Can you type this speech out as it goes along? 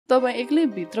तपाईँ एक्लै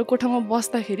भित्र कोठामा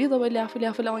बस्दाखेरि तपाईँले आफूले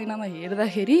ऐनामा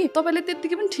हेर्दाखेरि तपाईँले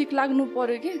त्यतिकै पनि ठिक लाग्नु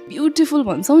पर्यो कि ब्युटिफुल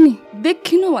भन्छौ नि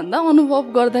देखिनु भन्दा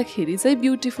अनुभव गर्दाखेरि चाहिँ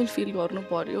ब्युटिफुल फिल गर्नु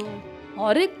पर्यो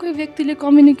हरेक कोही व्यक्तिले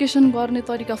कम्युनिकेसन गर्ने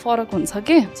तरिका फरक हुन्छ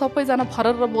के सबैजना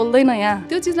फरक बोल्दैन यहाँ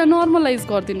त्यो चिजलाई नर्मलाइज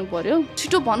गरिदिनु पर्यो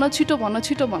छिटो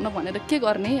भन भनेर के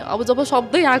गर्ने अब जब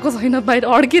शब्दै आएको छैन बाहिर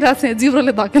अड्किरहेको छ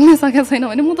जिब्रोले धकेल्न सकेको छैन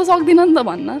भने म त सक्दिनँ नि त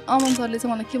भन्न अमन सरले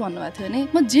चाहिँ मलाई के भन्नुभएको थियो भने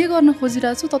म जे गर्न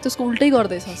खोजिरहेको छु त त्यसको उल्टै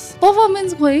गर्दैछस्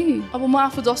पर्फर्मेन्स खोइ अब म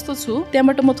आफू जस्तो छु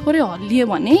त्यहाँबाट म थोरै हल्लिएँ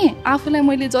भने आफूलाई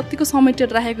मैले जतिको समेटेर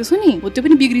राखेको छु नि हो त्यो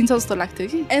पनि बिग्रिन्छ जस्तो लाग्थ्यो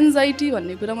कि एन्जाइटी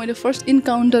भन्ने कुरा मैले फर्स्ट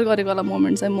इन्काउन्टर गरेको वाला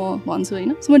मोमेन्ट चाहिँ म भन्छु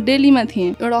होइन म दिल्लीमा थिएँ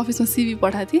एउटा अफिसमा सिभी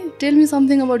पठाएको थिएँ tell me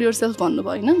something about your self भन्नुभयो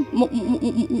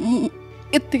होइन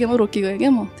यत्तिकैमा रोकिगयो क्या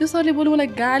म त्यो सरले बोल्नु मलाई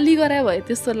गाली गराए भए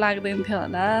त्यस्तो लाग्दैन थियो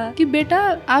होला कि बेटा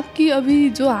आपकी अभी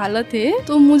जो हालत है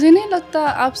तो मुझे नहीं लगता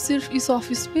आप सिर्फ इस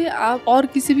ऑफिस पे आप और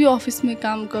किसी भी ऑफिस में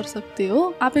काम कर सकते हो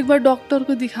आप एक बार डॉक्टर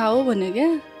को दिखाओ भने क्या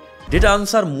डेटा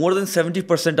अनुसार more than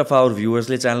 70% of our viewers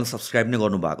ले च्यानल सब्स्क्राइब नै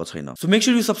गर्नु भएको छैन so make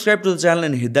sure you subscribe to the channel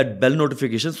and hit that bell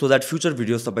notification so that future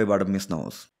videos तपाईबाट miss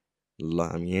नहोस् ल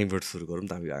हामी यहीँबाट सुरु गरौँ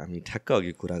त हामी ठ्याक्क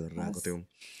अघि कुरा गरेर आएको थियौँ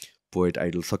पोएट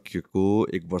आइडल सकिएको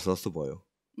 1 वर्ष जस्तो भयो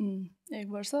 1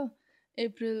 वर्ष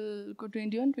अप्रिलको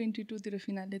 21-22 तिर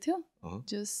फिनाले थियो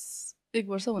जस्ट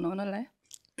 1 वर्ष हुन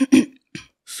लाग्यो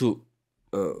सो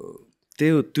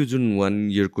त्यो जुन 1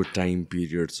 इयरको टाइम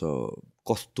पिरियड छ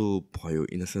कस्तो भयो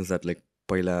in a sense that like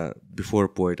पहिला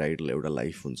बिफोर पोएट आइडल एउटा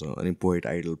लाइफ हुन्छ अनि पोएट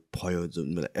आइडल भयो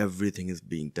जुन एभ्रिथिङ इज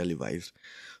बिङ टेलिभाइज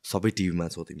सबै टिभीमा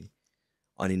छौ तिमी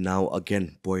अनि नाउ अगेन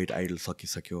पोएट आइडल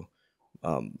सकिसक्यो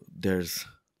there is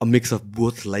a mix of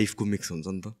both लाइफको मिक्स हुन्छ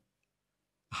नि त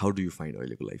हाउ डु यु फाइन्ड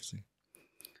अहिलेको लाइफ चाहिँ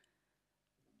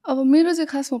अब मेरो चाहिँ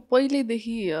खासमा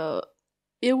पहिल्यैदेखि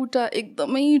एउटा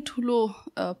एकदमै ठुलो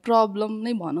प्रब्लम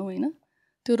नै भनौँ होइन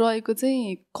त्यो रहेको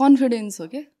चाहिँ कन्फिडेन्स हो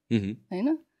क्या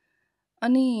होइन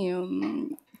अनि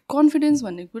कन्फिडेन्स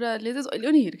भन्ने कुराले चाहिँ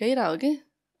जहिले पनि हिर्काइरहेको क्या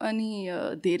अनि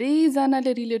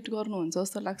धेरैजनाले रिलेट गर्नुहुन्छ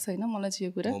जस्तो लाग्छ होइन मलाई चाहिँ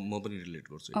यो कुरा म पनि रिलेट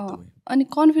गर्छु एकदमै अनि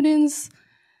कन्फिडेन्स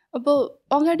अब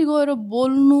अगाडि गएर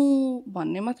बोल्नु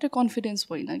भन्ने मात्रै कन्फिडेन्स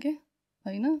होइन क्या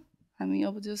होइन हामी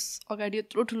अब जस अगाडि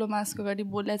यत्रो ठुलो मासको अगाडि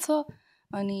बोलेछ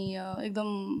अनि एकदम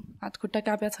हात खुट्टा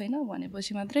काप्या छैन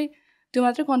भनेपछि मात्रै त्यो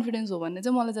मात्रै कन्फिडेन्स हो भन्ने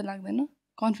चाहिँ मलाई चाहिँ लाग्दैन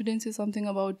confidence is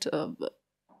something about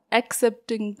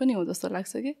accepting पनि हो जस्तो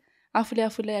लाग्छ कि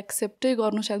आफूले एक्सेप्टै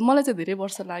गर्नु सायद मलाई चाहिँ धेरै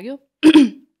वर्ष लाग्यो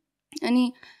अनि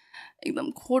एकदम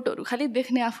खोटहरू खालि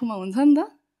देख्ने आफूमा हुन्छ नि त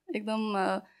एकदम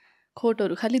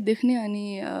खोटहरू खालि देख्ने अनि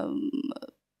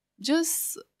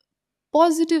जस्ट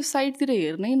पोजिटिभ साइडतिर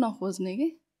हेर्नै नखोज्ने कि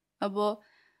अब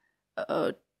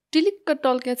टिलिक्क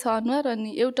टल्के छ अनुहार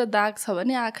अनि एउटा दाग छ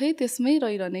भने आँखै त्यसमै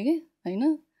रहिरहने कि होइन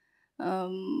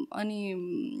अनि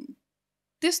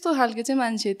त्यस्तो खालको चाहिँ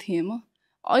मान्छे थिएँ म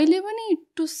अहिले पनि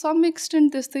टु सम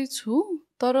एक्सटेन्ट त्यस्तै छु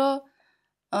तर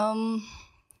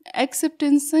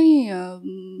एक्सेप्टेन्स चाहिँ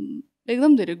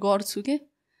एकदम धेरै गर्छु कि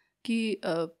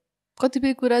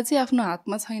कतिपय कुरा चाहिँ आफ्नो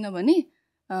हातमा छैन भने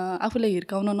आफूलाई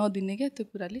हिर्काउन नदिने क्या त्यो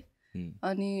कुराले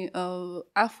अनि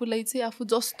आफूलाई चाहिँ आफू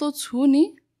जस्तो छु नि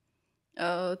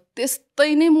त्यस्तै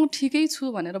नै म ठिकै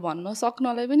छु भनेर भन्न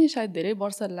सक्नलाई पनि सायद धेरै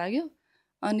वर्ष लाग्यो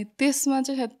अनि त्यसमा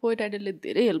चाहिँ सायद पोएट आइडलले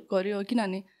धेरै हेल्प गर्यो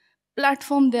किनभने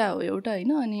प्लेटफर्म दिया हो एउटा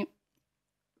होइन अनि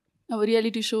अब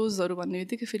रियालिटी सोजहरू भन्ने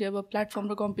बित्तिकै फेरि अब प्लेटफर्म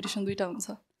र कम्पिटिसन दुइटा हुन्छ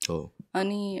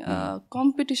अनि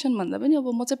कम्पिटिसन भन्दा पनि अब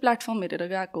म चाहिँ प्लेटफर्म हेरेर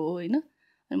गएको हो होइन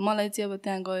अनि मलाई चाहिँ अब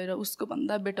त्यहाँ गएर उसको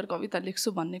भन्दा बेटर कविता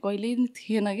लेख्छु भन्ने कहिल्यै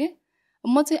थिएन कि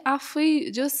म चाहिँ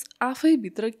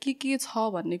आफैभित्र के छ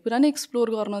भन्ने कुरा नै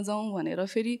एक्सप्लोर गर्न जाउँ भनेर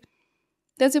फेरि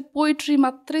त्यहाँ चाहिँ पोइट्री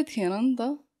मात्रै थिएन नि त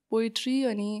पोइट्री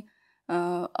अनि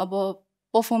अब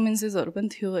पर्फर्मेन्सेसहरू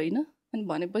पनि थियो होइन अनि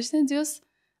भनेपछि चाहिँ जस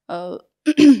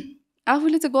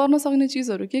आफूले चाहिँ गर्न सक्ने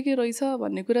चिजहरू के रहेछ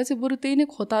भन्ने कुरा चाहिँ बरु त्यही नै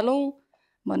खोतालौँ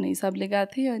भन्ने हिसाबले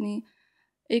गएको थिएँ अनि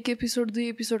 1 एपिसोड 2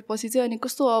 एपिसोड पछि चाहिँ अनि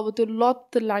कस्तो अब त्यो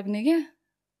लत लाग्ने क्या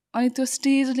अनि त्यो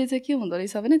स्टेजले चाहिँ के हुँदो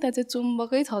रहेछ भने त्यहाँ चाहिँ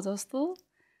चुम्बकै छ जस्तो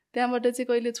त्यहाँबाट चाहिँ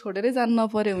कहिले छोडेरै जानु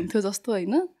नपरे हुन्थ्यो जस्तो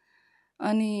होइन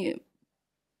अनि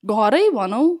घरै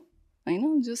भनौँ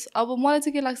होइन जस अब मलाई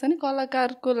चाहिँ के लाग्छ भने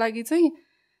कलाकारको लागि चाहिँ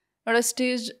एउटा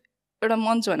स्टेज एउटा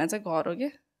मञ्च भने चाहिँ घर हो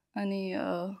क्या अनि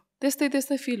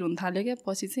त्यस्तै फिल हुन थाल्यो क्या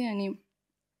पछि चाहिँ अनि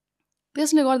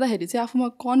त्यसले गर्दाखेरि चाहिँ आफूमा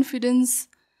कन्फिडेन्स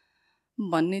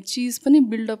भन्ने चिज पनि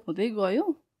बिल्डअप हुँदै गयो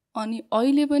अनि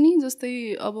अहिले पनि जस्तै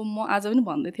अब म आज पनि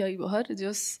भन्दै थिएँ भर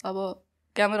जस अब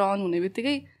क्यामेरा अन हुने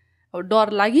बित्तिकै अब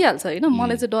डर लागिहाल्छ होइन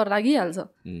मलाई चाहिँ डर लागिहाल्छ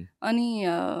अनि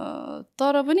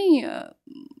तर पनि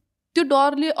त्यो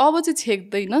डरले अब चाहिँ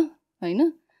छेक्दैन होइन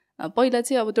पहिला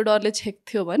चाहिँ अब त्यो डरले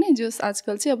छेक्थ्यो भने जस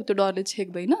आजकल चाहिँ अब त्यो डरले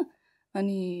छेक्दैन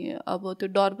अनि अब त्यो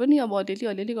डर पनि अब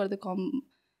अलिअलि गर्दै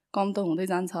कम त हुँदै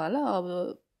जान्छ होला अब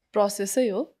प्रोसेसै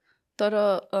हो तर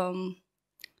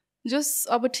जस्ट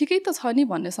अब ठिकै त छ नि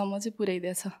भन्नेसम्म चाहिँ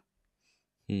पुर्याइदिएछ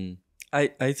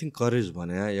आई थिङ्क करेज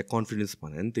भने या कन्फिडेन्स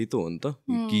भने नि त्यही त हो नि त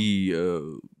कि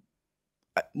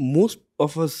मोस्ट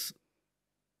अफ अस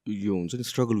यो हुन्छ नि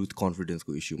स्ट्रगल विथ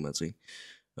कन्फिडेन्सको इस्युमा चाहिँ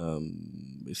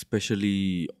स्पेसली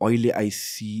अहिले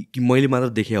आइसी कि मैले मात्र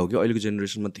देखे हो कि अहिलेको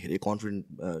जेनेरेसनमा धेरै कन्फिडेन्ट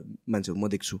मान्छेहरू म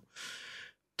देख्छु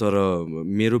तर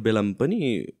मेरो बेलामा पनि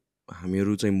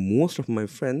हामीहरू चाहिँ मोस्ट अफ माई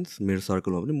फ्रेन्ड्स मेरो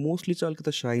सर्कलमा पनि मोस्टली चाहिँ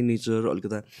अलिकता साई नेचर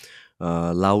अलिकता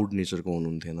लाउड नेचरको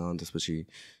हुनुहुन्थेन त्यसपछि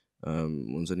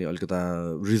हुन्छ नि अलिकता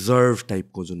रिजर्भ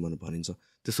टाइपको जुन भनिन्छ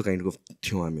त्यस्तो काइन्डको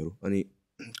थियौँ हामीहरू अनि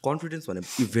कन्फिडेन्स भने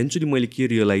इभेन्चुली मैले के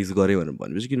रियलाइज गरेँ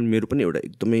भनेपछि किनभने मेरो पनि एउटा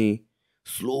एकदमै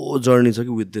स्लो जर्नी छ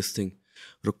कि विथ दिस थिङ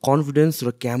र कन्फिडेन्स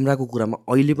र क्यामराको कुरामा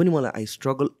अहिले पनि मलाई I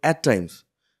struggle at times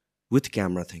with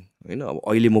camera thing होइन अब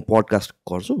अहिले म पडकास्ट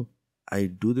गर्छु आई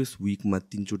डु दिस विकमा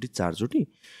 3 चोटि 4 चोटि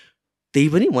त्यही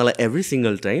पनि मलाई एभ्री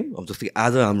सिङ्गल टाइम अब जस्तो कि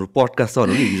आज हाम्रो पडकास्ट छ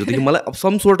भने हिजोदेखि मलाई अब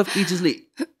सम सोर्ट अफ चिजले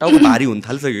टाउको भारी हुन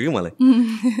थालिसक्यो कि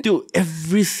मलाई त्यो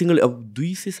एभ्री सिङ्गल अब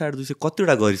 200 250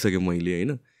 कतिवटा गरिसकेँ मैले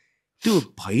होइन त्यो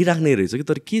भइराख्ने रहेछ कि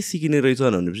तर के सिकिने रहेछ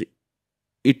भनेपछि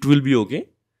it will be okay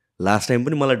last time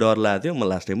पनि मलाई डर लागेको थियो म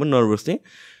लास्ट टाइम पनि नर्भस थिएँ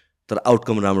तर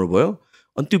आउटकम राम्रो भयो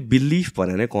अनि त्यो बिलिफ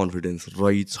भने नै कन्फिडेन्स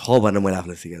रहेछ भनेर मैले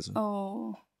आफूलाई सिकाएको छु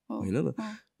होइन त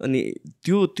अनि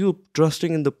त्यो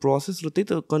ट्रस्टिङ इन द प्रोसेस र त्यही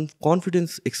त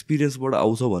कन्फिडेन्स एक्सपिरियन्सबाट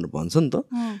आउँछ भनेर भन्छ नि त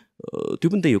त्यो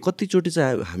पनि त्यही हो कतिचोटि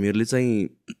चाहिँ हामीहरूले चाहिँ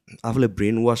आफूलाई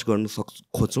ब्रेन वास गर्न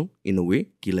खोज्छौँ इन अ वे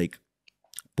कि लाइक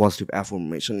पोजिटिभ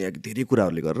एफर्मेसन या धेरै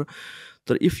कुराहरूले गरेर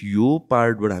तर इफ यो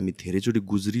पार्टबाट हामी धेरैचोटि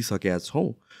गुज्रिसकेका छौँ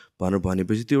भनेर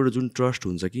भनेपछि त्यो एउटा जुन ट्रस्ट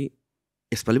हुन्छ कि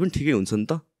यसपालि पनि ठिकै हुन्छ नि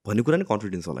त भन्ने कुरा नै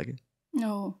कन्फिडेन्स होला कि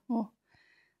हो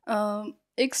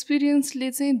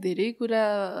एक्सपिरियन्सले चाहिँ धेरै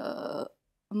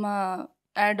कुरामा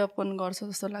एड अपन गर्छ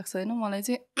जस्तो लाग्छ होइन मलाई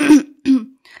चाहिँ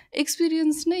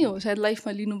एक्सपिरियन्स नै हो सायद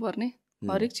लाइफमा लिनुपर्ने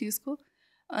हरेक चिजको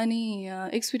अनि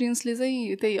एक्सपिरियन्सले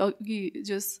चाहिँ त्यही अघि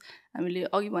जस्ट हामीले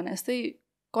अघि भने जस्तै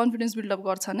कन्फिडेन्स बिल्डअप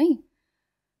गर्छ नै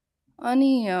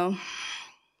अनि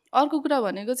अर्को कुरा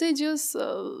भनेको चाहिँ जस्ट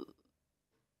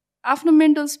आफ्नो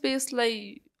मेन्टल स्पेसलाई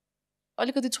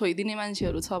अलिकति छोइदिने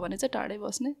मान्छेहरू छ भने चाहिँ टाढै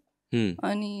बस्ने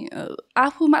अनि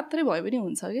आफू मात्रै भए पनि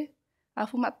हुन्छ कि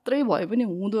आफू मात्रै भए पनि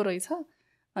हुँदो रहेछ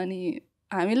अनि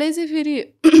हामीलाई चाहिँ फेरि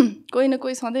कोही न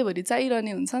कोही सधैँभरि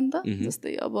चाहिरहने हुन्छ नि त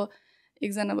जस्तै अब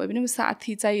एकजना भए पनि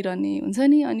साथी चाहिरहने हुन्छ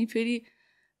नि अनि फेरि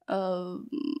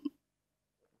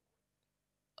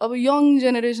अब यङ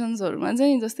जेनेरेसन्सहरूमा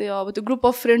चाहिँ जस्तै अब त्यो ग्रुप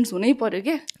अफ फ्रेन्ड्स हुनै पर्यो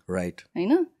क्या राइट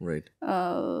होइन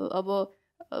अब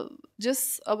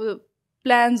जस्ट अब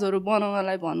प्लान्सहरू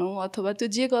बनाउनलाई भनौँ अथवा त्यो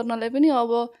जे गर्नलाई पनि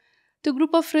अब त्यो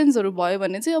ग्रुप अफ फ्रेन्ड्सहरू भयो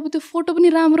भने चाहिँ अब त्यो फोटो पनि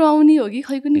राम्रो आउने हो कि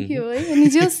खै पनि के हो है अनि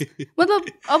जस्ट मतलब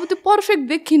अब त्यो पर्फेक्ट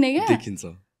देखिने क्या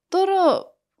देखिन्छ तर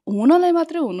हुनलाई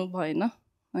मात्रै हुनु भएन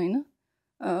होइन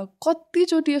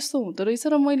कतिचोटि यस्तो हुँदो रहेछ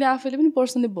र मैले आफैले पनि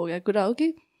पर्सनली भोगेको कुरा हो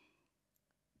कि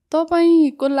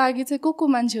तपाईँको लागि चाहिँ को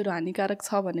मान्छेहरू हानिकारक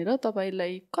छ भनेर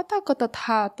तपाईँलाई कता कता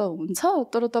थाहा त हुन्छ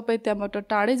तर तपाईँ त्यहाँबाट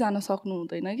टाढै जान सक्नु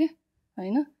हुँदैन कि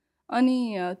होइन अनि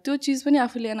त्यो चिज पनि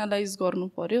आफूले एनालाइज गर्नु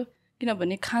पर्यो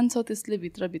किनभने खान्छ त्यसले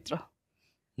भित्रभित्र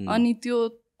अनि त्यो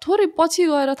थोरै पछि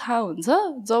गएर थाहा हुन्छ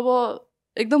जब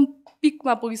एकदम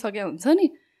पिकमा पुगिसकेको हुन्छ नि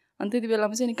अनि त्यति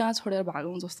बेलामा चाहिँ नि कहाँ छोडेर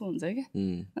भागौँ जस्तो हुन्छ क्या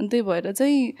अनि त्यही भएर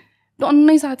चाहिँ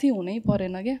टन्नै साथी हुनै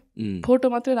परेन क्या फोटो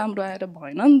मात्रै राम्रो आएर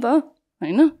भएन नि त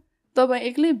होइन तपाईँ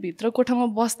एक्लै भित्र कोठामा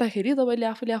बस्दाखेरि तपाईँले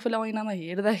आफूलाई ऐनामा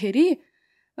हेर्दाखेरि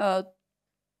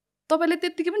तपाईँलाई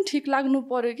त्यत्तिकै पनि ठिक लाग्नु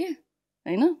पर्यो कि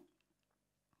होइन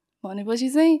भनेपछि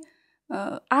चाहिँ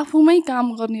आफूमै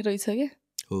काम गर्ने रहेछ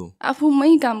क्या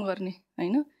आफूमै काम गर्ने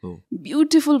होइन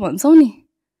ब्युटिफुल भन्छौँ नि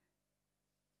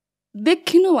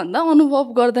देखिनुभन्दा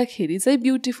अनुभव गर्दाखेरि चाहिँ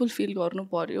ब्युटिफुल फिल गर्नु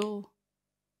पर्यो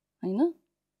होइन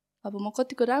अब म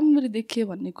कतिको राम्ररी देखेँ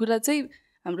भन्ने कुरा चाहिँ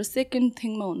हाम्रो सेकेन्ड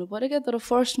थिङमा हुनु पऱ्यो क्या तर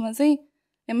फर्स्टमा चाहिँ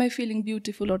am I feeling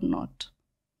beautiful or not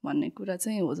भन्ने कुरा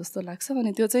चाहिँ हो जस्तो लाग्छ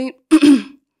अनि त्यो चाहिँ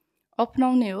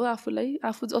अपनाउने हो आफूलाई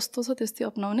आफू जस्तो छ त्यस्तै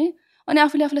अपनाउने अनि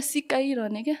आफूले आफूलाई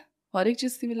सिकाइरहने क्या हरेक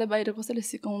चिज तिमीलाई बाहिर कसैले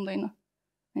सिकाउँदैन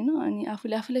होइन अनि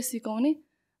आफूलाई सिकाउने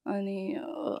अनि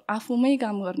आफूमै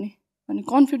काम गर्ने अनि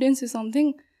confidence is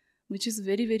something which is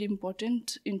very very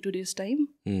important in today's time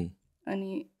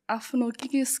अनि आफ्नो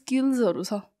के स्किल्सहरू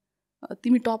छ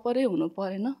तिमी टपरै हुनु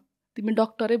परेन तिमी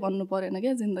डक्टरै बन्नु परेन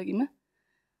क्या जिन्दगीमा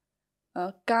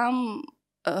काम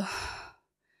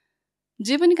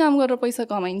जे पनि काम गरेर पैसा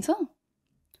कमाइन्छ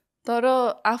तर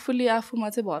आफूले आफूमा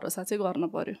चाहिँ भरोसा चाहिँ गर्न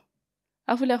पर्यो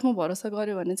आफूले आफ्नो भरोसा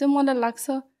गर्यो भने चाहिँ मलाई लाग्छ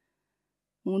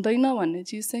हुँदैन भन्ने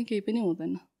चिज चाहिँ केही पनि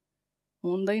हुँदैन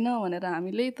हुँदैन भनेर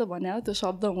हामीले त भने हो त्यो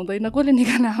शब्द हुँदैन कसले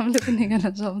निकाल्ने हामीले पनि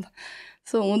निकाल्ने शब्द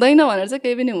सो हुँदैन भनेर चाहिँ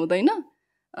केही पनि हुँदैन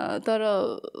तर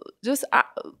जस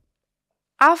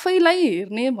आफैलाई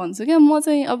हेर्ने भन्छु क्या म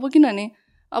चाहिँ अब किनभने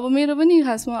अब मेरो पनि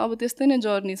खासमा अब त्यस्तै नै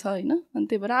जर्नी छ होइन अनि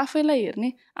त्यही भएर आफैलाई हेर्ने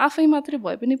आफै मात्रै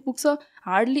भए पनि पुग्छ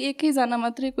हार्डली एकैजना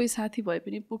मात्रै कोही साथी भए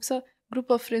पनि पुग्छ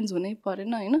ग्रुप अफ फ्रेन्ड्स हुनै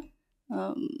परेन होइन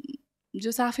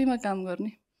जस आफैमा काम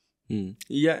गर्ने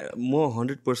या म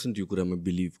 100% यो कुरामा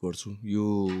बिलिभ गर्छु यो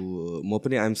म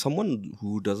पनि I'm someone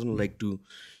who doesn't like to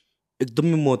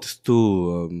एकदमै म त्यस्तो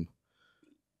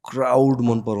क्राउड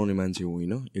मन पराउने मान्छे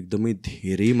होइन एकदमै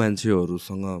धेरै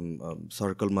मान्छेहरूसँग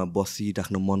सर्कलमा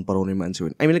बसिराख्न मन पराउने मान्छे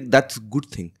होइन I mean like that's good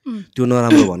thing त्यो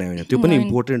नराम्रो भने होइन त्यो पनि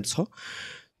इम्पोर्टेन्ट छ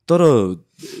तर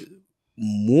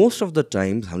मोस्ट अफ द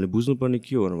टाइम्स हामीले बुझ्नुपर्ने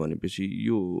के हो भनेपछि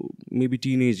यो मेबी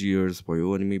टिनेज इयर्स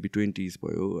भयो अनि मेबी 20s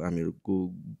भयो हामीहरूको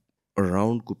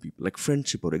अराउन्डको पिपल लाइक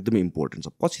फ्रेन्डसिपहरू एकदमै इम्पोर्टेन्ट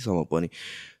छ पछिसम्म पनि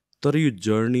तर यो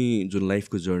जर्नी जुन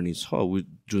लाइफको जर्नी छ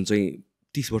जुन चाहिँ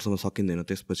 30 वर्षमा सकिँदैन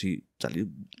त्यसपछि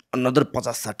अनदर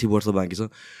 50-60 वर्ष बाँकी छ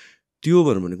त्यो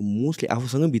भनेको मोस्टली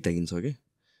आफूसँगै बिताइन्छ क्या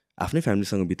आफ्नै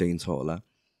फ्यामिलीसँग बिताइन्छ होला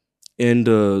एन्ड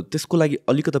त्यसको लागि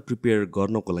अलिकता प्रिपेयर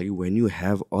गर्नको लागि when you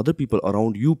have other people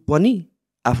around you पनि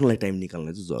आफ्नोलाई टाइम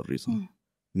निकाल्न चाहिँ जरुरी छ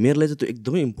मेरो लागि चाहिँ त्यो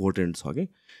एकदमै इम्पोर्टेन्ट छ कि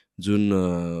जुन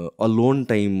अलोन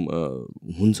टाइम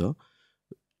हुन्छ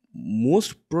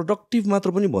मोस्ट प्रोडक्टिभ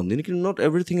मात्र पनि भन्दिनँ कि not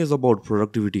everything is about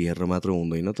productivity हेरेर मात्र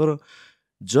हुँदैन तर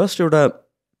जस्ट एउटा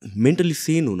मेन्टली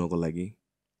सेन हुनको लागि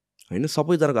होइन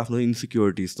सबैजनाको आफ्नो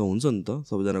इन्सिक्योरिटिज त हुन्छ नि त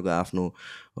सबैजनाको आफ्नो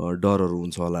डरहरू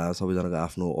हुन्छ होला सबैजनाको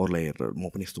आफ्नो अरूलाई हेरेर म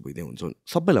पनि यस्तो भइदिए हुन्छ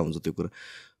सबैलाई हुन्छ त्यो कुरा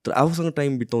तर आफूसँग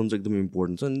टाइम बिताउनु चाहिँ एकदमै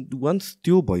इम्पोर्टेन्ट छ अनि वान्स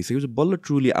त्यो भइसकेपछि बल्ल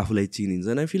ट्रुली आफूलाई चिनिन्छ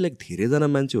एन्ड आई फिल लाइक धेरैजना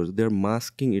मान्छेहरू they are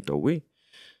masking it away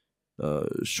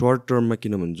short टर्ममा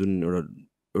किनभने जुन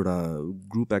एउटा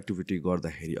ग्रुप एक्टिभिटी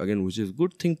गर्दाखेरि again which is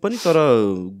good thing पनि तर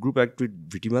ग्रुप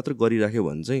एक्टिभिटी मात्र गरिराख्यो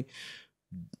भने चाहिँ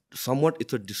somewhat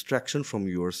it's a distraction from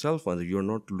yourself and you're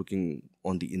not looking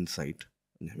on the inside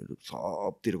हामीहरू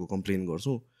सबतिरको कम्प्लेन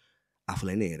गर्छौँ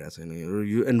आफूलाई नै हेरेको छैन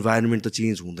यो इन्भाइरोमेन्ट त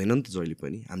चेन्ज हुँदैन नि त जहिले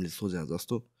पनि हामीले सोचे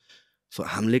जस्तो सो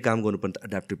हामीले काम गर्नुपर्ने त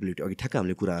एड्याप्टेबिलिटी अघि ठ्याक्क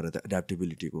हामीले कुरा गरेर त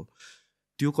एड्याप्टेबिलिटीको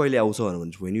त्यो कहिले आउँछ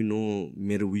भने वेन यु नो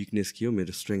मेरो विकनेस के हो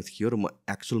मेरो स्ट्रेङ्थ के हो र म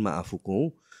एक्चुअलमा आफूको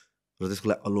हुँ र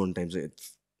त्यसको लागि अलोन टाइम चाहिँ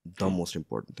it's the most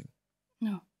important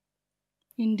thing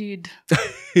Indeed.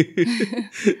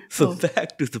 So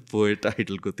back to the poet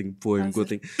title को थिङ पोएमको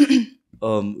थिङ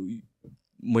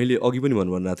मैले अघि पनि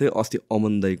भनिरहेको थिएँ अस्ति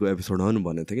अमन दाईको एपिसोडमा पनि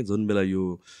भनेको थिएँ कि जुन बेला यो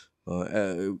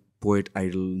पोएट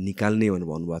आइडल निकाल्ने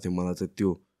भनेर भन्नुभएको थियो मलाई चाहिँ त्यो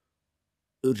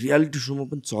रियालिटी सोमा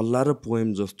पनि चल्ला र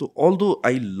पोएम जस्तो although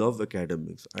I love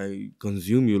academics I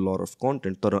consume यो लट अफ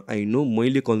कन्टेन्ट तर आई नो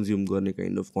मैले कन्ज्युम गर्ने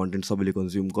काइन्ड अफ कन्टेन्ट सबैले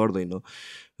कन्ज्युम गर्दैन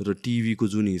र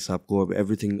टिभीको जुन हिसाबको अब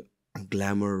एभ्रिथिङ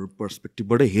ग्ल्यामर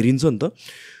पर्सपेक्टिभबाटै हेरिन्छ नि त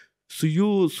सो यो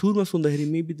सुरुमा सुन्दाखेरि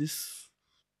मेबी दिस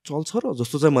चल्छ र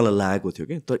जस्तो चाहिँ मलाई लागेको थियो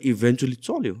क्या तर इभेन्चुली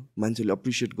चल्यो मान्छेले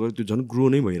एप्रिसिएट गर्यो त्यो झन् ग्रो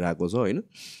नै भइरहेको छ होइन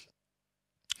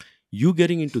यु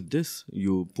गेटिङ इन्टु दिस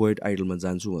यो पोएट आइडलमा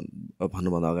जान्छु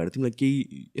भन्नुभन्दा अगाडि तिमीलाई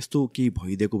केही यस्तो केही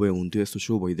भइदिएको भए हुन्थ्यो यस्तो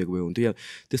सो भइदिएको भए हुन्थ्यो या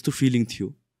त्यस्तो फिलिङ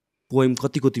थियो पोएम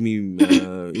कतिको तिमी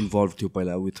इन्भल्भ थियो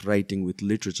पहिला with writing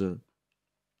with literature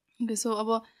so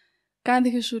अब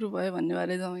कहाँदेखि सुरु भयो भन्ने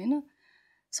बारे जाउँ होइन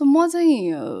सो म चाहिँ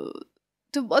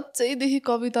त्यो बच्चैदेखि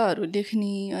कविताहरू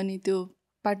लेख्ने अनि त्यो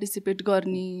पार्टिसिपेट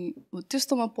गर्ने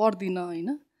त्यस्तोमा पर्दिनँ होइन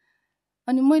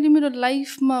अनि मैले मेरो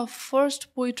लाइफमा फर्स्ट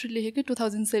पोइट्री लेखेकै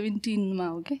 2017मा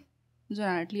हो कि जुन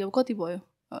हार्डली अब कति भयो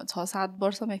 6-7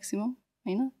 वर्ष म्याक्सिमम्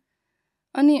होइन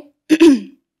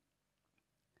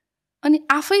अनि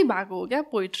आफै भएको हो क्या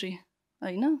पोइट्री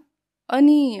होइन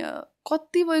अनि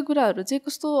कतिपय कुराहरू चाहिँ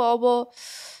कस्तो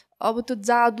अब त्यो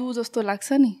जादु जस्तो लाग्छ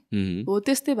नि हो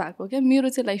त्यस्तै भएको क्या मेरो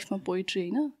चाहिँ लाइफमा पोइट्री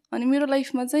होइन अनि मेरो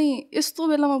लाइफमा चाहिँ यस्तो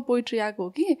बेलामा पोइट्री आएको हो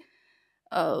कि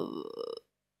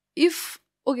इफ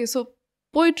ओके सो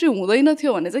पोइट्री हुँदैन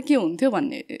थियो भने चाहिँ के हुन्थ्यो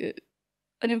भन्ने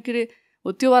अनि के अरे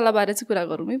हो त्योवाला बारे चाहिँ कुरा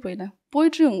गरौँ है पहिला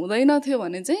पोइट्री हुँदैन थियो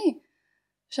भने चाहिँ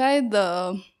सायद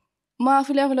म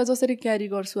आफूलाई जसरी क्यारी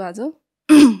गर्छु आज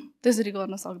त्यसरी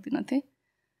गर्न सक्दिनँ थिएँ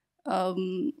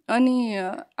अनि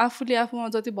आफूले आफूमा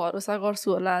जति भरोसा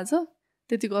गर्छु होला आज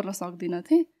त्यति गर्न सक्दिनँ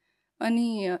थिएँ अनि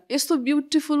यस्तो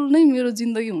ब्युटिफुल नै मेरो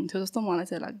जिन्दगी हुन्थ्यो जस्तो मलाई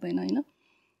चाहिँ लाग्दैन होइन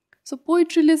सो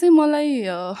पोइट्रीले चाहिँ मलाई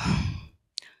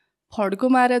फड्को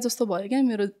मारे जस्तो भयो क्या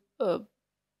मेरो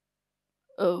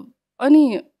अनि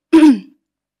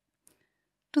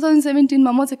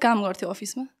 2017मा म चाहिँ काम गर्थेँ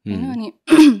अफिसमा होइन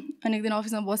अनि एक दिन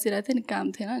अफिसमा बसिरहेको थिएँ नि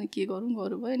काम थिएन अनि के गरौँ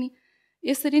भयो अनि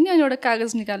यसरी नै अनि एउटा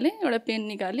कागज निकालेँ एउटा पेन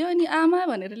निकाल्यो अनि आमा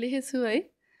भनेर लेखेछु है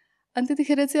अनि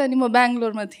त्यतिखेर चाहिँ अनि म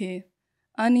बेङ्गलोरमा थिएँ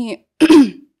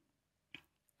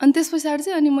अनि त्यस पछाडि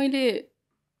चाहिँ अनि मैले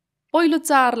पहिलो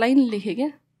 4 लाइन लेखेँ क्या।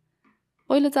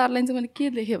 पहिलो 4 लाइन चाहिँ मैले के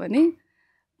लेखेँ भने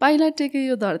पाइला टेके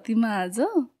यो धरतीमा आज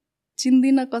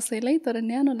चिन्दिन कसैलाई तर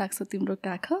न्यानो लाग्छ तिम्रो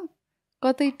काख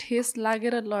कतै ठेस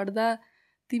लागेर लड्दा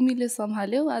तिमीले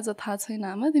सम्हाल्यौ आज थाहा छैन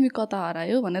आमा तिमी कता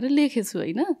हरायौ भनेर लेखेछु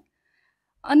होइन।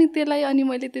 अनि त्यसलाई अनि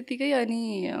मैले त्यतिकै अनि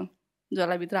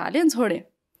झोलाभित्र हालेँ अनि छोडेँ।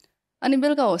 अनि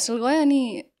बेलुका होस्टेल गएँ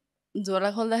अनि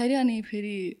झोला खोल्दाखेरि अनि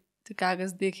फेरि त्यो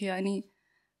कागज देखेँ अनि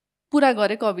पुरा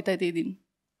गरेँ कविता त्यही दिन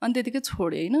अनि त्यतिकै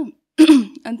छोडेँ होइन।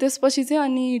 अनि त्यसपछि चाहिँ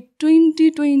अनि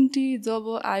 2020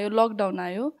 जब आयो लकडाउन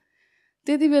आयो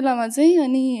त्यति बेलामा चाहिँ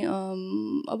अनि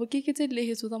अब के चाहिँ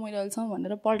लेखेछु त मैले अहिलेसम्म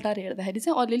भनेर पल्टाएर हेर्दाखेरि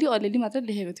चाहिँ अलिअलि मात्रै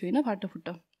लेखेको थियो होइन फाटोफुट्ट।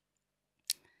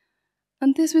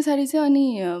 अनि त्यस पछाडि चाहिँ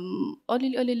अनि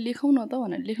अलिअलि लेखौँ न त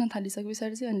भनेर लेख्न थालिसके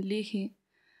पछाडि चाहिँ अनि लेखेँ।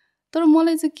 तर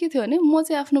मलाई चाहिँ के थियो भने म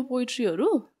चाहिँ आफ्नो पोइट्रीहरू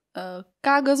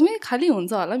कागजमै खालि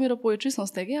हुन्छ होला मेरो पोइट्री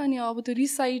सोच्थेँ कि। अनि अब त्यो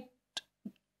रिसाइट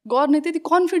गर्ने त्यति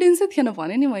कन्फिडेन्सै थिएन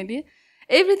भने नि मैले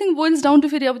एभ्रिथिङ बोइल्स डाउन टु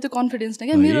फेरि अब त्यो कन्फिडेन्स नै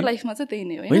क्या मेरो लाइफमा चाहिँ त्यही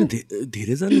नै हो होइन।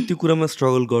 धेरैजनाले त्यो कुरामा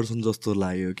स्ट्रगल गर्छन् जस्तो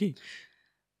लाग्यो कि।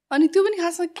 अनि त्यो पनि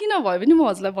खासमा किन भयो भने म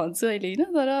हजुरलाई भन्छु अहिले होइन।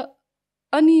 तर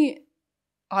अनि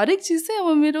हरेक चिज चाहिँ अब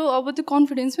मेरो अब त्यो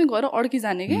कन्फिडेन्समै गएर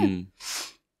अड्किजाने क्या।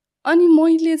 अनि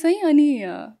मैले चाहिँ अनि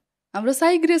हाम्रो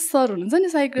साइग्रेस सर हुनुहुन्छ नि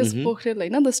साइग्रेस पोखरेल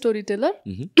होइन द स्टोरी टेलर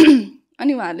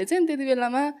अनि उहाँले चाहिँ त्यति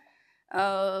बेलामा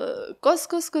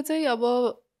कसको चाहिँ अब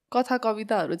कथा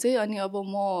कविताहरू चाहिँ अनि अब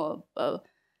म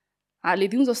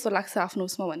हालिदिउँ जस्तो लाग्छ आफ्नो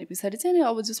उसमा भने पछाडि चाहिँ अनि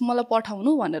अब जस मलाई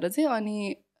पठाउनु भनेर चाहिँ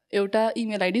अनि एउटा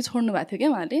इमेल आइडी छोड्नु भएको थियो क्या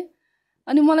उहाँले।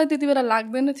 अनि मलाई त्यति बेला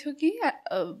लाग्दैन थियो कि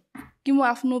म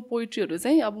आफ्नो पोइट्रीहरू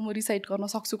चाहिँ अब म रिसाइट गर्न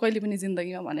सक्छु कहिले पनि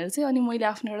जिन्दगीमा भनेर चाहिँ अनि मैले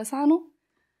आफ्नो एउटा सानो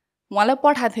उहाँलाई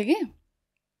पठाएको थिएँ कि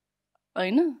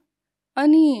होइन।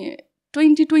 अनि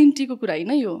 2020 को कुरा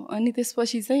होइन यो। अनि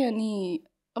त्यसपछि चाहिँ अनि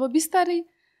अब बिस्तारै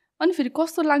अनि फेरि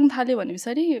कस्तो लाग्न थाल्यो भने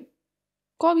पछाडि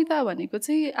कविता भनेको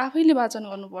चाहिँ आफैले वाचन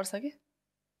गर्नुपर्छ क्या।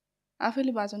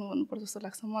 आफैले वाचन गर्नुपर्छ जस्तो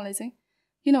लाग्छ मलाई चाहिँ।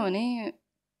 किनभने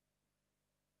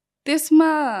त्यसमा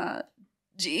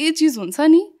जे चिज हुन्छ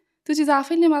नि त्यो चिज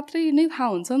आफैले मात्रै नै थाहा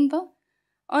हुन्छ नि त।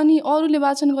 अनि अरूले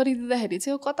वाचन गरिदिँदाखेरि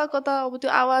चाहिँ कता कता अब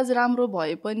त्यो आवाज राम्रो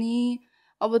भए पनि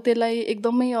अब त्यसलाई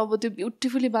एकदमै अब त्यो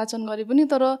ब्युटिफुली वाचन गरे पनि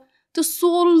तर त्यो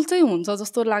सोल चाहिँ हुन्छ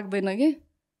जस्तो लाग्दैन कि।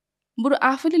 बरु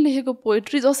आफैले लेखेको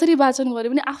पोइट्री जसरी वाचन गरे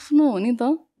पनि आफ्नो हो नि त।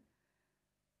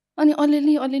 अनि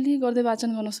अलिअलि गर्दै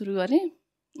वाचन गर्न सुरु गरेँ।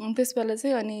 त्यस बेला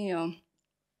चाहिँ अनि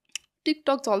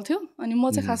टिकटक चल्थ्यो अनि म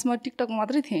चाहिँ खासमा टिकटक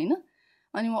मात्रै थिएँ होइन।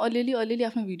 अनि म अलिअलि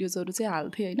आफ्नो भिडियोजहरू चाहिँ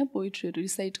हाल्थेँ होइन पोइट्रीहरू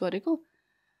रिसाइट गरेको।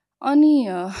 अनि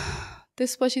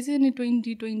त्यसपछि चाहिँ अनि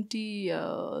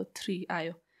 2023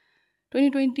 आयो।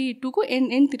 2022 को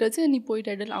एन्डतिर चाहिँ अनि पोइट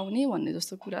आइडल आउने भन्ने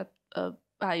जस्तो कुरा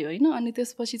आयो होइन। अनि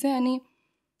त्यसपछि चाहिँ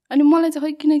अनि मलाई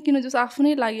चाहिँ खै किन जस्तो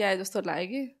आफ्नै लागि आयो जस्तो लाग्यो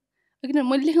कि। किनभने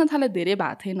मैले लेख्न थाले धेरै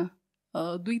भएको थिएन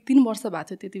 2-3 वर्ष भएको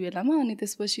थियो त्यति बेलामा। अनि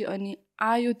त्यसपछि अनि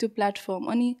आयो त्यो प्लेटफर्म।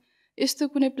 अनि यस्तो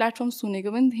कुनै प्लेटफर्म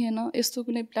सुनेको पनि थिएन यस्तो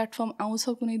कुनै प्लेटफर्म आउँछ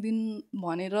कुनै दिन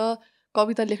भनेर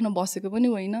कविता लेख्न बसेको पनि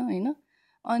होइन।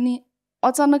 अनि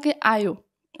अचानकै आयो।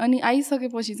 अनि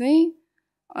आइसकेपछि चाहिँ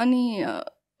अनि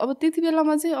अब त्यति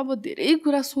बेलामा चाहिँ अब धेरै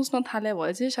कुरा सोच्न थाले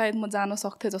भए चाहिँ सायद म जान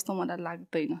सक्थेँ जस्तो मलाई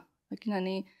लाग्दैन।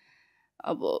 किनभने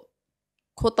अब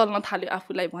खोतल्न थाल्यो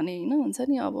आफूलाई भने होइन हुन्छ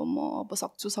नि अब म अब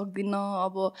सक्छु सक्दिनँ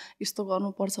अब यस्तो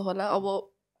गर्नुपर्छ होला। अब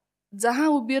जहाँ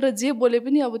उभिएर जे बोले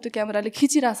पनि अब त्यो क्यामेराले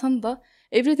खिचिरहेछ नि त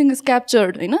एभ्रिथिङ इज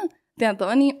क्याप्चर्ड होइन त्यहाँ त।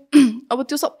 अनि अब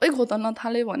त्यो सबै खोतल्न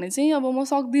थाल्यो भने चाहिँ अब म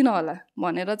सक्दिनँ होला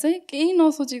भनेर चाहिँ केही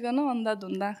नसोचिकन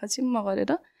अन्धाधुन्दा आँखा चिम्म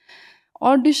गरेर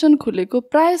अडिसन खुलेको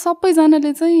प्रायः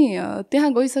सबैजनाले चाहिँ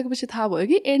त्यहाँ गइसकेपछि थाहा भयो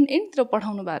कि एन्डतिर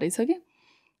पठाउनु भएको रहेछ कि।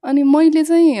 अनि मैले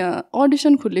चाहिँ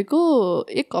अडिसन खुलेको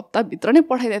 1 हप्ताभित्र नै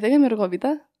पठाइदिएको थिएँ क्या मेरो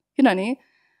कविता। किनभने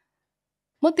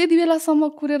म त्यति बेलासम्म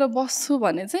कुरेर बस्छु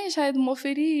भने चाहिँ सायद म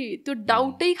फेरि त्यो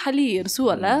डाउटै खालि हेर्छु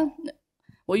होला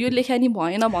हो यो लेख्या नि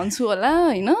भएन भन्छु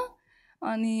होला होइन।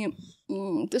 अनि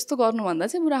त्यस्तो गर्नुभन्दा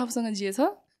चाहिँ बरु आफूसँग जे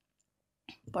छ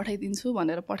पठाइदिन्छु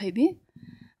भनेर पठाइदिएँ।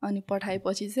 अनि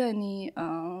पठाएपछि चाहिँ अनि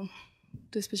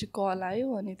त्यसपछि कल आयो।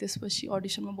 अनि त्यसपछि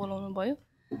अडिसनमा बोलाउनु भयो।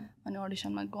 अनि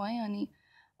अडिसनमा गएँ। अनि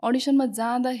अडिसनमा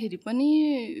जाँदाखेरि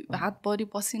पनि हातभरि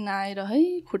पसिना आएर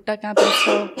है खुट्टा काँपेछ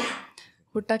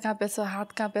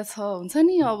हात काँपेछ हुन्छ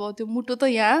नि। अब त्यो मुटु त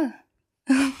यहाँ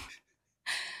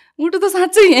मुटु त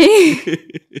साँच्चै यहीँ।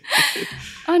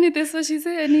 अनि त्यसपछि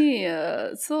चाहिँ अनि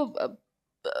सो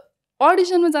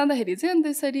अडिसनमा जाँदाखेरि चाहिँ अनि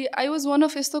त्यसरी आई वाज वान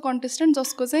अफ यस्तो कन्टेस्टेन्ट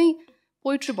जसको चाहिँ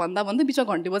पोइट्री भन्दा बिचमा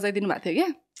घन्टी बजाइदिनु भएको थियो क्या।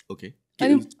 ओके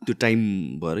अनि त्यो टाइम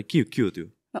भएर के हो त्यो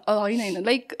होइन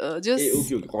लाइक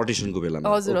जस्ट अडिसनको बेलामा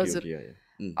हजुर।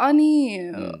 अनि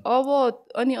अब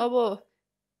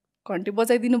घन्टी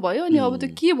बजाइदिनु भयो अनि अब त्यो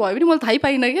के भयो पनि मैले थाहै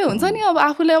पाइनँ क्या हुन्छ नि अब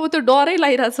आफूलाई अब त्यो डरै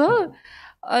लागिरहेछ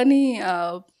अनि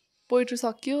पोइट्री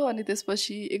सक्यो अनि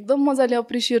त्यसपछि एकदम मजाले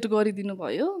एप्रिसिएट गरिदिनु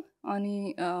भयो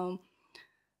अनि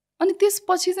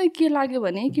त्यसपछि चाहिँ के लाग्यो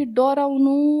भने कि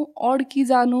डराउनु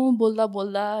अड्किजानु बोल्दा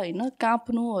बोल्दा होइन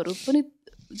काँप्नुहरू पनि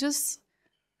जस्ट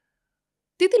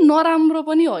त्यति नराम्रो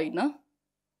पनि होइन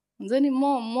हुन्छ नि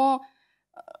म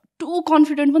टु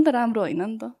कन्फिडेन्ट पनि त राम्रो होइन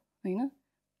नि त होइन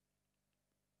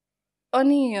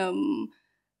अनि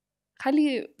खालि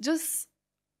जस्ट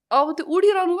अब त्यो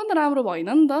उडिरहनु पनि त राम्रो भएन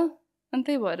नि त अनि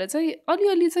त्यही भएर चाहिँ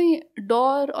अलिअलि चाहिँ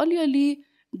डर अलिअलि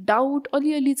डाउट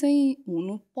अलिअलि चाहिँ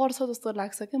हुनुपर्छ जस्तो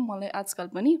लाग्छ क्या मलाई आजकल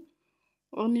पनि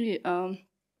अनि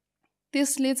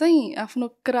त्यसले चाहिँ आफ्नो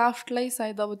क्राफ्टलाई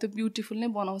सायद अब त्यो ब्युटिफुल नै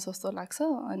बनाउँछ जस्तो लाग्छ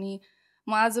अनि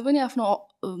म आज पनि आफ्नो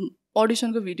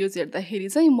अडिसनको भिडियोज हेर्दाखेरि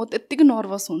चाहिँ म त्यत्तिकै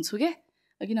नर्भस हुन्छु क्या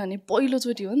किनभने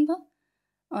पहिलोचोटि हो नि त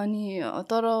अनि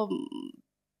तर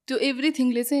त्यो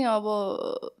एभ्रिथिङले चाहिँ अब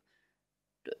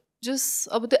जस्ट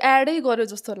अब त्यो एडै गर्यो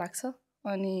जस्तो लाग्छ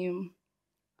अनि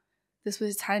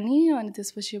त्यसपछि छानी अनि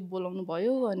त्यसपछि बोलाउनु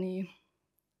भयो अनि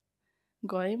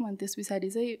गयौँ अनि त्यस पछाडि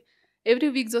चाहिँ एभ्री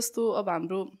विक जस्तो अब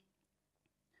हाम्रो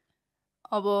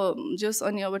अब जस्ट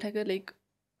अनि अब ठ्याक्कै लाइक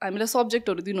हामीलाई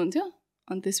सब्जेक्टहरू दिनुहुन्थ्यो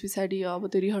अनि त्यस पछाडि अब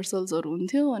त्यो रिहर्सल्सहरू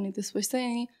हुन्थ्यो अनि त्यसपछि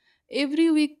चाहिँ एभ्री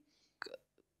विक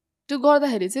त्यो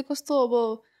गर्दाखेरि चाहिँ कस्तो अब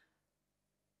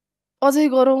अझै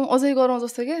गरौँ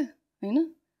जस्तो क्या होइन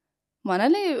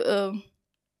भन्नाले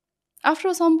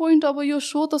आफ्टर सम पोइन्ट अब यो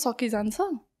सो त सकिजान्छ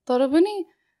तर पनि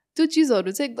त्यो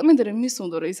चिजहरू चाहिँ एकदमै धेरै मिस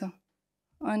हुँदो रहेछ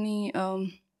अनि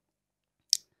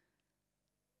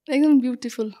एकदम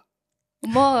ब्युटिफुल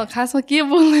म खासमा के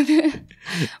बोल्दै थिएँ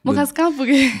म खास कहाँ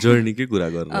पुगेँ जर्नीकै कुरा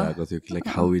गरेर आएको थियो कि like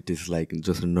how it is like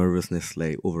just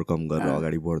नर्भसनेसलाई overcome गरेर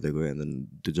अगाडि बढ्दै गयो एन्ड देन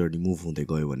त्यो जर्नी मुभ हुँदै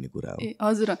गयो भन्ने कुरा हो ए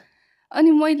हजुर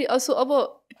अनि मैले असो अब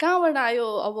कहाँबाट आयो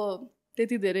अब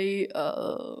त्यति धेरै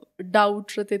डाउट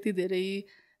र त्यति धेरै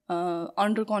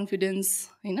अन्डर कन्फिडेन्स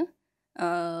होइन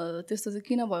त्यस्तो चाहिँ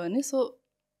किन भयो भने सो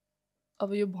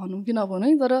अब यो भनौँ कि नभनौँ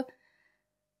है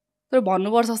तर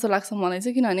भन्नुपर्छ जस्तो लाग्छ मलाई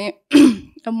चाहिँ किनभने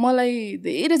अब मलाई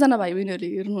धेरैजना भाइ बहिनीहरूले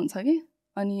हेर्नुहुन्छ कि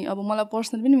अनि अब मलाई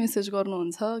पर्सनल पनि मेसेज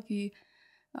गर्नुहुन्छ कि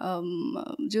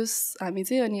जस हामी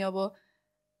चाहिँ अनि अब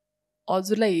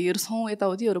हजुरलाई हेर्छौँ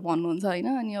यताउतिहरू भन्नुहुन्छ होइन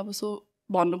अनि अब सो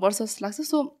भन्नुपर्छ जस्तो लाग्छ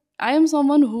सो आई एम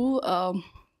समवन हु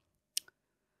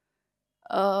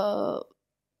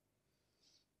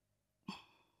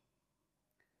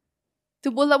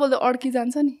त्यो बोल्दा बोल्दा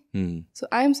अड्किजान्छ नि सो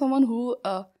आई एम समवन हु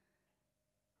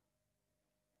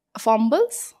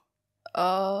फम्बल्स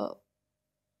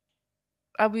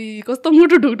अब कस्तो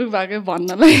मुटु ढुकढुक भएको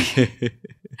भन्नलाई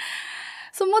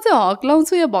सो म चाहिँ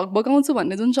हक्लाउँछु या भकभकाउँछु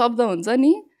भन्ने जुन शब्द हुन्छ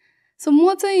नि सो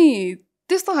म चाहिँ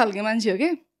त्यस्तो खालको मान्छे हो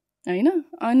क्या होइन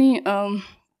अनि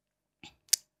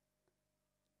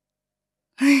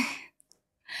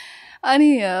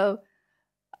अनि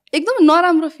एकदम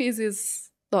नराम्रो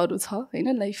फेजेसहरू छ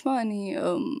होइन लाइफमा अनि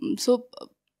सो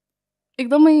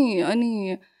एकदमै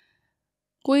अनि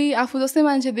कोही आफू जस्तै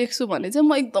मान्छे देख्छु भने चाहिँ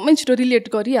म एकदमै छिटो रिलेट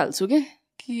गरिहाल्छु क्या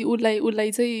कि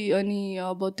उसलाई चाहिँ अनि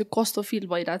अब त्यो कस्तो फिल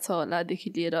भइरहेछ होलादेखि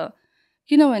लिएर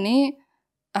किनभने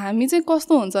हामी चाहिँ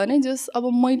कस्तो हुन्छ भने जस अब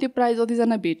मैले प्रायः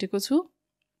जतिजना भेटेको छु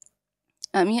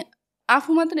हामी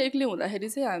आफू मात्र एक्लै हुँदाखेरि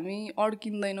चाहिँ हामी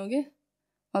अड्किँदैनौँ कि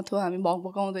अथवा हामी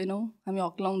भकभकाउँदैनौँ हामी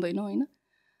हक्लाउँदैनौँ होइन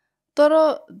तर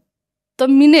द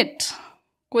मिनेट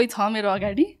कोही छ मेरो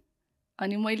अगाडि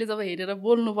अनि मैले जब हेरेर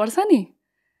बोल्नुपर्छ नि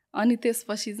अनि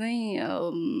त्यसपछि चाहिँ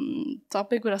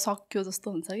सबै कुरा सक्यो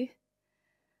जस्तो हुन्छ कि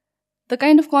the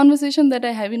kind of conversation that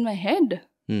I have in my head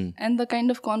and the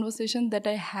kind of conversation that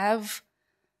I have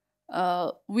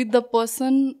with the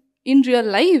person in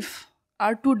real life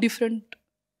are to different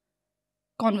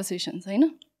conversations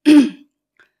होइन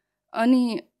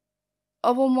अनि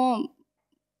अब म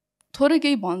थोरै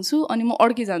केही भन्छु अनि म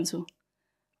अड्किजान्छु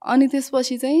अनि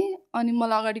त्यसपछि चाहिँ अनि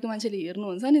मलाई अगाडिको मान्छेले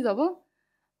हेर्नुहुन्छ नि जब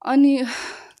अनि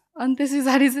त्यस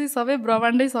पछाडि चाहिँ सबै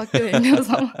ब्रह्माण्डै सक्यो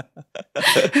हेर्नेहरूसम्म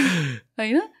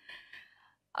होइन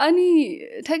अनि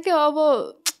ठ्याक्कै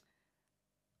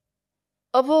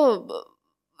अब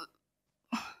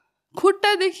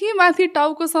खुट्टादेखि माथि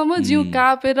टाउकोसम्म जिउ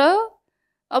कापेर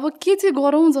अब के चाहिँ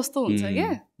गरौँ जस्तो हुन्छ क्या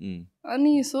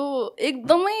अनि सो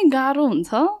एकदमै गाह्रो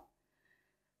हुन्छ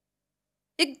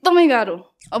एकदमै गाह्रो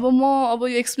अब म अब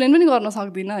यो एक्सप्लेन पनि गर्न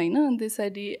सक्दिनँ होइन अनि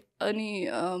त्यसरी अनि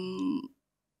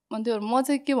म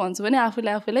चाहिँ के भन्छु भने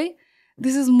आफूलाई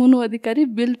this is Munu Adhikari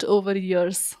built over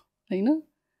years होइन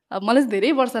अब मलाई चाहिँ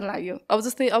धेरै वर्ष लाग्यो अब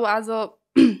जस्तै अब आज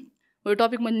यो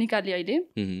टपिक मैले निकालेँ अहिले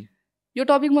यो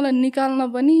टपिक मलाई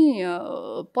निकाल्न पनि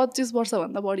 25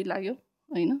 वर्षभन्दा बढी लाग्यो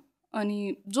होइन अनि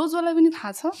जसलाई पनि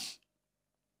थाहा छ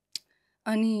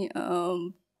अनि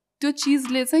त्यो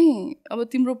चिजले चाहिँ अब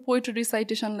तिम्रो पोएट्री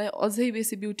रिसाइटेसनलाई अझै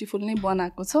बेसी ब्युटिफुल नै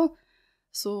बनाएको छ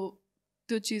सो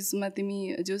त्यो चिजमा तिमी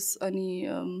जस अनि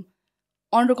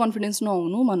अन्डर कन्फिडेन्स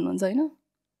नहुनु भन्नुहुन्छ होइन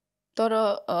तर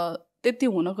त्यति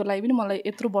हुनको लागि पनि मलाई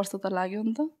यत्रो वर्ष त लाग्यो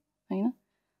नि त होइन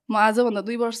म आजभन्दा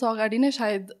 2 वर्ष अगाडि नै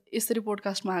सायद यसरी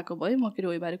पोडकास्टमा आएको भए म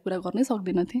किरोबारे कुरा गर्नै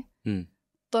सक्दिनँ थिएँ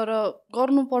तर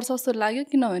गर्नुपर्छ जस्तो लाग्यो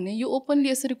किनभने यो ओपनली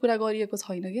यसरी कुरा गरिएको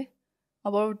छैन कि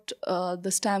अबाउट द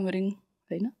स्ट्यामरिङ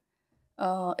होइन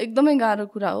एकदमै गाह्रो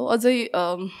कुरा हो अझै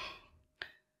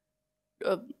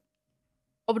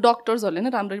अब डक्टर्सहरूले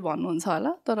नै राम्ररी भन्नुहुन्छ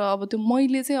होला तर अब त्यो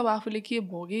मैले चाहिँ अब आफूले के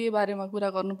भोगे बारेमा कुरा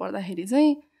गर्नु पर्दाखेरि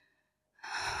चाहिँ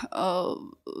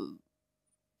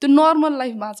त्यो नर्मल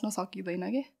लाइफ बाँच्न सकिँदैन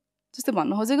कि जस्तै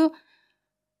भन्न खोजेको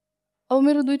अब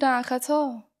मेरो 2टा आँखा छ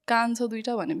कान छ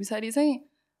 2टा भने पछाडि चाहिँ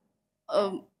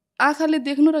आँखाले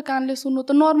देख्नु र कानले सुन्नु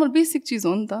त नर्मल बेसिक चिज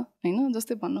हो नि त होइन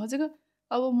जस्तै भन्न खोजेको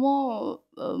अब म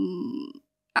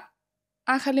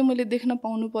आँखाले मैले देख्न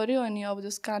पाउनु पर्यो अनि अब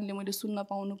जस कानले मैले सुन्न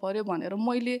पाउनु पर्यो भनेर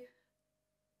मैले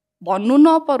भन्नु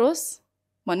नपरोस्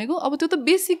भनेको अब त्यो त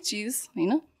बेसिक चिज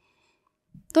होइन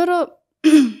तर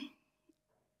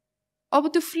अब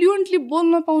त्यो फ्लुएन्टली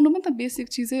बोल्न पाउनु पनि त बेसिक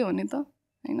चिजै हो नि त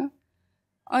होइन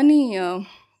अनि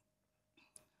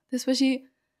त्यसपछि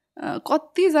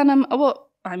कतिजना अब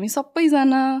हामी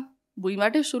सबैजना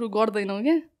भुइँबाटै सुरु गर्दैनौँ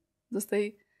क्या जस्तै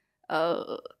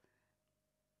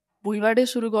भुइँबाटै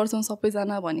सुरु गर्छौँ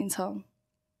सबैजना भनिन्छ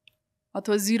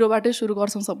अथवा जिरोबाटै सुरु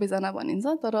गर्छौँ सबैजना भनिन्छ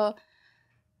तर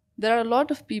there are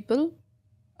lot of people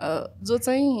जो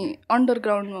चाहिँ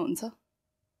अन्डरग्राउन्डमा हुन्छ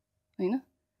होइन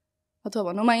अथवा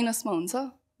भनौँ माइनसमा हुन्छ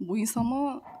भुइँसम्म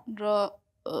र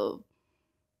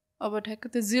अब ठ्याक्क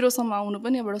त्यो जिरोसम्म आउनु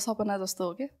पनि एउटा सपना जस्तो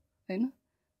हो क्या होइन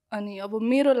अनि अब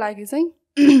मेरो लागि चाहिँ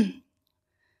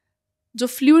जो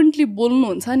फ्लुएन्टली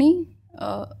बोल्नुहुन्छ नि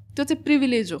त्यो चाहिँ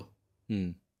प्रिभिलेज हो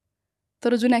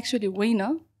तर जुन एक्चुअली होइन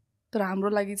तर हाम्रो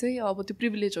लागि चाहिँ अब त्यो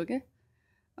प्रिभिलेज हो क्या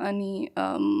अनि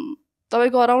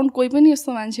तपाईँको अराउन्ड कोही पनि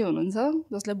यस्तो मान्छे हुनुहुन्छ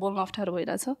जसलाई बोल्न अप्ठ्यारो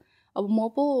भइरहेछ अब म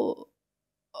पो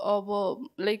अब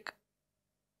लाइक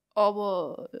अब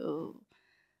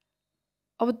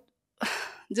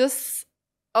जस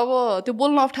अब त्यो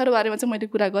बोल्न अप्ठ्यारो बारेमा चाहिँ मैले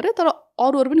कुरा गरेँ तर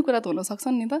अरू पनि कुरा त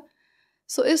हुनसक्छन् नि त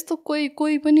सो यस्तो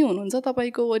कोही पनि हुनुहुन्छ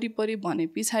तपाईँको वरिपरि भने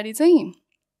पछाडि चाहिँ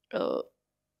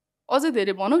अझै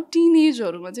धेरै भनौँ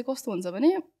टिनेजहरूमा चाहिँ कस्तो हुन्छ भने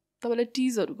तपाईँलाई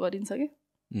टिजहरू गरिन्छ कि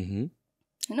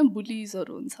होइन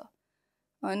बुलिजहरू हुन्छ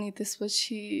अनि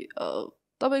त्यसपछि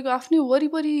तपाईँको आफ्नै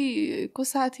वरिपरिको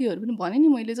साथीहरू पनि भने नि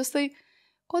मैले जस्तै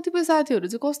कतिपय साथीहरू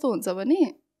चाहिँ कस्तो हुन्छ भने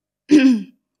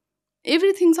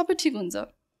एभ्रिथिङ सबै ठिक हुन्छ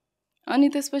अनि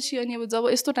त्यसपछि अनि अब जब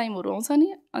यस्तो टाइमहरू आउँछ नि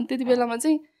अनि त्यति बेलामा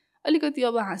चाहिँ अलिकति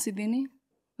अब हाँसिदिने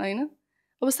होइन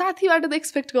अब साथीबाट त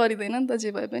एक्सपेक्ट गरिँदैन नि त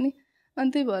जे भए पनि अनि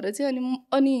त्यही भएर चाहिँ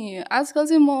अनि आजकल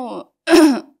चाहिँ म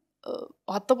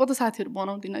हत्तपत्त साथीहरू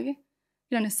बनाउँदिनँ कि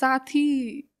किनभने साथी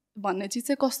भन्ने चिज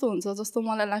चाहिँ कस्तो हुन्छ जस्तो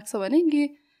मलाई लाग्छ भने कि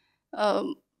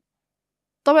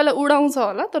तपाईँलाई उडाउँछ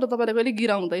होला तर तपाईँलाई कहिले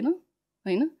गिराउँदैन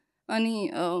होइन अनि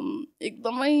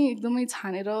एकदमै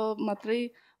छानेर मात्रै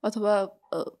अथवा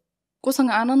कोसँग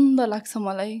आनन्द लाग्छ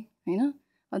मलाई होइन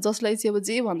जसलाई चाहिँ अब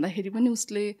जे भन्दाखेरि पनि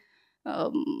उसले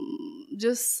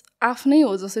जस आफ्नै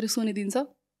हो जसरी सुनिदिन्छ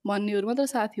भन्नेहरू मात्र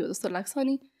साथी हो जस्तो लाग्छ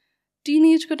अनि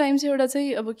टिनेजको टाइम चाहिँ एउटा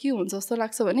चाहिँ अब के हुन्छ जस्तो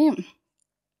लाग्छ भने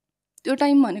त्यो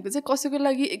टाइम भनेको चाहिँ कसैको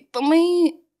लागि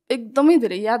एकदमै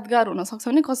धेरै यादगार हुनसक्छ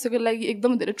भने कसैको लागि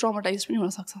एकदमै धेरै ट्रमाटाइज पनि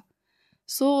हुनसक्छ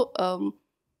सो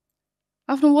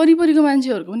आफ्नो वरिपरिको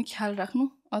मान्छेहरूको पनि ख्याल राख्नु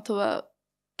अथवा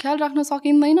ख्याल राख्न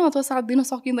सकिँदैन अथवा साथ दिन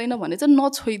सकिँदैन भने चाहिँ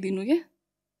नछोइदिनु क्या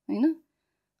होइन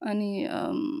अनि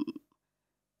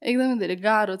एकदमै धेरै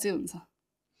गाह्रो चाहिँ हुन्छ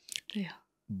त्यही हो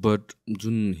बट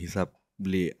जुन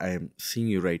हिसाबले I am sync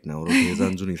you right now र धेरैजना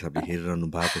जुन हिसाबले हेरिरहनु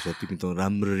भएको छ तिमी त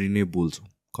राम्ररी नै बोल्छौ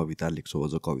कविता लेख्छौ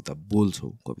अझ कविता बोल्छौ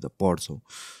कविता पढ्छौ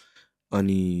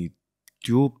अनि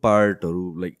त्यो पार्टहरू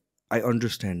लाइक आई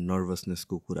अन्डरस्ट्यान्ड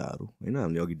नर्भसनेसको कुराहरू होइन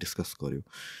हामीले अघि डिस्कस गऱ्यौँ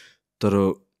तर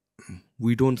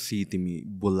वी डोन्ट सी तिमी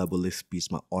बोल्दा बोल्दै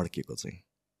स्पिचमा अड्केको चाहिँ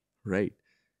राइट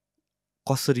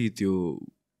कसरी त्यो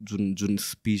जुन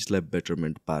स्पिचलाई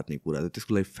बेटरमेन्ट पार्ने कुरा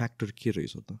त्यसको लागि फ्याक्टर के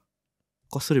रहेछ त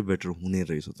कसरी बेटर हुने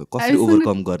रहेछ त कसरी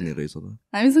ओभरकम गर्ने रहेछ त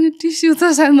हामीसँग टिस्यु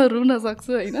छ सायद म रुन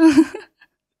सक्छु होइन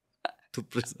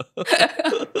थुप्रै छ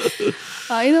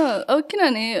होइन अब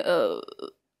किनभने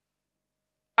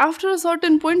आफ्टर अ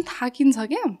सर्टेन पोइन्ट थाकिन्छ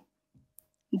क्या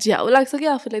झ्याउ लाग्छ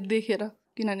क्या आफूलाई देखेर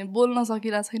किनभने बोल्न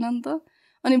सकिरहेको छैन नि त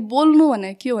अनि बोल्नु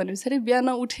भने के हो भने पछाडि बिहान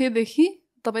उठेदेखि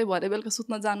तपाईँ भरे बेलुका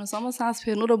सुत्न जानुसम्म सास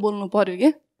फेर्नु र बोल्नु पर्यो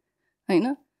क्या होइन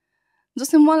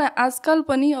जस्तै मलाई आजकल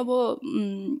पनि अब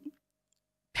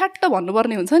फ्याट्ट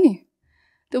भन्नुपर्ने हुन्छ नि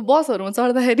त्यो बसहरूमा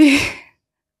चढ्दाखेरि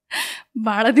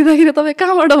भाडा दिँदाखेरि तपाईँ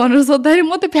कहाँबाट भनेर सोद्धाखेरि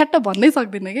म त्यो फ्याट्ट भन्नै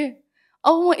सक्दिनँ कि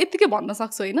अब म यतिकै भन्न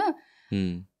सक्छु होइन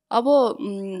अब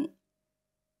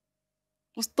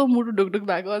कस्तो मुटु ढुकढुक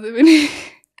भएको अझै पनि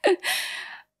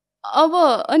अब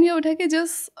अनि एउटा के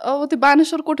जस अब त्यो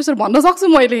बानेश्वर कोटेश्वर भन्न सक्छु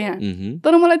मैले यहाँ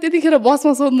तर मलाई त्यतिखेर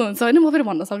बसमा सोध्नुहुन्छ होइन म फेरि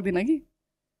भन्न सक्दिनँ कि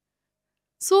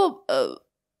सो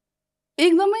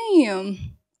एकदमै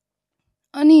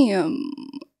अनि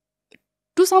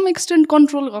टु सम एक्सटेन्ट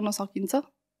कन्ट्रोल गर्न सकिन्छ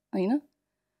होइन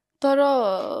तर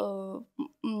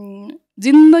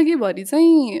जिन्दगीभरि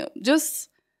चाहिँ जस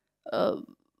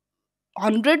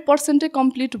 100%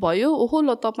 कम्प्लिट भयो ओहो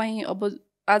ल तपाईँ अब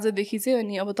आजदेखि चाहिँ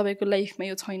अनि अब तपाईँको लाइफमा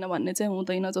यो छैन भन्ने चाहिँ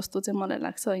हुँदैन जस्तो चाहिँ मलाई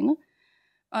लाग्छ होइन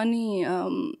अनि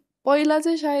पहिला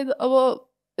चाहिँ सायद अब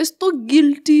यस्तो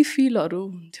गिल्टी फिलहरू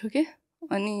हुन्थ्यो के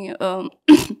अनि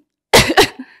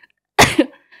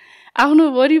आफ्नो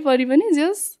वरिपरि पनि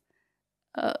जस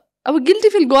अब गिल्टी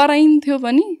फिल गराइन्थ्यो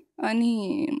पनि अनि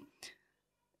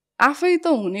आफै त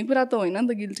हुने कुरा त होइन नि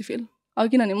त गिल्टी फिल अब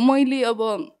किनभने मैले अब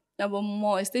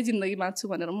म यस्तै जिन्दगी बाँच्छु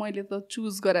भनेर मैले त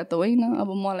चुज गरे त होइन अब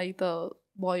मलाई त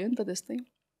भयो नि त त्यस्तै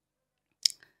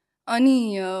अनि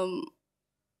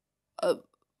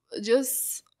जस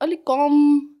अलिक कम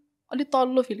अलिक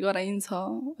तल्लो फिल गराइन्छ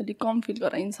अलिक कम फिल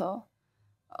गराइन्छ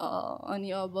अनि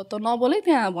अब त नबोलै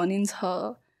त्यहाँ भनिन्छ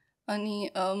अनि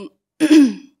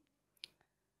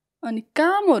अनि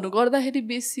कामहरू गर्दाखेरि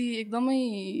एकदमै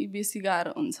बेसी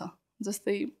गाह्रो हुन्छ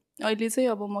जस्तै अहिले चाहिँ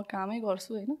अब म कामै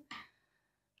गर्छु होइन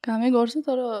कामै गर्छु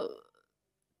तर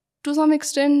टु सम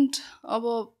एक्सटेन्ट अब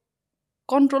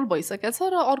कन्ट्रोल भइसकेको छ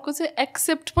र अर्को चाहिँ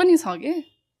एक्सेप्ट पनि छ के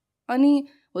अनि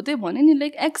हो त्यही भने नि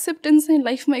लाइक एक्सेप्टेन्स चाहिँ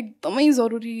लाइफमा एकदमै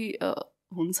जरुरी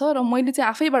हुन्छ र मैले चाहिँ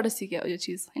आफैबाट सिकेँ यो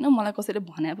चिज होइन मलाई कसैले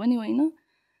भने पनि होइन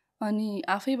अनि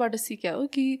आफैबाट सिकेँ हो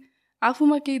कि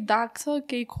आफूमा केही दाग छ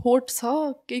केही खोट छ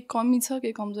केही कमी छ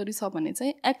केही कमजोरी छ भने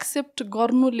चाहिँ एक्सेप्ट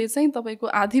गर्नुले चाहिँ तपाईँको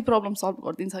आधी प्रब्लम सल्भ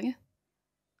गरिदिन्छ क्या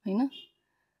होइन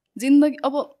जिन्दगी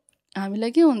अब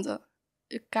हामीलाई के हुन्छ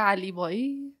काली भई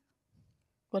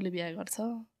कसले बिहा गर्छ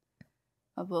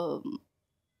अब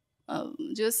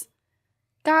जस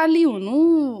काली हुनु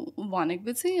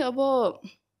भनेको चाहिँ अब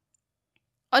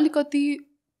अलिकति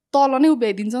तल नै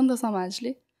उभ्याइदिन्छ नि त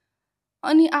समाजले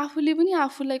अनि आफूले पनि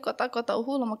आफूलाई कता कता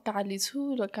हो ल म काली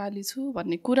छु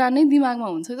भन्ने कुरा नै दिमागमा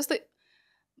हुन्छ जस्तै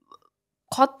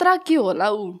खतरा के होला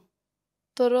ऊ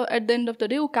तर at the and of the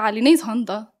day ऊ काली नै छ नि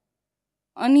त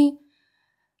अनि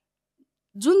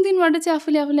जुन दिनबाट चाहिँ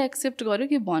आफूले एक्सेप्ट गर्यो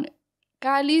कि भन्यो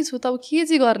काली छु त अब के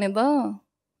चाहिँ गर्ने त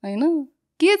होइन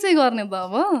के चाहिँ गर्ने त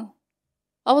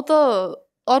अब त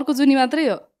अर्को जुनी मात्रै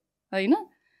हो होइन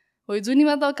हो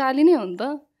जुनीमा त काली नै हो नि त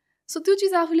सो त्यो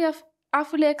चिज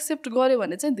आफूले एक्सेप्ट गर्यो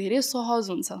भने चाहिँ धेरै सहज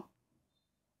हुन्छ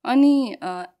अनि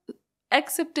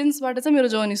एक्सेप्टेन्सबाट चाहिँ मेरो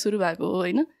जर्नी सुरु भएको हो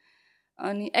होइन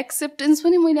अनि एक्सेप्टेन्स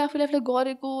पनि मैले आफूले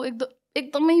गरेको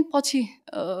एकदमै पछि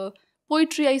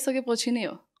पोइट्री आइसकेपछि नै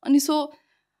हो अनि सो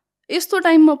यस्तो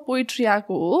टाइममा पोइट्री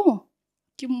आएको हो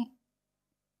कि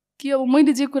अब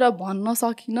मैले जे कुरा भन्न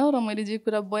सकिनँ र मैले जे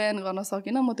कुरा बयान गर्न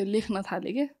सकिनँ म त्यो लेख्न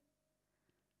थालेँ क्या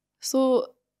so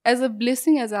as a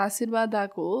blessing as a आशीर्वाद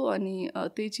आएको हो अनि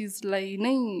त्यही चिजलाई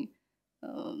नै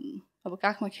अब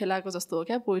काखमा खेलाएको जस्तो हो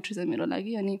क्या पोइट्री चाहिँ मेरो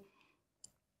लागि अनि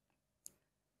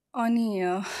अनि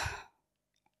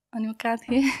अनि म कहाँ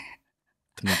थिएँ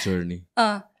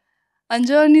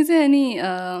जर्नी चाहिँ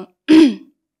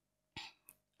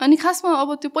अनि खासमा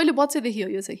अब त्यो पहिले बच्चैदेखि हो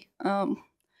यो चाहिँ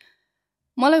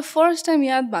मलाई फर्स्ट टाइम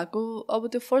याद भएको अब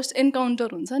त्यो फर्स्ट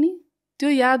एन्काउन्टर हुन्छ नि त्यो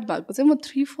याद भएको चाहिँ म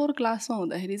 3-4 क्लासमा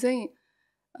हुँदाखेरि चाहिँ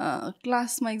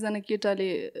क्लासमा एकजना केटाले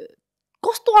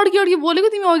कस्तो अड्की बोलेको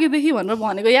तिमी अघिदेखि भनेर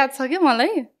भनेको याद छ क्या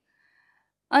मलाई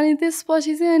अनि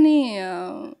त्यसपछि चाहिँ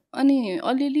अनि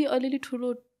अलिअलि ठुलो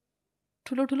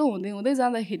हुँदै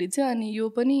जाँदाखेरि चाहिँ अनि यो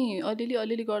पनि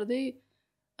अलिअलि गर्दै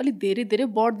अलिक धेरै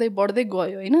बढ्दै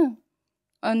गयो होइन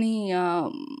अनि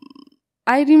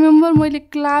आई रिमेम्बर मैले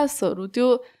क्लासहरू त्यो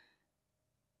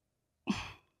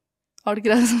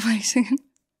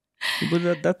अड्किरहेको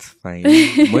द्याट्स फाइन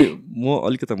म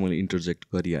अलिकति मैले इन्टरजेक्ट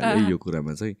गरिहालेँ यो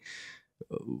कुरामा चाहिँ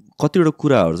कतिवटा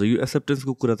कुराहरू चाहिँ यो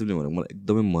एक्सेप्टेन्सको कुरा तिमीले भनेको मलाई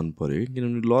एकदमै मन पर्यो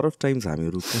किनभने लट अफ टाइम्स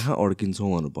हामीहरू कहाँ अड्किन्छौँ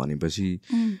भनेपछि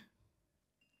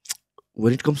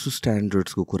वेन इट कम्स टु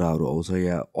स्ट्यान्डर्ड्सको कुराहरू आउँछ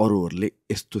या अरूहरूले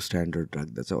यस्तो स्ट्यान्डर्ड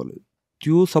राख्दा चाहिँ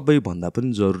त्यो सबैभन्दा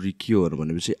पनि जरुरी के हो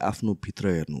भनेपछि आफ्नो भित्र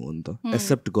हेर्नु हो नि त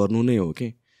एक्सेप्ट गर्नु नै हो कि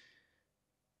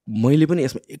मैले पनि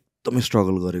यसमा एकदमै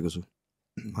स्ट्रगल गरेको छु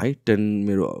है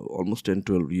मेरो अलमोस्ट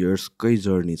 10-12 इयर्सकै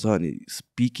जर्नी छ अनि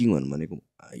स्पिकिङ भनेको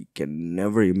आई क्यान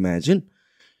नेभर इमेजिन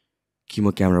कि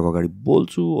म क्यामेराको अगाडि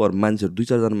बोल्छु अरू मान्छेहरू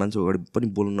 2-4 जना मान्छेको अगाडि पनि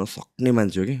बोल्न नसक्ने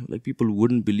मान्छे हो कि लाइक पिपल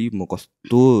वुडन्ट बिलिभ म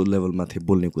कस्तो लेभलमा थिएँ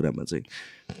बोल्ने कुरामा चाहिँ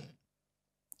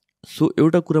सो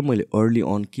एउटा कुरा मैले अर्ली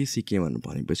अन के सिकेँ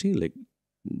भनेपछि लाइक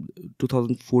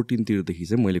 2014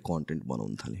 चाहिँ मैले कन्टेन्ट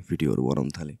बनाउन थालेँ भिडियोहरू बनाउन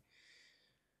थालेँ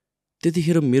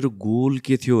त्यतिखेर मेरो गोल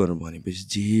के थियो भनेपछि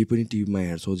जे पनि टिभीमा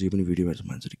हेर्छौँ जे पनि भिडियो हेर्छौँ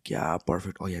मान्छेहरू क्या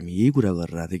पर्फेक्ट हामी यही कुरा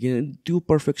गरिरहेको थिएँ कि त्यो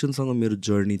पर्फेक्सनसँग मेरो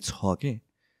जर्नी छ क्या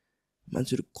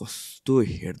मान्छेहरू कस्तो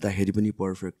हेर्दाखेरि पनि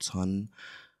पर्फेक्ट छन्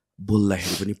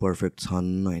बोल्दाखेरि पनि पर्फेक्ट छन्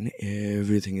होइन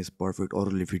एभ्रिथिङ इज पर्फेक्ट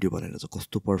अरूले भिडियो भनेर चाहिँ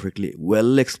कस्तो पर्फेक्टली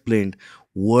वेल एक्सप्लेन्ड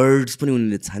वर्ड्स पनि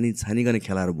उनीहरूले छानिकन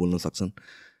खेलाएर बोल्न सक्छन्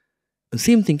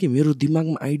सेम थिङ कि मेरो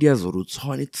दिमागमा आइडियाजहरू छ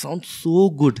अनि इट साउन्ड सो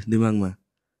गुड दिमागमा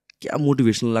क्या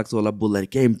मोटिभेसनल लाग्छ होला बोल्दाखेरि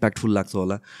क्या इम्प्याक्टफुल लाग्छ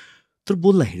होला तर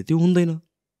बोल्दाखेरि त्यो हुँदैन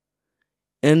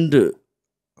एन्ड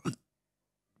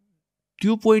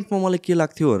त्यो पोइन्टमा मलाई के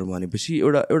लाग्थ्यो भनेपछि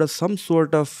एउटा सम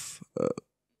सोर्ट अफ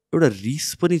एउटा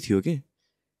रिस पनि थियो कि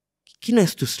किन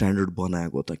यस्तो स्ट्यान्डर्ड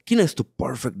बनाएको त किन यस्तो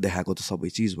पर्फेक्ट देखाएको त सबै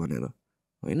चिज भनेर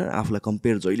होइन आफूलाई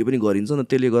कम्पेयर जहिले पनि गरिन्छ न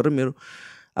त्यसले गर्दा मेरो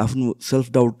आफ्नो सेल्फ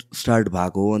डाउट स्टार्ट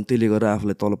भएको हो अनि त्यसले गर्दा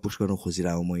आफूलाई तल पुस गर्न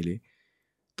खोजिरहेको मैले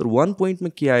तर वान पोइन्टमा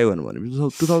के आयो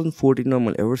भनेपछि 2014मा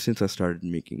मैले ever since I started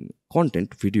making content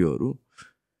भिडियोहरू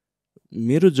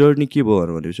मेरो जर्नी के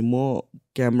भयो भनेपछि म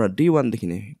क्यामेरा डे 1देखि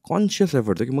नै कन्सियस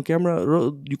एफर्ट थियो कि म क्यामेरा र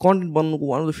यो कन्टेन्ट बनाउनुको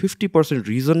वान अफ द 50%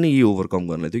 रिजन नै यही ओभरकम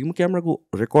गर्नलाई थियो कि म क्यामेराको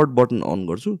रेकर्ड बटन अन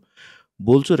गर्छु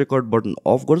बोल्छु रेकर्ड बटन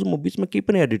अफ गर्छु म बिचमा केही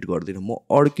पनि एडिट गर्दिनँ म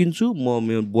अड्किन्छु म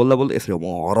बोल्दा बोल्दा यसरी म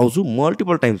हराउँछु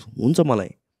मल्टिपल टाइम्स हुन्छ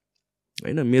मलाई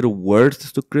होइन मेरो वर्ड्स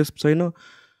त्यस्तो क्रिस्प छैन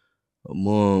म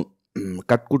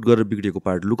काटकुट गरेर बिग्रेको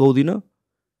पार्ट लुकाउँदिनँ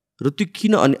र त्यो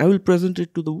किन अनि I will present it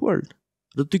to the world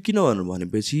र त्यो किन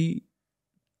भनेपछि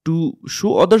टु सो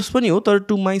अदर्स पनि हो तर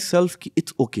टु माइ सेल्फ कि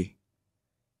इट्स ओके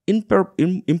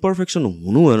इम्पर्फेक्सन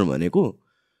हुनु भनेको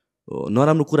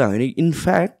नराम्रो कुरा होइन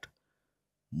in fact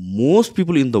most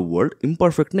people in the world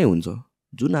imperfect नै हुन्छ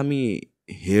जुन हामी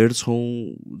हेर्छौँ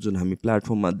जुन हामी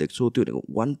प्लेटफर्ममा देख्छौँ त्यो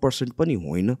भनेको 1% पनि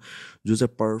होइन जो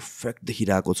चाहिँ पर्फेक्ट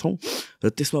देखिरहेको छौँ र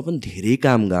त्यसमा पनि धेरै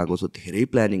काम गएको छ धेरै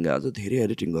प्लानिङ गएको छ धेरै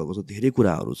एडिटिङ गएको छ धेरै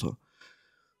कुराहरू छ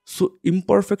सो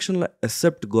इम्पर्फेक्सनलाई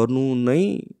एक्सेप्ट गर्नु नै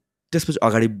त्यसपछि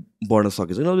अगाडि बढ्न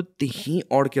सकेछ किनभने त्यहीँ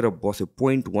अड्केर बस्यो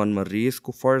पोइन्ट 1मा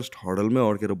रेसको फर्स्ट हडलमै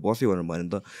अड्केर बस्यो भने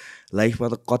त लाइफमा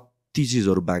त कति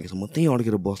चिजहरू बाँकी छ म त्यहीँ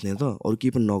अड्केर बस्ने त अरू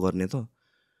केही पनि नगर्ने त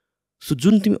सो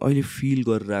जुन तिमी अहिले फिल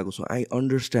गरिरहेको छौ I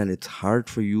understand it's hard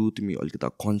for you तिमी अलिकति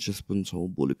कन्सियस पनि छौ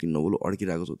बोल्यो कि नबोल्यो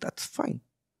अड्किरहेको छौ द्याट्स फाइन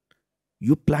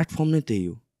यो प्लेटफर्म नै त्यही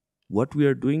हो what we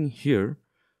are doing here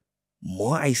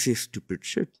म आइसे स्टुपिड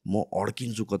सिट म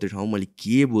अड्किन्छु कति ठाउँ मैले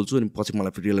के बोल्छु अनि पछि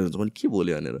मलाई फेरि रियलाइज हुन्छ मैले के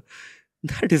बोल्यो भनेर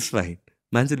द्याट इज फाइन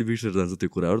मान्छेले बिर्सेर जान्छ त्यो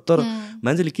कुराहरू तर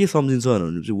मान्छेले के सम्झिन्छ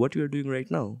भनेपछि what you're doing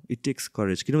right now it takes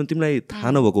courage किनभने तिमीलाई थाहा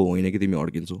नभएको होइन कि तिमी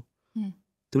अड्किन्छौ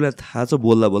तिमीलाई थाहा छ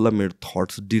बोल्दा बोल्दा मेरो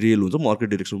थट्स डिरेल हुन्छ म अर्कै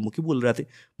डिरेक्सन म के बोलिरहेको थिएँ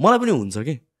मलाई पनि हुन्छ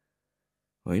कि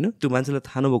होइन त्यो मान्छेलाई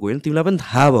थाहा नभएको होइन तिमीलाई पनि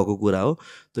थाहा भएको कुरा हो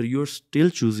तर you're still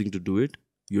choosing to do it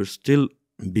you're still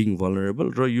being vulnerable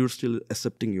र you're still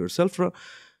accepting your self र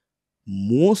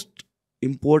मोस्ट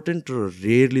इम्पोर्टेन्ट र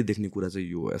रेयरली देख्ने कुरा चाहिँ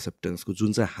यो एक्सेप्टेन्सको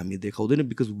जुन चाहिँ हामी देखाउँदैन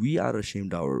because we are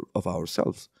ashamed of our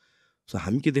self so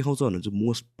हामी के देखाउँछ भने चाहिँ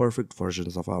most perfect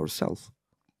versions of our self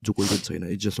जो कोही पनि छैन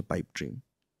it's just a pipe dream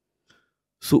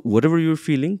so what ever your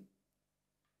feeling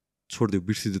छोडिदियो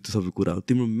बिर्सिदियो त्यो सबै कुरा हो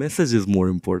तिम्रो message is more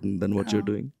important then what you're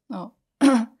doing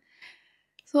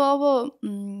so अब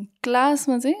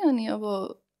क्लासमा चाहिँ अनि अब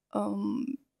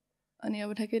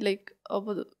ठ्याक्कै लाइक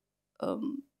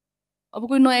अब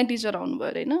कोही नयाँ टिचर आउनुभयो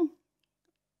अरे होइन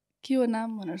के हो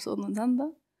नाम भनेर सोध्नुहुन्छ नि त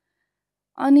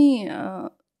अनि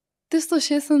त्यस्तो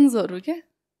सेसन्सहरू क्या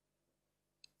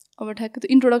अब ठ्याक्कै त्यो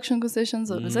इन्ट्रोडक्सनको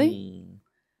सेसन्सहरू चाहिँ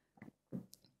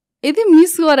यदि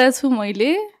मिस गरेको छु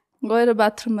मैले गएर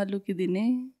बाथरुममा लुकिदिने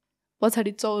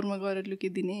पछाडि चौरमा गएर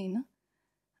लुकिदिने होइन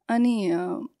अनि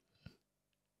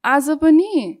आज पनि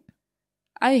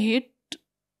I hate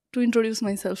to introduce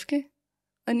myself के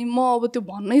अनि म अब त्यो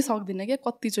भन्नै सक्दिनँ क्या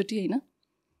कतिचोटि होइन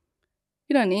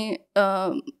किनभने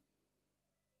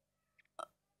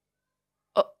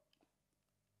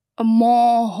म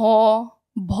ह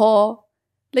भ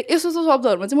लाइक यस्तो यस्तो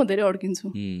शब्दहरूमा चाहिँ म धेरै अड्किन्छु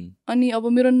अनि अब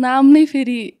मेरो नाम नै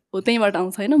फेरि हो त्यहीँबाट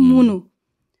आउँछ होइन मुनु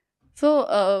सो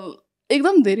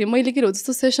एकदम धेरै मैले के हो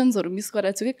जस्तो सेसन्सहरू मिस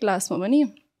गराएको छु कि क्लासमा पनि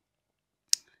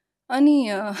अनि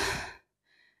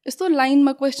यस्तो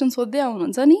लाइनमा क्वेसन सोध्दै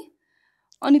आउनुहुन्छ नि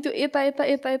अनि त्यो यता यता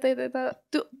यता यता यता यता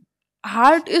त्यो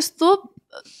हार्ट यस्तो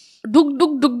डुक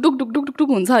डुक डुक डुक डुक डुक डुक डुक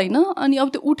हुन्छ होइन अनि अब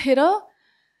त्यो उठेर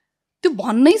त्यो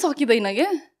भन्नै सकिँदैन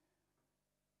क्या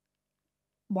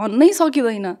भन्नै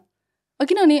सकिँदैन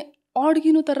किनभने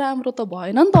अड्किनु त राम्रो त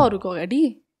भएन नि त अरूको अगाडि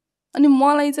अनि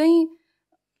मलाई चाहिँ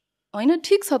होइन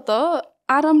ठिक छ त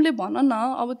आरामले भन न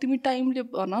अब तिमी टाइमले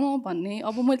भन न भन्ने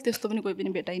अब मैले त्यस्तो पनि कोही पनि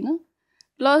भेटाइनँ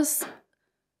प्लस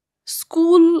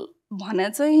स्कुल भने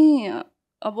चाहिँ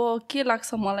अब के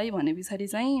लाग्छ मलाई भने पछाडि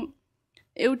चाहिँ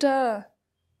एउटा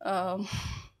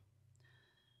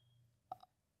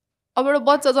अब एउटा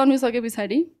बच्चा जन्मिसके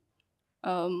पछाडि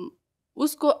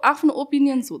उसको आफ्नो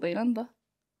ओपिनियन्स हुँदैन नि त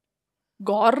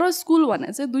घर र स्कुल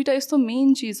भने चाहिँ दुईवटा यस्तो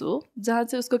मेन चिज हो जहाँ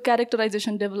चाहिँ उसको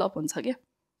क्यारेक्टराइजेसन डेभलप हुन्छ क्या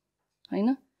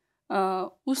होइन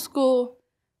उसको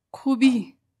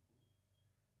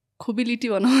खुबिलिटी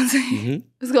भनौँ चाहिँ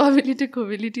उसको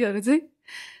खुबिलिटीहरू चाहिँ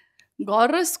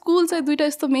घर र स्कुल चाहिँ दुईवटा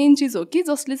यस्तो मेन चिज हो कि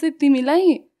जसले चाहिँ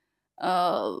तिमीलाई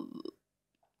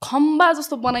खम्बा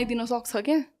जस्तो बनाइदिन सक्छ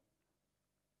क्या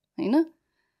होइन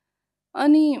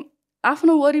अनि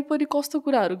आफ्नो वरिपरि कस्तो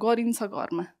कुराहरू गरिन्छ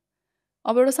घरमा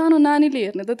अब एउटा सानो नानीले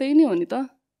हेर्ने त त्यही नै हो नि त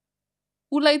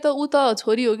उसलाई त ऊ त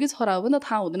छोरी हो कि छोरा हो पनि त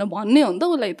थाहा हुँदैन भन्ने हो नि त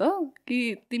उसलाई त कि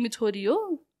तिमी छोरी हो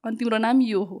अनि तिम्रो नाम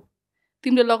यो हो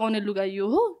तिमीले लगाउने लुगा यो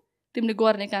हो तिमीले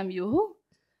गर्ने काम यो हो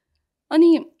अनि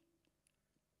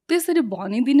त्यसरी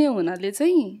भनिदिने हुनाले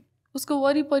चाहिँ उसको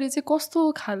वरिपरि चाहिँ कस्तो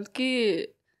खालके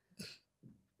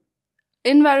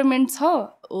इन्भाइरोमेन्ट छ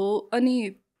हो अनि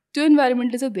त्यो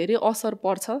इन्भाइरोमेन्टले चाहिँ धेरै असर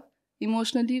पर्छ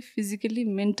इमोसनली फिजिकली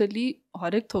मेन्टली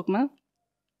हरेक थोकमा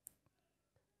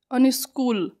अनि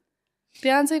स्कुल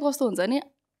त्यहाँ चाहिँ कस्तो हुन्छ भने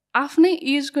आफ्नै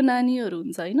एजको नानीहरू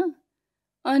हुन्छ होइन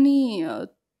अनि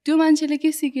त्यो मान्छेले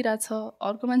के सिकिरहेछ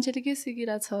अर्को मान्छेले के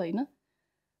सिकिरहेछ होइन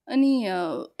अनि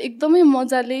एकदमै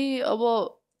मजाले अब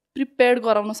प्रिपेयर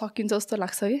गराउन सकिन्छ जस्तो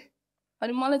लाग्छ कि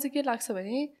अनि मलाई चाहिँ के लाग्छ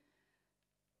भने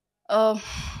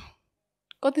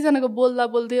कतिजनाको बोल्दा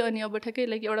बोल्दै अनि अब ठ्याक्कै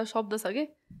लाइक एउटा शब्द छ कि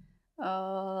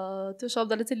त्यो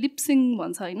शब्दले चाहिँ लिप्सिङ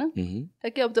भन्छ होइन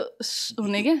ठ्याक्कै अब त्यो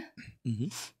हुने क्या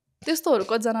त्यस्तोहरू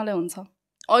कतिजनालाई हुन्छ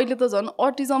अहिले त झन्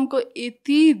अटिजमको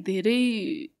यति धेरै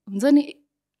हुन्छ नि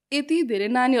यति धेरै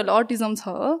नानीहरूलाई अटिजम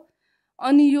छ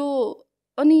अनि यो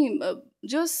अनि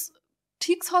जस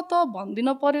ठिक छ त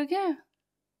भनिदिन पर्यो क्या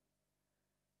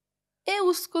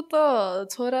उसको त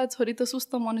छोरा छोरी त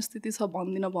सुस्त मनस्थिति छ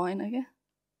भनिदिन भएन क्या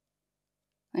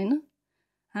होइन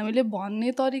हामीले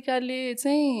भन्ने तरिकाले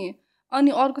चाहिँ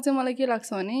अनि अर्को चाहिँ मलाई के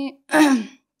लाग्छ भने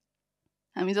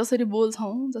हामी जसरी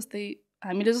बोल्छौँ जस्तै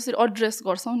हामीले जसरी एड्रेस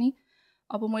गर्छौँ नि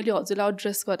अब मैले हजुरलाई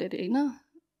एड्रेस गरेर होइन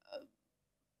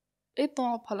त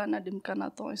फलाना ढिम्काना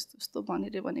त यस्तो यस्तो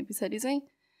भनेर भने पछाडि चाहिँ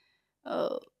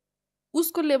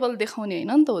उसको लेभल देखाउने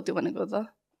होइन नि त हो त्यो भनेको त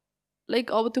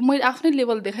लाइक अब त्यो मैले आफ्नै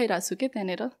लेभल देखाइरहेको छु क्या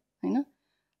त्यहाँनिर होइन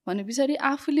भने पछाडि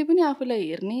आफूले पनि आफूलाई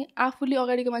हेर्ने आफूले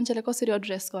अगाडिको मान्छेलाई कसरी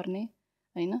एड्रेस गर्ने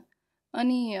होइन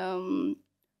अनि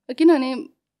किनभने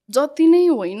जति नै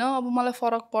होइन अब मलाई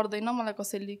फरक पर्दैन मलाई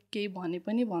कसैले केही भने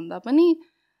पनि भन्दा पनि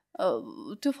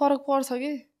त्यो फरक पर्छ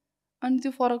कि अनि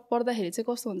त्यो फरक पर्दाखेरि चाहिँ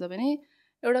कस्तो हुन्छ भने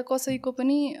एउटा कसैको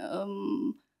पनि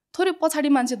थोरै पछाडि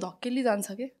मान्छे धक्केली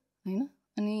जान्छ कि होइन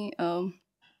अनि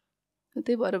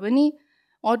त्यही भएर पनि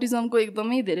अटिजमको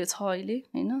एकदमै धेरै छ अहिले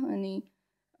होइन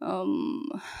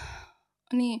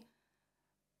अनि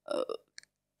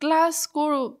क्लासको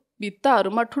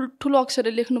भित्ताहरूमा ठुल्ठुलो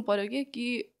अक्षरले लेख्नु पर्यो कि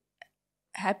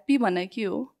ह्याप्पी भने के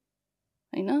हो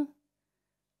होइन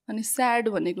अनि स्याड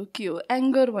भनेको के हो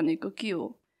एङ्गर भनेको के हो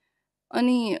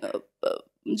अनि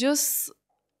जस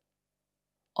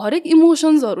हरेक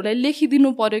इमोसन्सहरूलाई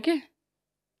लेखिदिनु पर्यो क्या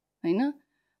होइन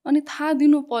अनि थाहा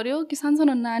दिनु पर्यो कि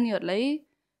सानसानो नानीहरूलाई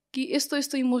कि यस्तो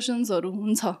यस्तो इमोसन्सहरू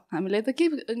हुन्छ हामीलाई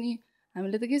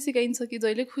त के सिकाइन्छ कि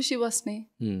जहिले खुसी बस्ने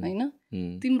होइन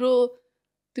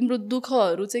तिम्रो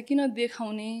दुःखहरू चाहिँ किन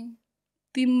देखाउने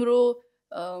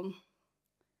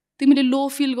तिमीले लो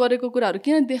फिल गरेको कुराहरू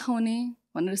किन देखाउने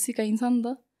भनेर सिकाइन्छ नि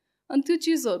त अनि त्यो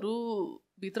चिजहरू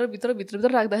भित्र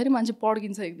राख्दाखेरि मान्छे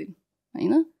पड्किन्छ एक दिन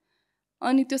होइन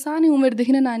अनि त्यो सानै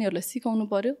उमेरदेखि नै नानीहरूलाई सिकाउनु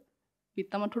पर्यो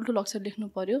भित्तामा ठुल्ठुलो अक्षर लेख्नु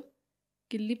पर्यो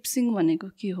कि लिप्सिङ भनेको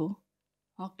के हो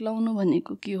हक्लाउनु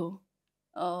भनेको के हो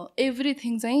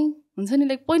एभ्रिथिङ चाहिँ हुन्छ नि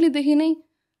लाइक पहिलेदेखि नै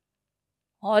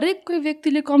हरेक कोही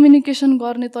व्यक्तिले कम्युनिकेसन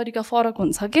गर्ने तरिका फरक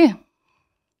हुन्छ के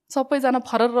सबैजना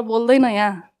फरर बोल्दैन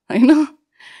यहाँ होइन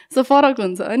सो फरक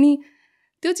हुन्छ अनि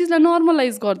त्यो चिजलाई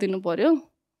नर्मलाइज गरिदिनु पर्यो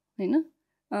होइन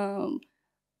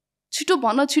छिटो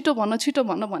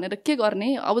भन भनेर के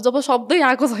गर्ने अब जब शब्दै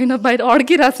आएको छैन बाहिर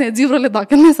अड्किरहेको छ जिब्रोले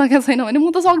धकेल्नै सकेको छैन भने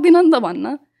म त सक्दिनँ नि त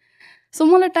भन्न सो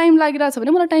मलाई टाइम लागिरहेको छ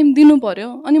भने मलाई टाइम दिनु पर्यो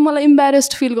अनि मलाई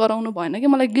इम्ब्यारेस्ड फिल गराउनु भएन कि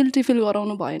मलाई गिल्टी फिल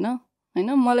गराउनु भएन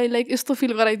होइन मलाई लाइक यस्तो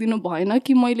फिल गराइदिनु भएन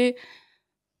कि मैले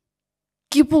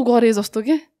के पो गरेँ जस्तो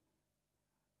के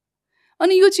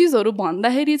अनि यो चिजहरू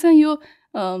भन्दाखेरि चाहिँ यो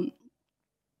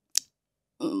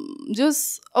जस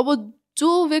अब जो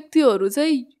व्यक्तिहरू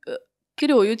चाहिँ के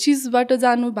अरे हो यो चिजबाट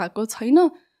जानु भएको छैन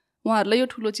उहाँहरूलाई यो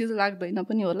ठुलो चिज लाग्दैन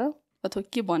पनि होला अथवा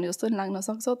के भने जस्तो पनि लाग्न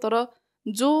सक्छ तर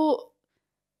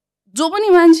जो पनि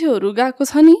मान्छेहरू गएको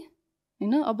छ नि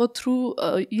हैन अब थ्रु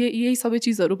यही सबै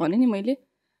चिजहरू भने नि मैले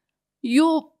यो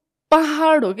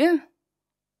पहाड हो क्या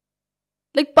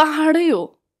लाइक पहाडै हो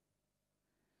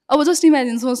अब जस्ट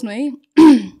इमेजिन सोच्नु है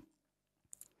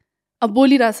अब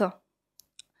बोलिरहेछ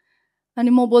अनि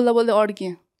म बोल्दा बोल्दै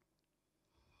अड्किएँ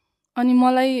अनि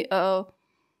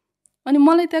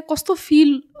मलाई त्यहाँ कस्तो फिल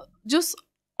जस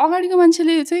अगाडिको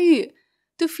मान्छेले चाहिँ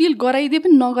त्यो फिल गराइदिए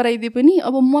पनि नगराइदिए पनि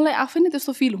अब मलाई आफै नै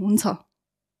त्यस्तो फिल हुन्छ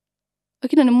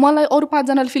किनभने मलाई अरू 5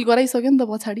 जनाले फिल गराइसक्यो नि त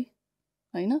पछाडि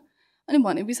हैन अनि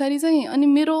भने पछाडि चाहिँ अनि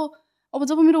मेरो अब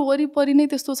जब मेरो वरिपरि नै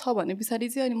त्यस्तो छ भने पछाडि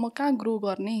चाहिँ अनि म कहाँ ग्रो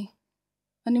गर्ने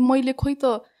अनि मैले खोइ त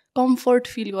कम्फर्ट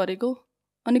फिल गरेको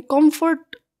अनि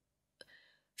कम्फर्ट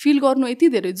फिल गर्नु यति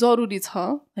धेरै जरुरी छ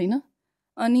हैन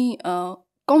अनि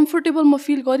कम्फर्टेबल म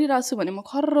फिल गरिरहेको छु भने म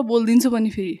खर्र बोलिदिन्छु पनि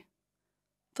फेरि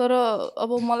तर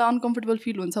अब मलाई अनकम्फर्टेबल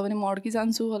फिल हुन्छ भने म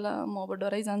अड्किजान्छु होला म अब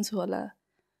डराइजान्छु होला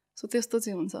सो त्यस्तो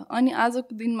चाहिँ हुन्छ अनि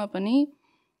आजको दिनमा पनि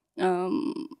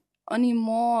अनि म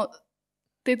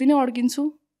त्यति नै अड्किन्छु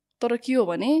तर के हो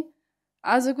भने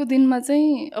आजको दिनमा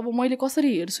चाहिँ अब मैले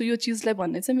कसरी हेर्छु यो चिजलाई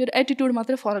भन्ने चाहिँ मेरो एटिट्युड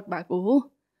मात्रै फरक भएको हो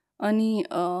अनि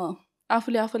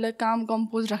आफूले आफूलाई काम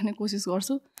कम्पोज राख्ने कोसिस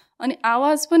गर्छु अनि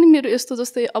आवाज पनि मेरो यस्तो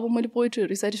जस्तै अब मैले पोइट्रीहरू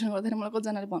रिसाइटेसन गर्दाखेरि मलाई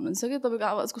कतिजनाले भन्नुहुन्छ कि तपाईँको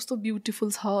आवाज कस्तो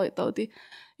ब्युटिफुल छ यताउति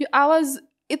यो आवाज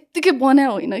यत्तिकै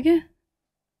बनायो होइन क्या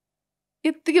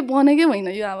यत्तिकै बनेकै होइन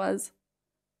यो आवाज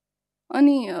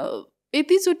अनि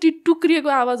यतिचोटि टुक्रिएको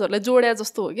आवाजहरूलाई जोड्या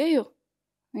जस्तो हो क्या यो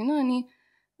होइन अनि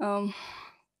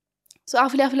सो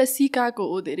आफूले आफूलाई सिकाएको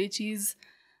हो धेरै चिज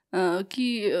कि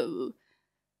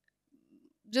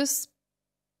जस्ट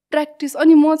प्र्याक्टिस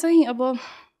अनि म चाहिँ अब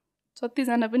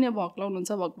जतिजना पनि अब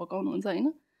हक्लाउनुहुन्छ भकभकाउनुहुन्छ होइन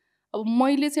अब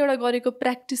मैले चाहिँ एउटा गरेको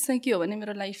प्र्याक्टिस चाहिँ के हो भने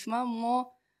मेरो लाइफमा म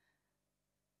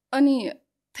अनि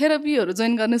थेरापीहरू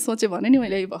जोइन गर्ने सोचेँ भने नि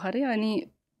मैले भर्खरै अनि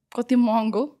कति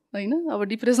महँगो होइन अब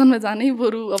डिप्रेसनमा जानै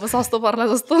बरु अब सस्तो पर्ला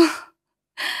जस्तो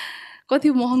कति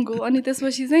महँगो अनि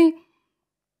त्यसपछि चाहिँ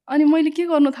अनि मैले के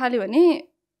गर्नु थालेँ भने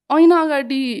ऐना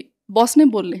अगाडि बस्नै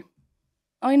बोल्ने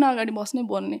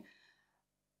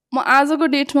म आजको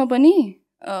डेटमा पनि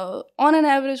अन एन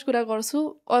एभरेज कुरा गर्छु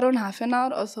अराउन्ड हाफ एन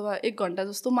आवर अथवा 1 घन्टा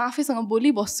जस्तो म आफैसँग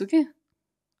बोलिबस्छु के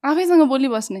आफैसँग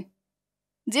बोलिबस्ने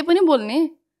जे पनि बोल्ने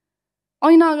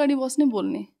ऐना अगाडि बस्ने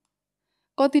बोल्ने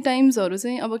कति टाइम्सहरू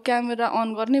चाहिँ अब क्यामेरा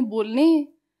अन गर्ने बोल्ने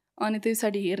अनि त्यो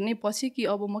पछाडि हेर्ने पछि कि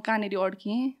अब म कहाँनिर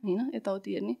अड्किएँ होइन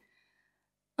यताउति हेर्ने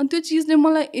अनि त्यो चिजले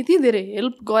मलाई यति धेरै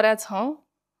हेल्प गरेछ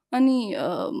अनि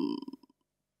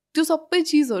त्यो सबै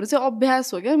चिजहरू चाहिँ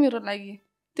अभ्यास हो क्या मेरो लागि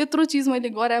त्यत्रो चिज मैले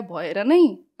गरे भएर नै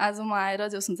आज म आएर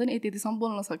जस हुन्छ नि यतिसम्म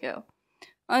बोल्न सक्यो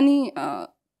अनि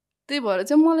त्यही भएर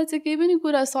चाहिँ मलाई चाहिँ केही पनि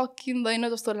कुरा सकिँदैन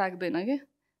जस्तो लाग्दैन क्या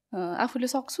आफूले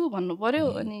सक्छु भन्नु पर्यो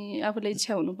अनि आफूले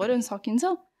इच्छा हुनु पर्यो अनि सकिन्छ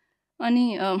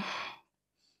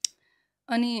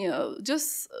अनि जस्ट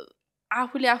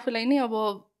आफूले आफूलाई नै अब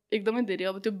एकदमै धेरै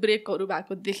अब त्यो ब्रेकहरू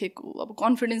भएको देखेको अब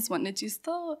कन्फिडेन्स भन्ने चिज त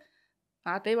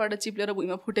हातैबाट चिप्लेर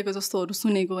भुइँमा फुटेको जस्तोहरू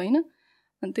सुनेको होइन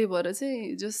अनि त्यही भएर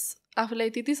चाहिँ जस्ट आफूलाई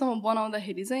त्यतिसम्म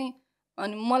बनाउँदाखेरि चाहिँ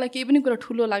अनि मलाई केही पनि कुरा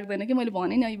ठुलो लाग्दैन कि मैले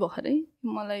भने नि अहिले भर्खरै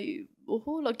मलाई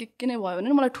ओहो ल के नै भयो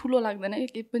भने मलाई ठुलो लाग्दैन कि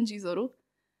केही पनि चिजहरू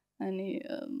अनि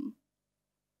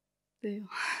त्यही हो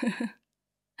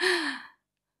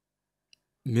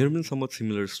मेरो पनि समथ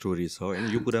सिमिलर स्टोरी छ होइन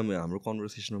यो कुरामा हाम्रो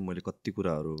कन्भर्सेसनमा मैले कति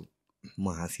कुराहरू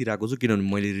म हाँसिरहेको छु किनभने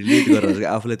मैले रिलेट गरेर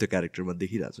आफूलाई त्यो क्यारेक्टरमा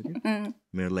देखिरहेको छु कि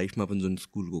मेरो लाइफमा पनि जुन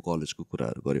स्कुलको कलेजको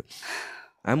कुराहरू गर्यो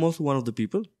आइ am also one of the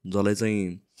people जसलाई चाहिँ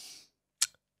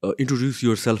इन्ट्रोड्युस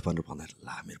युर सेल्फ भनेर भन्दा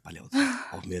ला मेरो पालि आउँछ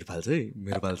अब मेरो पाल चाहिँ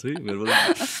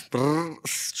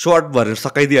सर्ट भरेर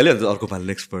सकाइदिइहाल्यो अन्त अर्को पाल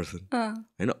नेक्स्ट पर्सन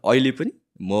होइन अहिले पनि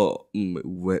म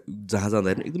जहाँ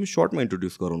जाँदाखेरि एकदमै सर्टमा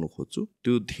इन्ट्रोड्युस गराउन खोज्छु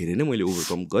त्यो धेरै नै मैले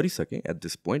ओभरकम गरिसकेँ एट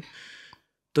दिस पोइन्ट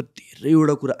तर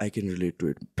धेरैवटा कुरा I can relate to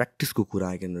it प्र्याक्टिसको कुरा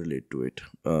I can relate to it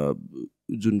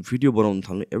जुन भिडियो बनाउनु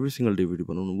थाल्नु एभ्री सिङ्गल डे भिडियो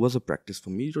बनाउनु was a practice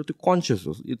for me र त्यो कन्सियस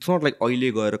होस् इट्स नट लाइक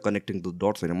अहिले गएर कनेक्टिङ द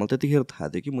डट्स होइन मलाई त्यतिखेर थाहा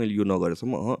थियो कि मैले यो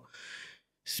नगरेसम्म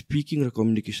स्पिकिङ र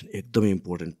कम्युनिकेसन एकदमै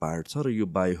इम्पोर्टेन्ट पार्ट छ र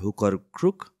यो बाई हुक अर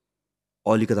क्रुक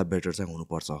अलिकता बेटर चाहिँ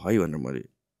हुनुपर्छ है भनेर मैले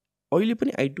अहिले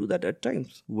पनि I do that at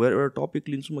times where एउटा टपिक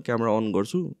लिन्छु म क्यामेरा अन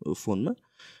गर्छु फोनमा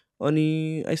अनि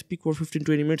आई स्पिक फर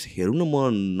 15-20 मिनट्स हेरौँ न म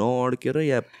नअड्केर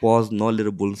या पज नलिएर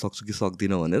बोल्न सक्छु कि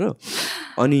सक्दिनँ भनेर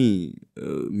अनि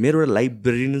मेरो एउटा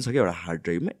लाइब्रेरी नै छ क्या एउटा हार्ड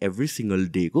ड्राइभमा एभ्री सिङ्गल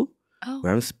डेको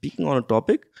आइ am speaking on a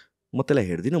topic म त्यसलाई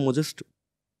हेर्दिनँ म जस्ट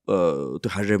त्यो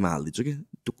हार्ड ड्राइभमा हालिदिन्छु कि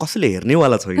त्यो कसैले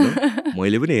हेर्नेवाला छैन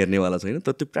मैले पनि हेर्नेवाला छैन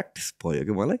तर त्यो प्र्याक्टिस भयो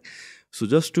कि मलाई सो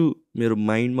जस्ट टु मेरो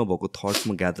माइन्डमा भएको थट्स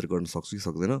म ग्यादर गर्न सक्छु कि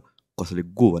सक्दैन कसैले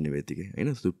गो भन्ने बित्तिकै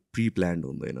होइन त्यो प्रि प्लान्ड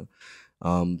हुँदैन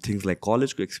थिङ्स लाइक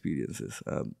कलेजको एक्सपिरियन्सेस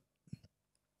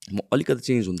म अलिकति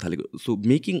चेन्ज हुन थालेको so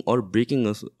making or breaking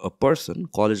a person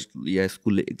college या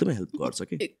स्कुलले एकदमै हेल्प गर्छ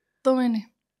कि एकदमै नै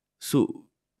सो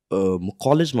म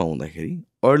कलेजमा हुँदाखेरि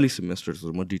अर्ली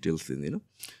सेमेस्टर्सहरू म डिटेल्स दिँदिनँ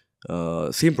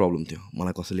सेम प्रब्लम थियो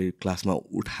मलाई कसैले क्लासमा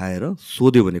उठाएर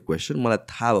सोध्यो भने क्वेसन मलाई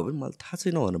थाहा भयो भने मलाई थाहा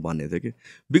छैन भनेर भन्ने थियो कि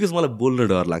बिकज मलाई बोल्न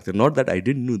डर लाग्थ्यो not that I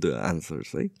didn't know the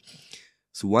answers है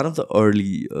so one of the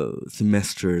early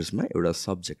सेमेस्टर्समा एउटा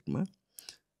सब्जेक्टमा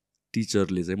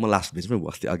टिचरले चाहिँ म लास्ट बेन्चमै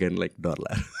बस्थेँ अगेन लाइक डर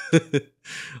लाग्यो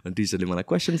अनि टिचरले मलाई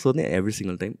क्वेसन सोध्ने एभ्री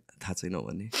सिङ्गल टाइम थाहा छैन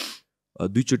भने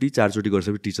 2 4 गर्छ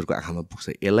टिचरको आँखामा पुग्छ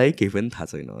यसलाई केही पनि थाहा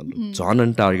छैन झन्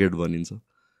अनि टार्गेट बनिन्छ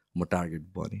म टार्गेट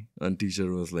बनेँ अनि टिचर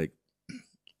वाज लाइक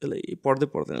यसलाई पढ्दै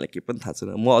पढ्दैन यसलाई केही पनि थाहा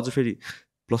छैन म अझ फेरि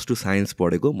 +2 साइन्स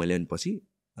पढेको मैले अनि पछि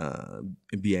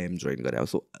बिआइएम जोइन गरेँ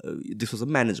so this was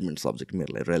a management subject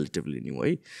मेरो लागि रिलेटिभली न्यू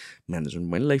है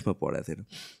म्यानेजमेन्ट मैले लाइफमा पढाएको थिएन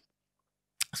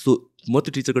सो म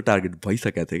त्यो टिचरको टार्गेट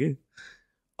भइसकेको थिएँ कि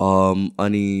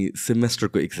अनि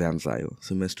सेमेस्टरको इक्जाम्स आयो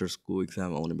सेमेस्टर्सको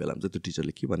इक्जाम आउने बेलामा चाहिँ त्यो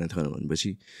टिचरले के भनेको थियो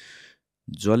भनेपछि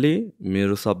जसले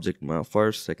मेरो सब्जेक्टमा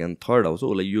फर्स्ट सेकेन्ड थर्ड आउँछ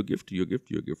उसलाई यो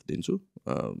गिफ्ट दिन्छु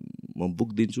म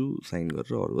बुक दिन्छु साइन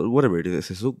गरेर अरू वरेभर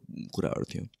यसो कुराहरू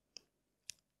थियो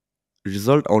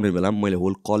रिजल्ट आउने बेलामा मैले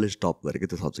होल कलेज टप गरेँ कि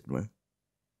त्यो सब्जेक्टमा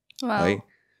है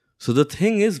सो द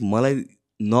थिङ इज मलाई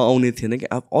नआउने थिएन कि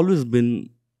I always been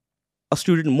a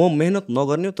student म मेहनत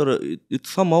नगर्ने तर इट्स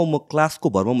सम हाउ म क्लासको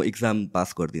भरमा म इक्जाम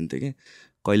पास गरिदिन्थेँ कि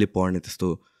कहिले पढ्ने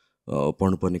त्यस्तो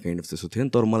पढ्नुपर्ने काइन्ड अफ त्यस्तो थियो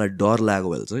तर मलाई डर लाग्यो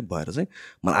भएर चाहिँ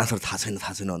मलाई आन्सर थाहा छैन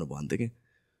भनेर भन्थेँ कि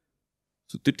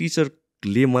सो त्यो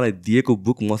टिचरले मलाई दिएको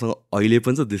बुक मसँग अहिले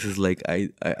पनि छ this is like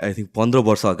I think 15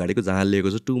 वर्ष अगाडिको जहाँ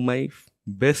लिएको छ to my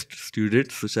best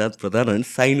student Sushant प्रधान होइन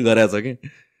साइन गराएको छ कि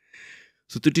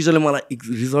सो त्यो टिचरले मलाई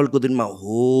रिजल्टको दिनमा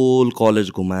होल कलेज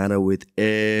घुमाएर विथ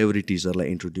एभ्री टिचरलाई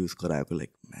इन्ट्रोड्युस गराएको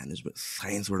लाइक म्यानेजमेन्ट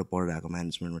साइन्सबाट पढेर आएको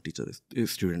म्यानेजमेन्टमा टिचर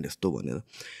स्टुडेन्ट यस्तो भनेर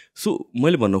सो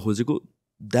मैले भन्न खोजेको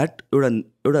द्याट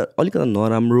एउटा अलिकति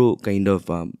नराम्रो काइन्ड अफ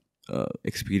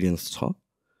एक्सपिरियन्स छ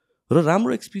र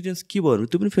राम्रो एक्सपिरियन्स के भयो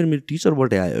त्यो पनि फेरि मेरो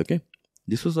टिचरबाटै आयो क्या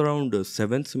this was around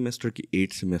 7th semester कि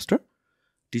 8th सेमेस्टर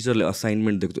टिचरले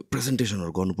असाइनमेन्ट दिएको थियो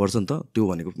प्रेजेन्टेसनहरू गर्नुपर्छ नि त त्यो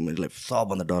भनेको मेरो लागि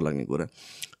सबभन्दा डर लाग्ने कुरा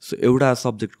सो एउटा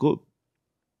सब्जेक्टको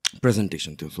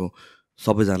प्रेजेन्टेसन थियो सो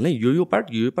सबैजनाले यो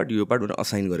पार्ट भनेर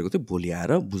असाइन गरेको थियो भोलि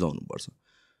आएर बुझाउनुपर्छ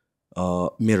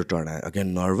मेरो टर्न आयो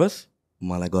अगेन नर्भस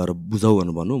मलाई गएर बुझाउ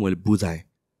भनेर भन्नु मैले बुझाएँ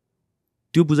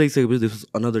त्यो बुझाइसकेपछि this was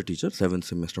another teacher 7th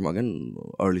सेमेस्टरमा again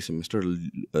early semester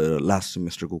last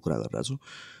सेमेस्टरको कुरा गरिरहेको छु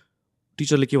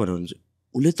टिचरले के भन्यो भने चाहिँ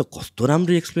उसले त कस्तो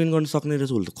राम्ररी एक्सप्लेन गर्न सक्ने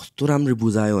रहेछ उसले त कस्तो राम्ररी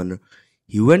बुझायो भनेर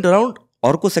हि वेन्ट अराउन्ड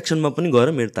अर्को सेक्सनमा पनि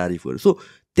गएर मेरो तारिफ गर्यो सो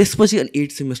त्यसपछि अनि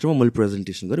 8th सेमेस्टरमा मैले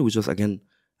प्रेजेन्टेसन गरेँ विच वाज अगेन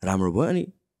राम्रो भयो अनि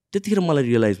त्यतिखेर मलाई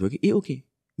रियलाइज भयो कि ए ओके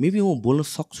मेबी म बोल्न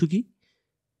सक्छु कि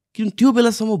किन त्यो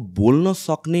बेलासम्म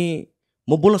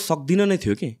म बोल्न सक्दिनँ नै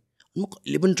थियो कि म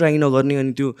कहिले पनि ट्राई नगर्ने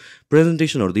अनि त्यो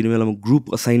प्रेजेन्टेसनहरू दिने बेलामा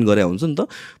ग्रुप असाइन गरे हुन्छ नि त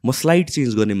म स्लाइड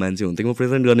चेन्ज गर्ने मान्छे हुन्थेँ कि म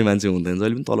प्रेजेन्ट गर्ने मान्छे हुन्थेँ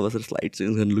जहिले पनि तल बसेर स्लाइड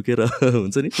चेन्ज गर्ने लुकेर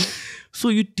हुन्छ नि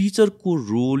सो यो टिचरको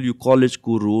रोल यो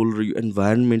कलेजको रोल र यो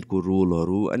इन्भाइरोमेन्टको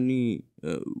रोलहरू अनि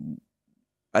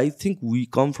I think we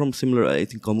come from similar I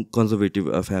think conservative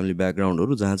family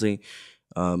ब्याकग्राउन्डहरू जहाँ चाहिँ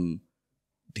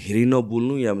धेरै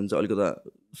नबोल्नु या भन्छ अलिकता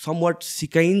समवाट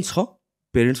सिकाइन्छ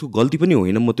पेरेन्ट्सको गल्ती पनि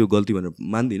होइन म त्यो गल्ती भनेर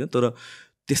मान्दिनँ तर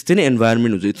त्यस्तै नै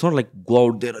इन्भाइरोमेन्ट हुन्छ it's not like go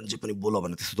out there जे पनि बोल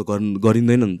भने त्यस्तो त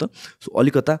गरिँदैन नि त सो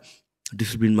अलिकता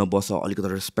डिसिप्लिनमा बस अलिकता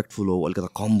रेस्पेक्टफुल हो अलिकता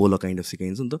कम बोल काइन्ड अफ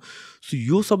सिकाइन्छ नि त सो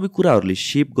यो सबै कुराहरूले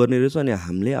सेप गर्ने रहेछ अनि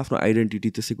हामीले आफ्नो आइडेन्टिटी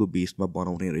त्यसैको बेसमा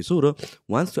बनाउने रहेछौँ र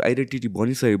वान्स त्यो आइडेन्टिटी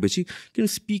बनिसकेपछि किन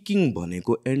स्पिकिङ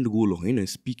भनेको एन्ड गोल होइन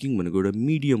स्पिकिङ भनेको एउटा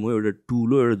मिडियम हो एउटा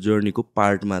टुल हो एउटा जर्नीको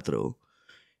पार्ट मात्र हो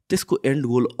त्यसको एन्ड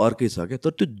गोल अर्कै छ क्या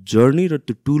तर त्यो जर्नी र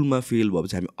त्यो टुलमा फेल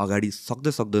भएपछि हामी अगाडि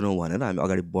सक्दैनौँ भनेर हामी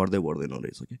अगाडि बढ्दैनौँ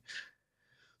रहेछ क्या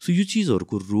सो यो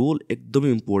चिजहरूको रोल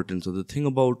एकदमै इम्पोर्टेन्ट छ the thing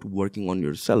about working on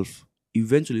your self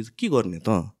eventually के गर्ने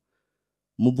त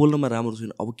म बोल्नमा राम्रो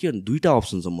छैन अब के गर्ने दुईवटा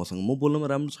अप्सन छ मसँग म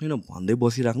बोल्नमा राम्रो छैन भन्दै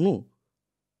बसिराख्नु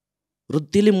र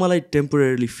त्यसले मलाई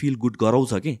टेम्पोरेरीली फिल गुड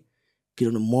गराउँछ कि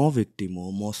किनभने म भिक्टिम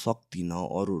हो म सक्दिनँ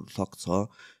अरू सक्छ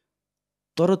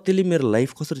तर त्यसले मेरो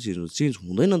लाइफ कसरी चेन्ज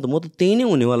हुँदैन नि त म त त्यही नै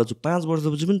हुनेवाला छु 5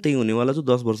 वर्षपछि पनि त्यही हुनेवाला छु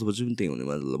 10 वर्षपछि पनि त्यही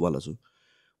हुनेवाला छु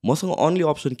मसँग अन्ली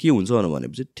अप्सन के हुन्छ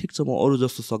भनेपछि ठिक छ म अरू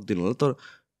जस्तो सक्दिनँ होला तर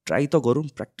ट्राई त गरौँ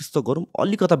प्र्याक्टिस त गरौँ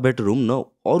अलिकता बेटर हुँ न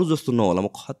अरू जस्तो नहोला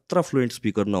म खतरा फ्लुएन्ट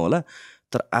स्पिकर नहोला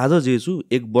तर आज जे छु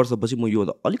 1 वर्षपछि म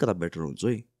योभन्दा अलिकता बेटर हुन्छु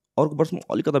है अर्को वर्षमा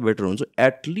अलिकता बेटर हुन्छु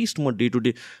एटलिस्ट म डे टु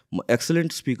डे म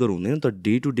एक्सलेन्ट स्पिकर हुँदैन तर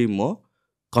डे टु डे म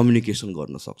कम्युनिकेसन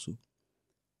गर्न सक्छु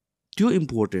त्यो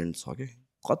इम्पोर्टेन्ट छ क्या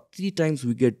कति टाइम्स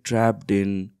वी गेट ट्र्याप्ड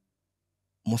इन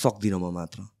म सक्दिनँ म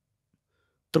मात्र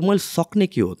तर मैले सक्ने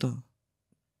के हो त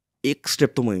एक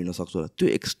स्टेप त म हिँड्न सक्छु होला त्यो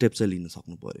एक स्टेप चाहिँ लिन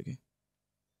सक्नु पऱ्यो कि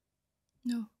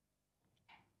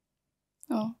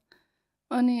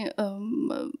अनि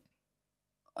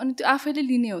त्यो आफैले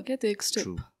लिने हो क्या त्यो एक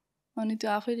स्टेप अनि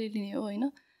त्यो आफैले लिने हो होइन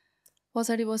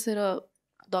पछाडि बसेर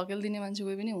धकेलिदिने मान्छे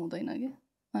कोही पनि हुँदैन क्या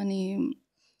अनि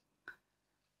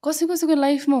कसैको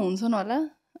लाइफमा हुन्छन् होला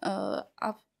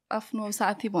आफ्नो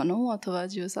साथी भनौँ अथवा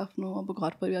जे होस् आफ्नो अब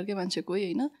घर परिवारकै मान्छे कोही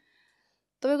होइन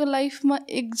तपाईँको लाइफमा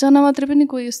एकजना मात्रै पनि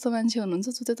कोही यस्तो मान्छे हुनुहुन्छ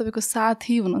जो चाहिँ तपाईँको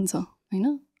साथी हुनुहुन्छ होइन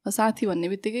साथी भन्ने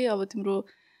बित्तिकै अब तिम्रो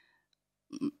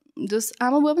जस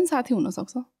आमा बुवा पनि साथी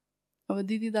हुनसक्छ अब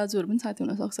दिदी दाजुहरू पनि साथी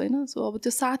हुनसक्छ होइन सो अब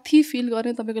त्यो साथी फिल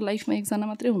गर्ने तपाईँको लाइफमा एकजना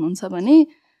मात्रै हुनुहुन्छ भने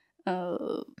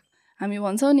हामी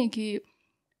भन्छौँ नि कि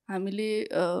हामीले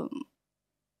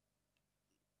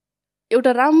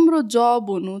एउटा राम्रो जब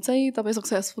हुनु चाहिँ तपाईँ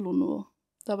सक्सेसफुल हुनु हो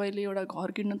तपाईँले एउटा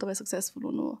घर किन्नु तपाईँ सक्सेसफुल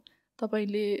हुनु हो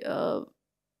तपाईँले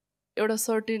एउटा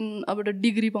सर्टेन अब एउटा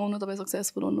डिग्री पाउनु तपाईँ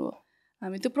सक्सेसफुल हुनु हो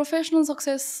हामी त्यो प्रोफेसनल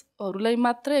सक्सेसहरूलाई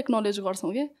मात्रै एक्नोलेज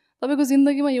गर्छौँ क्या तपाईँको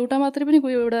जिन्दगीमा एउटा मात्रै पनि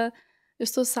कोही एउटा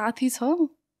यस्तो साथी छ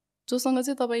जोसँग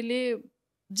चाहिँ तपाईँले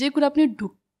जे कुरा पनि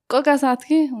ढुक्कका साथ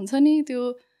के हुन्छ नि त्यो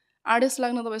आडेस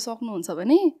लाग्न तपाईँ सक्नुहुन्छ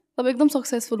भने तपाईँ एकदम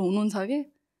सक्सेसफुल हुनुहुन्छ क्या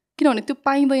किनभने त्यो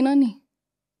पाइँदैन नि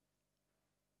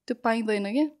त्यो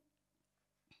पाइँदैन क्या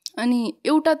अनि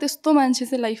एउटा त्यस्तो मान्छे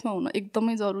चाहिँ लाइफमा हुन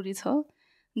एकदमै जरुरी छ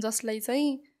जसलाई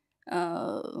चाहिँ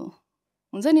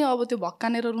हुन्छ नि अब त्यो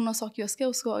भक्कानेर रुन सकियोस् क्या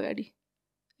उसको अगाडि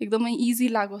एकदमै इजी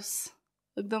लागोस्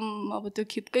एकदम अब त्यो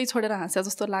खित्कै छोडेर हाँस्या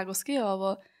जस्तो लागोस् कि अब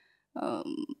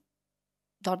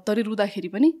धरधरी रुँदाखेरि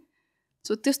पनि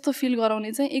सो त्यस्तो फिल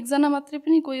गराउने चाहिँ एकजना मात्रै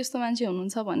पनि कोही यस्तो मान्छे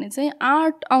हुनुहुन्छ भने चाहिँ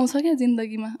आँट आउँछ क्या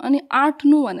जिन्दगीमा अनि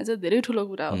आँट्नु भने चाहिँ धेरै ठुलो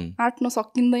कुरा हो आँट्न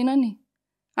सकिँदैन नि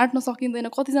आँट्न सकिँदैन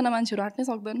कतिजना मान्छेहरू आँट्नै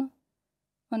सक्दैन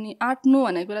अनि आँट्नु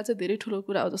भन्ने कुरा चाहिँ धेरै ठुलो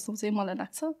कुरा हो जस्तो चाहिँ मलाई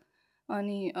लाग्छ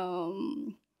अनि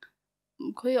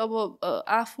खोइ अब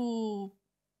आफू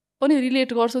पनि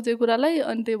रिलेट गर्छु त्यो कुरालाई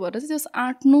अनि त्यही भएर चाहिँ त्यस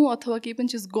आँट्नु अथवा केही पनि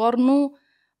चिज गर्नु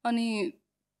अनि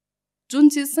जुन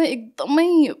चिज चाहिँ एकदमै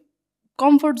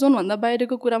कम्फर्ट जोनभन्दा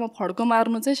बाहिरको कुरामा फड्को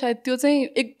मार्नु चाहिँ सायद त्यो चाहिँ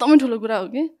एकदमै ठुलो कुरा हो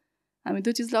कि हामी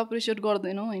त्यो चिजलाई अप्रिसिएट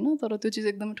गर्दैनौँ होइन तर त्यो चिज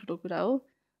एकदमै ठुलो कुरा हो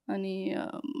अनि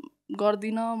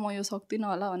गर्दिनँ म यो सक्दिनँ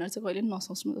होला भनेर चाहिँ कहिले पनि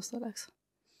नसोच्नु जस्तो लाग्छ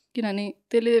किनभने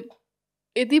त्यसले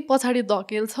यदि पछाडि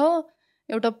धकेल्छ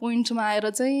एउटा पोइन्टमा आएर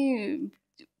चाहिँ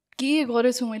के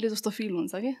गरेछु मैले जस्तो फिल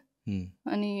हुन्छ क्या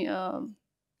अनि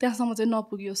त्यहाँसम्म चाहिँ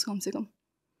नपुगियोस् कमसेकम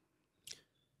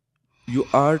यो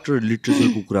आर्ट र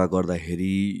लिटरेचरको कुरा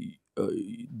गर्दाखेरि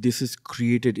this is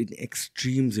created in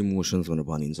extremes emotions भनेर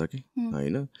भनिन्छ कि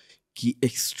होइन कि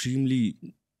एक्सट्रिमली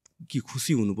कि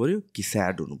खुसी हुनु पऱ्यो कि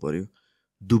स्याड हुनु पऱ्यो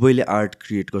दुवैले आर्ट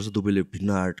क्रिएट गर्छ दुवैले भिन्न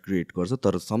आर्ट क्रिएट गर्छ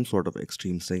तर सम सोर्ट अफ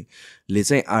एक्सट्रिम्स चाहिँ ले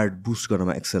चाहिँ आर्ट बुस्ट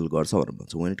गर्नमा एक्सेल गर्छ भनेर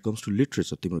भन्छ when it comes to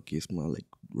literature तिम्रो केसमा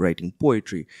like writing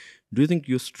poetry do you think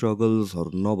यो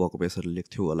स्ट्रगल्सहरू नभएको यसरी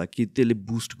लेख्थ्यौ होला कि त्यसले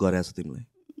बुस्ट गरेछ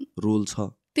तिमीलाई रोल छ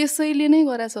त्यसैले नै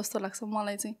गरेछ जस्तो लाग्छ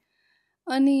मलाई चाहिँ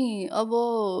अनि अब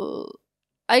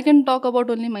I can talk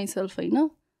about only myself होइन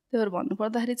त्यही भएर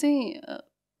भन्नुपर्दाखेरि चाहिँ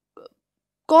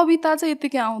कविता चाहिँ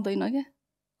यत्तिकै आउँदैन क्या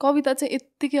कविता चाहिँ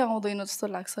यत्तिकै आउँदैन जस्तो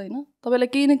लाग्छ होइन तपाईँलाई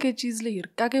केही न केही चिजले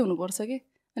हिर्काएकै हुनुपर्छ कि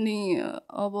अनि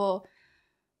अब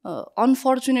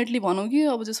अनफर्चुनेटली भनौँ कि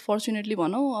अब जस्ट फर्चुनेटली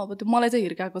भनौँ अब त्यो मलाई चाहिँ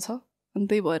हिर्काएको छ अनि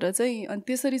त्यही भएर चाहिँ अनि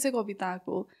त्यसरी चाहिँ कविता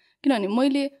आएको हो किनभने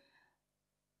मैले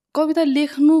कविता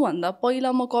लेख्नुभन्दा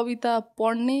पहिला म कविता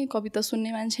पढ्ने कविता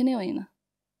सुन्ने मान्छे नै होइन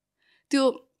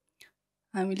त्यो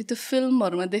हामीले त्यो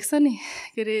फिल्महरूमा देख्छ नि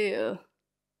के अरे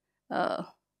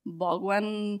भगवान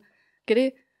के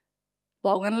अरे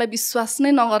भगवानलाई विश्वास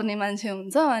नै नगर्ने मान्छे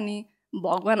हुन्छ अनि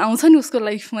भगवान आउँछ नि उसको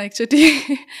लाइफमा एकचोटि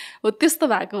हो त्यस्तो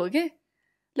भएको हो कि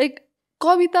लाइक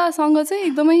कवितासँग चाहिँ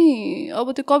एकदमै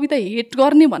अब त्यो कविता हेट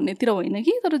गर्ने भन्नेतिर होइन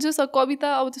कि तर जस्तो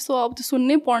कविता अब त्यस्तो अब त्यो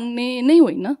सुन्ने पढ्ने नै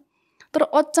होइन तर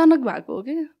अचानक भएको हो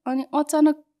कि अनि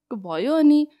अचानक भयो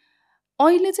अनि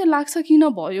अहिले चाहिँ लाग्छ किन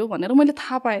भयो भनेर मैले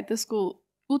थाहा पाएँ त्यसको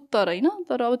उत्तर होइन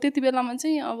तर अब त्यति बेलामा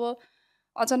चाहिँ अब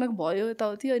अचानक भयो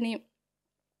यताउति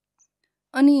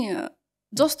अनि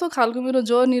जस्तो खालको मेरो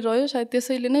जर्नी रह्यो सायद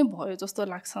त्यसैले नै भयो जस्तो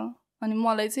लाग्छ अनि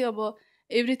मलाई चाहिँ अब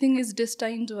एभ्रिथिङ इज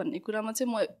डेस्टाइन्ड भन्ने कुरामा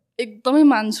चाहिँ म एकदमै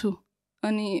मान्छु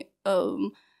अनि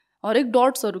हरेक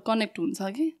डट्सहरू कनेक्ट हुन्छ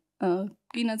कि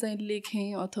किन चाहिँ लेखेँ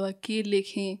अथवा के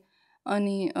लेखेँ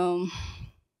अनि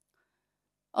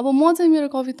अब म चाहिँ मेरो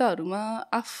कविताहरूमा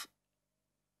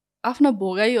आफ्ना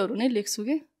भोगाइहरू नै लेख्छु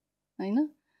कि होइन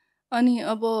अनि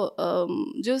अब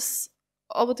जस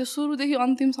अब त्यो सुरुदेखि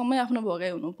अन्तिमसम्मै आफ्नो भोगाइ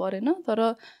हुनु परेन तर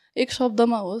एक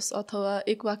शब्दमा होस् अथवा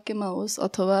एक वाक्यमा होस्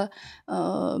अथवा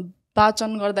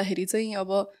वाचन गर्दाखेरि चाहिँ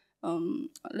अब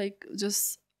लाइक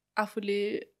जस्ट आफूले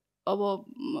अब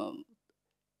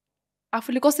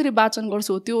आफूले कसरी वाचन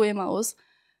गर्छु त्यो वेमा होस्,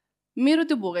 मेरो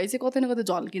त्यो भोगाइ चाहिँ कतै न कतै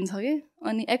झल्किन्छ कि।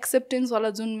 अनि एक्सेप्टेन्सवाला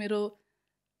जुन मेरो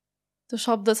त्यो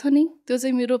शब्द छ नि त्यो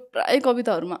चाहिँ मेरो प्राय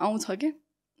कविताहरूमा आउँछ कि।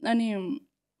 अनि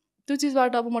त्यो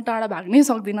चिजबाट अब म टाढा भाग्नै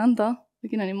सक्दिनँ नि त,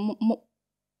 किनभने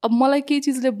अब मलाई केही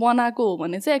चिजले बनाएको हो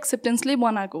भने चाहिँ एक्सेप्टेन्सले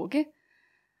बनाएको हो कि।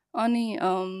 अनि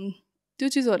त्यो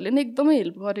चिजहरूले नै एकदमै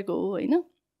हेल्प गरेको हो होइन।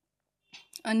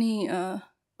 अनि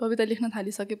कविता लेख्न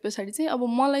थालिसके पछाडि चाहिँ अब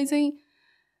मलाई चाहिँ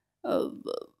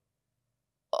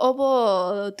अब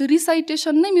त्यो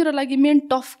रिसाइटेसन नै मेरो लागि मेन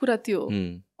टफ कुरा थियो।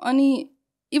 अनि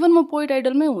इभन म पोइट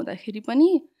आइडलमै हुँदाखेरि पनि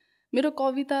मेरो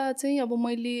कविता चाहिँ अब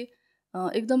मैले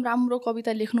एकदम राम्रो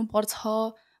कविता लेख्नुपर्छ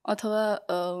अथवा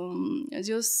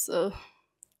जस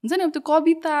हुन्छ नि अब त्यो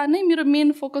कविता नै मेरो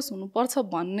मेन फोकस हुनुपर्छ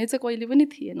भन्ने चाहिँ कहिले पनि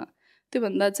थिएन।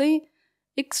 त्योभन्दा चाहिँ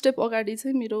एक स्टेप अगाडि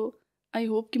चाहिँ मेरो आई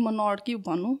होप कि म नअड्की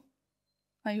भनौँ,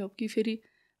 आई होप कि फेरि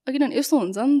किनभने यस्तो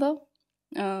हुन्छ नि त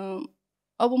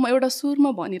अब म एउटा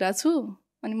सुरमा भनिरहेको छु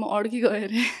अनि म अड्की गएँ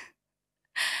अरे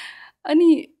अनि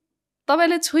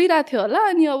तपाईँलाई छोइरहेको थियो होला।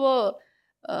 अनि अब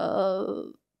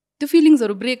त्यो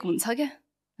फिलिङ्सहरू ब्रेक हुन्छ क्या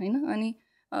होइन। अनि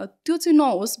त्यो चाहिँ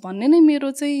नहोस् भन्ने नै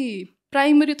मेरो चाहिँ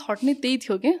प्राइमरी थट नै त्यही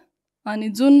थियो क्या। अनि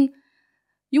जुन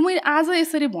यो मैले आज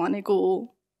यसरी भनेको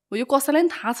हो यो कसैलाई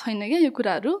पनि थाहा छैन क्या यो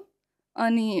कुराहरू।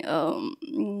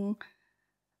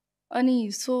 अनि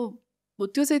सो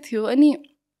त्यो चाहिँ थियो। अनि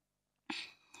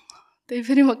त्यही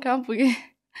फेरि म कहाँ पुगेँ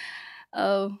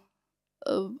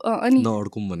अनि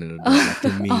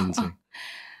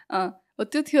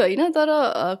त्यो थियो होइन। तर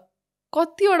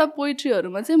कतिवटा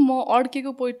पोइट्रीहरूमा चाहिँ म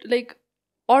अड्केको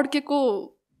अड्केको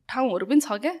ठाउँहरू पनि छ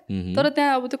क्या। तर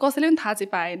त्यहाँ अब त्यो कसैले पनि थाहा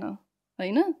चाहिँ पाएन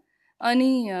होइन।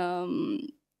 अनि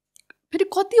फेरि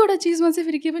कतिवटा चिजमा चाहिँ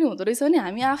फेरि के पनि हुँदो रहेछ भने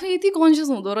हामी आफै यति कन्सियस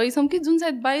हुँदो रहेछौँ कि जुन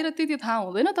सायद बाहिर त्यति थाहा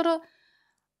हुँदैन,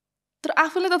 तर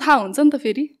आफूलाई त थाहा हुन्छ नि त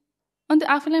फेरि। अनि त्यो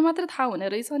आफूलाई मात्रै थाहा हुने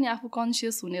रहेछ अनि आफू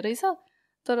कन्सियस हुने रहेछ,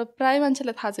 तर प्राय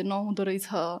मान्छेलाई थाहा चाहिँ नहुँदो रहेछ।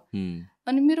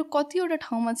 अनि मेरो कतिवटा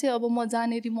ठाउँमा चाहिँ अब म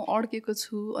जहाँनेरि म अड्केको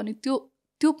छु अनि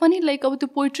त्यो पनि लाइक अब त्यो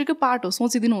पोइट्रीकै पार्ट हो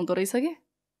सोचिदिनु हुँदो रहेछ क्या।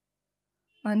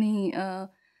 अनि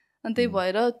त्यही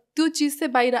भएर त्यो चिज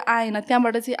चाहिँ बाहिर आएन,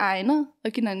 त्यहाँबाट चाहिँ आएन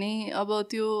किनभने अब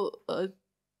त्यो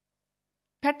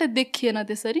फ्याट्टै देखिएन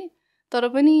त्यसरी। तर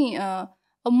पनि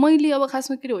अब मैले अब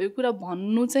खासमा के हो यो कुरा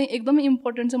भन्नु चाहिँ एकदमै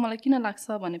इम्पोर्टेन्ट चाहिँ मलाई किन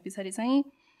लाग्छ भने पछाडि चाहिँ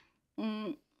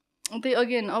त्यही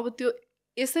अगेन अब त्यो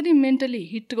यसरी मेन्टली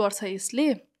हिट गर्छ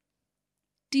यसले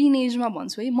टिन एजमा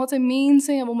भन्छु है। म चाहिँ मेन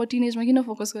चाहिँ अब म टिन एजमा किन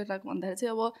फोकस गरिरहेको भन्दाखेरि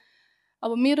चाहिँ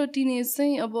अब मेरो टिन एज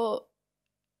चाहिँ अब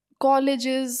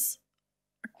कलेजेस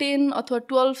 10 अथवा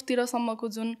 12तिरसम्मको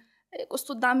जुन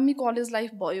कस्तो दामी कलेज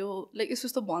लाइफ भयो लाइक यस्तो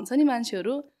यस्तो भन्छ नि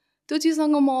मान्छेहरू, त्यो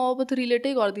चिजसँग म अब त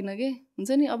रिलेटै गर्दिनँ कि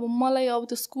हुन्छ नि। अब मलाई अब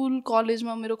त्यो स्कुल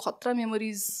कलेजमा मेरो खतरा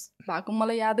मेमोरिज भएको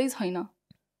मलाई यादै छैन।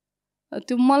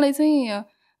 त्यो मलाई चाहिँ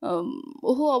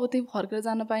ओहो अब त्यही फर्केर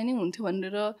जान पाए नै हुन्थ्यो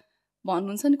भनेर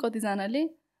भन्नुहुन्छ नि कतिजनाले।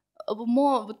 अब म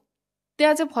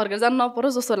त्यहाँ चाहिँ फर्केर जानु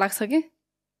नपरोस् जस्तो लाग्छ कि।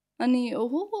 अनि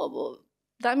ओहो अब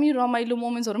दामी रमाइलो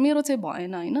मोमेन्ट्सहरू मेरो चाहिँ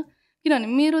भएन होइन। किनभने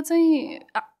मेरो चाहिँ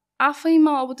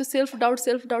आफैमा अब त्यो सेल्फ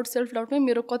डाउटमै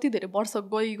मेरो कति धेरै वर्ष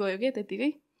गयो क्या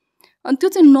त्यतिकै। अनि त्यो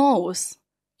चाहिँ नहोस्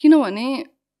किनभने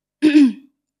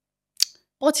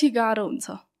पछि गाह्रो हुन्छ,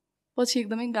 पछि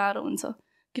एकदमै गाह्रो हुन्छ।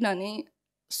 किनभने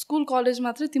स्कुल कलेज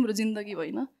मात्रै तिम्रो जिन्दगी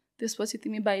होइन, त्यसपछि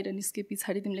तिमी बाहिर निस्के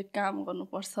पछाडि तिमीले काम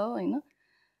गर्नुपर्छ होइन।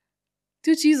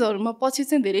 त्यो चिजहरूमा पछि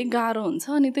चाहिँ धेरै गाह्रो हुन्छ।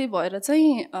 अनि त्यही भएर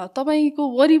चाहिँ तपाईँको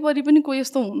वरिपरि पनि कोही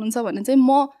यस्तो हुनुहुन्छ भने चाहिँ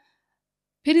म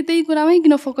फेरि त्यही कुरामै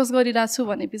किन फोकस गरिरहेको छु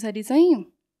भने पछाडि चाहिँ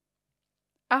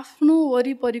आफ्नो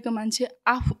वरिपरिको मान्छे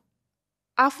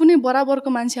आफू नै बराबरको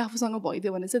मान्छे आफूसँग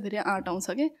भइदियो भने चाहिँ धेरै आँट आउँछ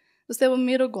कि। जस्तै अब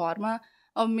मेरो घरमा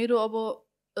अब मेरो अब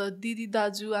दिदी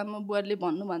दाजु आमा बुवाले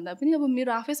भन्नुभन्दा पनि अब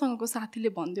मेरो आफैसँगको साथीले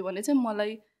भनिदियो भने चाहिँ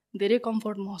मलाई धेरै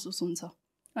कम्फर्ट महसुस हुन्छ।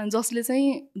 अनि जसले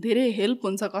चाहिँ धेरै हेल्प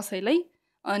हुन्छ कसैलाई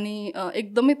अनि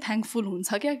एकदमै थ्याङ्कफुल हुन्छ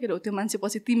क्या के हो त्यो मान्छे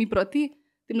पछि तिमीप्रति,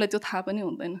 तिमीलाई त्यो थाहा पनि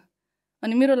हुँदैन।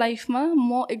 अनि मेरो लाइफमा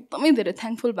म एकदमै धेरै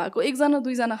थ्याङ्कफुल भएको 1जना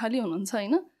 2जना खालि हुनुहुन्छ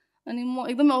होइन। अनि म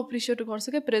एकदमै एप्रिसिएट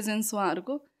गर्छु क्या प्रेजेन्स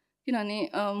उहाँहरूको। किनभने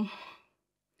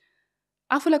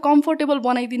आफूलाई कम्फोर्टेबल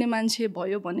बनाइदिने मान्छे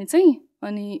भयो भने चाहिँ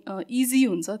अनि इजी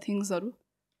हुन्छ थिङ्सहरू।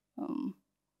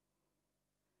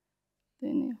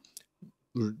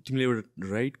 तिमीले एउटा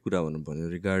राइट कुरा भन्नु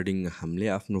रिगार्डिङ हामीले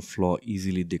आफ्नो फ्ल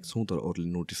इजिली देख्छौँ तर अरूले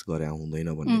नोटिस गरे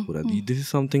हुँदैन भन्ने कुरा। दिस इज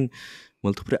समथिङ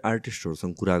मैले थुप्रै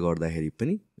आर्टिस्टहरूसँग कुरा गर्दाखेरि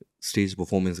पनि स्टेज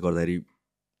पर्फर्मेन्स गर्दाखेरि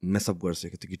मेसअप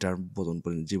गरिसक्यो त्यो गिटार बजाउनु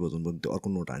पर्ने जे बजाउनु पर्ने त्यो अर्को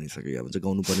नोट हानिसक्यो या भन्छ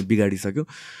गाउनु पर्ने बिगाडिसक्यो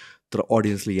तर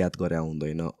अडियन्सले याद गरे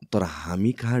हुँदैन तर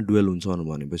हामी कहाँ डुवेल हुन्छ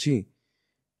भनेपछि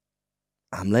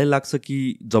हामीलाई लाग्छ कि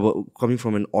जब कमिङ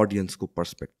फ्रम एन अडियन्सको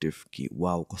पर्सपेक्टिभ कि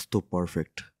वाउ कस्तो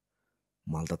पर्फेक्ट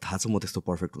मलाई त थाहा छ म त्यस्तो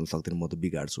पर्फेक्ट हुन सक्दिनँ म त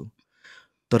बिगाड्छु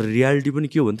तर रियालिटी पनि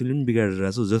के हो भने तिमीले पनि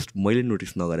बिगाडिरहेको छौ जस्ट मैले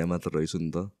नोटिस नगरे मात्र रहेछु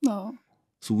नि त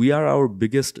so we are our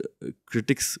biggest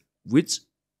critics which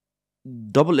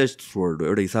double as sword हो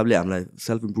एउटा हिसाबले हामीलाई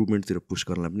सेल्फ इम्प्रुभमेन्टतिर पुस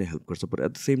गर्नलाई पनि हेल्प गर्छ but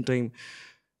at the same time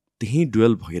त्यहीँ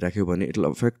डुवेल भइराख्यो भने it will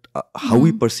affect how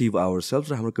we perceive our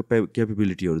self र हाम्रो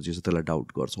क्यापेबिलिटीहरू जे छ त्यसलाई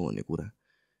डाउट गर्छौँ भन्ने कुरा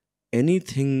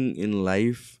एनिथिङ इन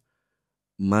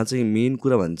लाइफमा चाहिँ मेन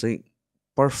कुरा भने चाहिँ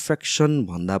पर्फेक्सन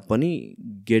भन्दा पनि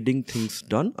गेटिङ थिङ्स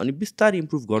डन अनि बिस्तारै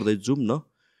इम्प्रुभ गर्दै जाउँ न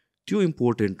त्यो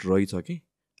इम्पोर्टेन्ट रहेछ कि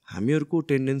हामीहरूको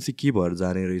टेन्डेन्सी के भएर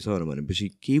जाने रहेछ भनेपछि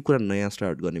केही कुरा नयाँ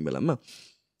स्टार्ट गर्ने बेलामा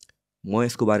म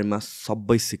यसको बारेमा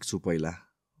सबै सिक्छु पहिला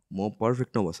म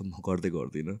पर्फेक्ट नभएसम्म म गर्दै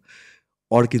गर्दिनँ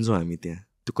अड्किन्छौँ हामी त्यहाँ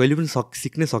त्यो कहिले पनि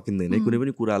सिक्नै सकिँदैन कुनै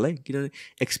पनि कुरालाई किनभने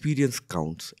एक्सपिरियन्स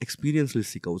काउन्ट्स एक्सपिरियन्सले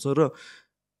सिकाउँछ र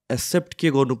एक्सेप्ट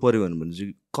के गर्नु पऱ्यो भने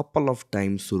चाहिँ कपाल अफ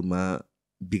टाइम सुरुमा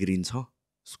बिग्रिन्छ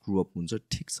स्क्रु अप हुन्छ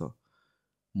ठिक छ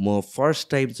म फर्स्ट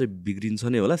टाइम चाहिँ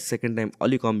बिग्रिन्छ नै होला सेकेन्ड टाइम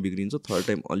अलिक कम बिग्रिन्छ थर्ड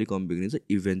टाइम अलिक कम बिग्रिन्छ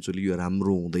इभेन्चुली यो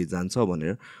राम्रो हुँदै जान्छ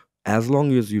भनेर as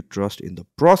long as you trust in the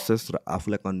process र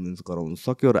आफूलाई कन्भिन्स गराउन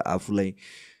सक्यो र आफूलाई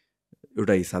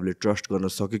एउटा हिसाबले ट्रस्ट गर्न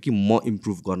सक्यो कि म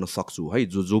इम्प्रुभ गर्न सक्छु है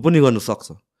जो पनि गर्न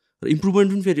सक्छ र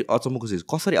इम्प्रुभमेन्ट पनि फेरि अचम्मको चिज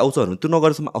कसरी आउँछ भने त्यो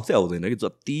नगरेसम्म आउँछै आउँदैन कि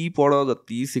जति पढ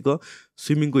जति सिक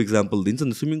स्विमिङको इक्जाम्पल दिन्छ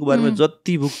नि स्विमिङको बारेमा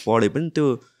जति बुक पढे पनि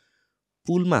त्यो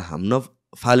पुलमा हाम्न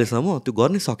फालेसम्म त्यो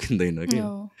गर्नै सकिँदैन कि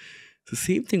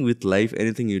same thing with life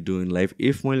anything you do in life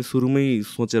if मैले सुरुमै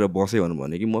सोचेर बसेँ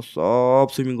भने कि म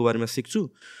सब स्विमिङको बारेमा सिक्छु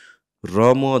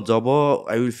र म जब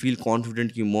आई विल फिल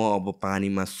कन्फिडेन्ट कि म अब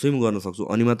पानीमा स्विम गर्न सक्छु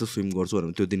अनि मात्र स्विम गर्छु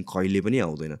भने त्यो दिन कहिले पनि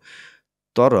आउँदैन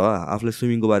तर आफूलाई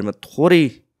स्विमिङको बारेमा थोरै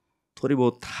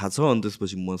बहुत थाहा छ अनि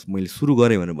त्यसपछि मैले सुरु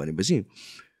गरेँ भनेपछि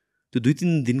त्यो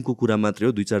 2-3 दिनको कुरा मात्रै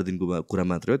हो 2-4 दिनको कुरा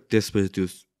मात्रै हो त्यसपछि त्यो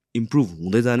इम्प्रुभ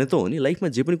हुँदै जाने त हो नि लाइफमा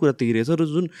जे पनि कुरा त्यही रहेछ र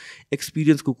जुन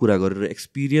एक्सपिरियन्सको कुरा गरेर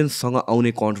एक्सपिरियन्ससँग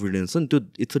आउने कन्फिडेन्स छ नि त्यो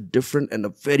it's a different and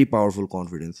a very powerful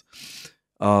confidence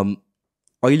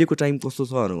अहिलेको टाइम कस्तो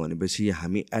छ भनेपछि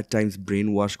हामी एट टाइम्स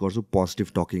ब्रेन वास गर्छौँ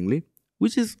पोजिटिभ टकिङले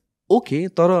विच इज ओके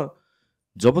तर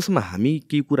जबसम्म हामी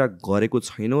केही कुरा गरेको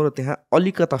छैनौँ र त्यहाँ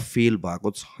अलिकता फेल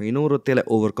भएको छैनौँ र त्यसलाई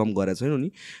ओभरकम गरेको छैनौँ नि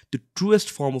त्यो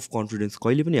ट्रुएस्ट फर्म अफ कन्फिडेन्स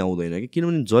कहिले पनि आउँदैन कि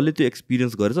किनभने जसले त्यो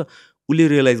एक्सपिरियन्स गरेछ उसले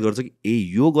रियलाइज गर्छ कि ए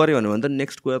यो गऱ्यो भने त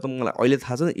नेक्स्ट कुरा त मलाई अहिले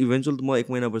थाहा छ इभेन्चुअल त म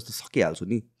 1 महिनापछि त सकिहाल्छु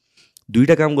नि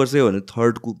 2टा काम गर्छ भने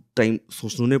थर्डको टाइम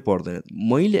सोच्नु नै पर्दैन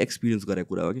मैले एक्सपिरियन्स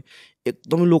गरेको कुरा हो कि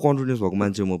एकदमै लो कन्फिडेन्स भएको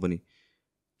मान्छे म पनि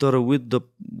तर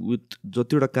विथ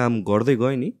जतिवटा काम गर्दै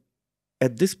गएँ नि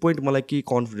एट दिस पोइन्ट मलाई केही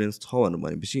कन्फिडेन्स छ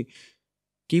भनेपछि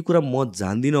केही कुरा म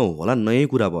जान्दिनँ होला नयाँ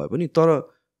कुरा भए पनि तर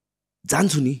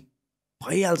जान्छु नि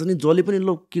भइहाल्छ नि जसले पनि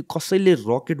ल के कसैले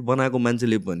रकेट बनाएको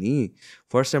मान्छेले पनि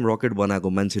फर्स्ट टाइम रकेट बनाएको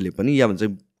मान्छेले पनि या भन्छ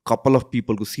कपाल अफ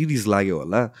पिपलको सिरिज लाग्यो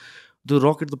होला त्यो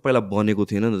रकेट त पहिला बनेको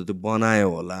थिएन नि त त्यो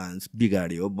बनायो होला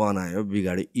बिगाड्यो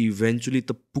बिगाड्यो इभेन्चुली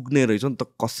त पुग्ने रहेछ नि त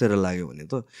कसेर लाग्यो भने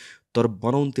त तर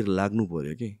बनाउनुतिर लाग्नु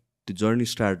पऱ्यो कि त्यो जर्नी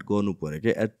स्टार्ट गर्नु पऱ्यो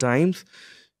कि एट टाइम्स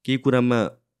केही कुरामा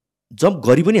जम्प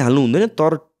गरि पनि हाल्नु हुँदैन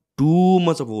तर too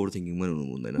much of over thinking पनि हुनु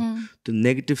हुँदैन त्यो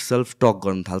नेगेटिभ सेल्फ टक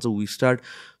गर्न थाल्छ वी स्टार्ट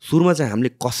सुरुमा चाहिँ हामीले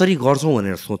कसरी गर्छौँ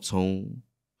भनेर सोच्छौँ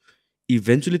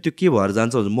इभेन्चुली त्यो के भएर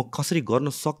जान्छ भने म कसरी गर्न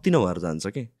सक्दिनँ भएर जान्छ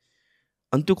कि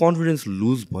अनि त्यो कन्फिडेन्स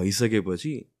लुज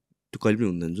भइसकेपछि त्यो कहिले पनि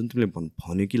हुँदैन जुन तिमीले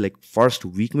भन्यो कि लाइक फर्स्ट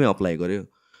विकमै अप्लाई गर्यो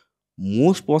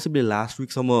मोस्ट पोसिबली लास्ट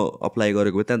विकसम्म अप्लाई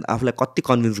गरेको भए त्यहाँदेखि आफूलाई कति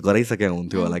कन्भिन्स गराइसकेको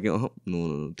हुन्थ्यो होला कि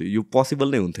त्यो यो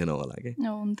पोसिबल नै हुन्थेन होला कि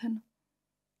हुन्थेन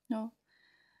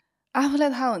आफूलाई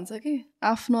थाहा हुन्छ कि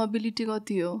आफ्नो एबिलिटी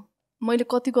कति हो मैले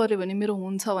कति गरेँ भने मेरो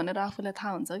हुन्छ भनेर आफूलाई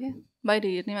थाहा हुन्छ कि बाहिर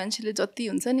हेर्ने मान्छेले जति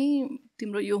हुन्छ नि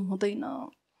तिम्रो यो हुँदैन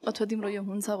अथवा तिम्रो यो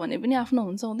हुन्छ भने पनि आफ्नो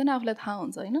हुन्छ हुँदैन आफूलाई थाहा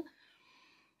हुन्छ होइन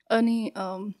अनि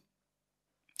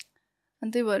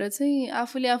त्यही भएर चाहिँ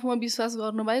आफूले आफूमा विश्वास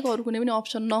गर्नु बाहेक अरू कुनै पनि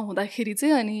अप्सन नहुँदाखेरि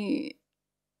चाहिँ अनि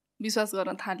विश्वास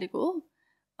गर्न थालेको हो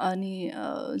अनि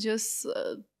जस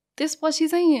त्यसपछि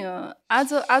चाहिँ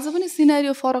आज पनि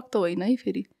सिनारियो फरक त होइन है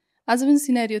फेरि आज पनि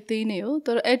सिनारियो त्यही नै हो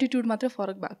तर एटिट्युड मात्रै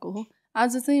फरक भएको हो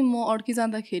आज चाहिँ म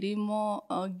अड्किजाँदाखेरि म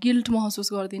गिल्ट महसुस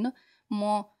गर्दिनँ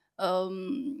म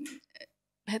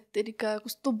हेत्तेरिका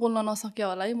कस्तो बोल्न नसक्यो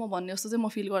होला है म भन्ने जस्तो चाहिँ म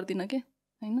फिल गर्दिनँ के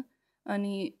होइन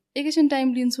अनि एकैछिन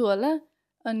टाइम लिन्छु होला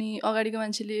अनि अगाडिको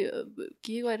मान्छेले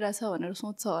के गरिरहेछ भनेर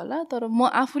सोच्छ होला तर म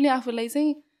आफूलाई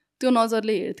चाहिँ त्यो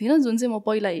नजरले हेर्थिनँ जुन चाहिँ म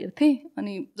पहिला हेर्थेँ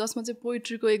अनि जसमा चाहिँ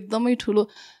पोइट्रीको एकदमै ठुलो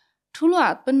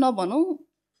हात पनि नभनौँ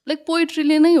लाइक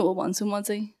पोइट्रीले नै हो भन्छु म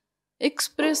चाहिँ,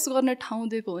 एक्सप्रेस गर्ने ठाउँ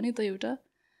दिएको हो नि त एउटा।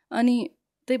 अनि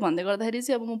त्यही भन्दै गर्दाखेरि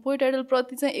चाहिँ अब म पोइट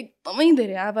आइडलप्रति चाहिँ एकदमै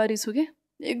धेरै आभारी छु क्या,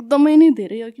 एकदमै नै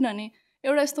धेरै हो। किनभने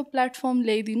एउटा यस्तो प्लेटफर्म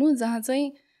ल्याइदिनु जहाँ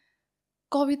चाहिँ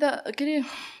कविता के अरे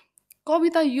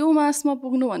कविता यो मासमा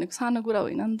पुग्नु भनेको सानो कुरा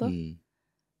होइन नि त।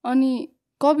 अनि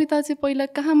कविता चाहिँ पहिला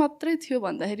कहाँ मात्रै थियो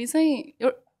भन्दाखेरि चाहिँ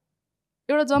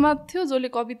एउटा जमात थियो जसले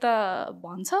कविता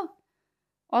भन्छ,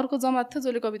 अर्को जमात थियो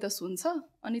जसले कविता सुन्छ,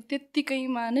 अनि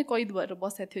त्यत्तिकैमा नै कैद भएर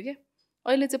बसेको थियो क्या।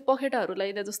 अहिले चाहिँ पखेटाहरू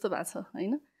लगाइदिए जस्तो भएको छ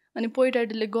होइन। अनि पोइट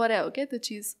आइडलले गरे हो क्या त्यो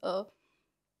चिज।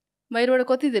 बाहिरबाट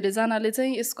कति धेरैजनाले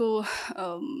चाहिँ यसको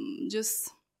जस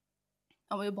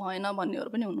अब यो भएन भन्नेहरू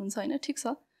पनि हुनुहुन्छ होइन, ठिक छ।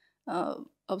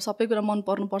 अब सबै कुरा मन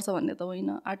पर्नुपर्छ भन्ने त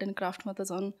होइन, आर्ट एन्ड क्राफ्टमा त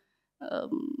झन्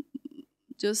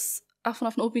जस आफ्नो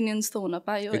आफ्नो ओपिनियन्स त हुन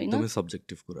पायो होइन, एकदमै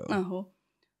सब्जेक्टिभ कुरा हो।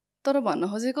 तर भन्न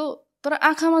खोजेको तर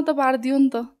आँखामा त पारिदियो नि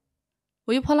त, हो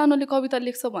यो फलानुले कविता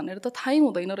लेख्छ भनेर त थाहै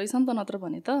हुँदैन रहेछ नि त, नत्र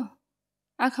भने त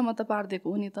आँखामा त पारिदिएको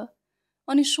हो नि त।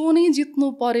 अनि सो नै जित्नु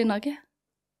परेन क्या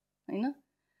होइन।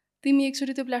 तिमी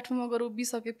एकचोटि त्यो प्लेटफर्ममा गएर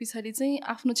उभिसके पछाडि चाहिँ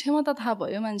आफ्नो क्षमता थाहा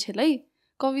भयो मान्छेलाई,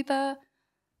 कविता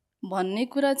भन्ने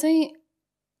कुरा चाहिँ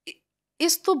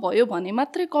यस्तो भयो भने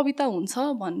मात्रै कविता हुन्छ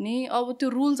भन्ने अब त्यो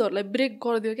रुल्सहरूलाई ब्रेक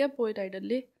गरिदियो क्या पोइट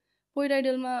आइडलले। पोइट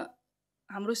आइडलमा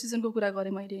हाम्रो सिजनको कुरा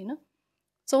गरेँ मैले होइन,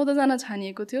 14 जना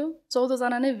छानिएको थियो, 14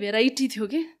 जना नै भेराइटी थियो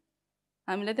कि।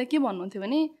 हामीलाई त्यहाँ के भन्नुहुन्थ्यो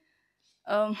भने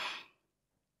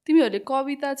तिमीहरूले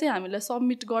कविता चाहिँ हामीलाई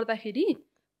सबमिट गर्दाखेरि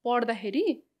पढ्दाखेरि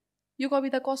यो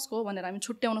कविता कसको हो भनेर हामी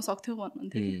छुट्याउन सक्थ्यौँ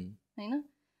भन्नुहुन्थ्यो कि होइन।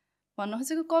 भन्न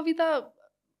खोजेको कविता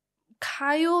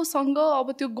खायोसँग अब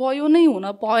त्यो गयो नै हुन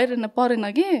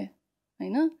परेन के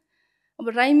होइन। अब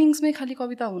राइमिङ्समै खालि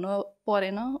कविता हुन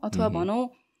परेन, अथवा भनौँ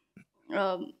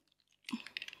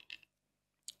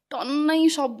टन्नै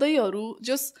शब्दैहरू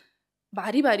जस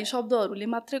भारी भारी शब्दहरूले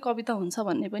मात्रै कविता हुन्छ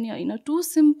भन्ने पनि होइन। टु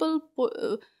सिम्पल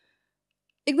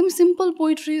एकदम सिम्पल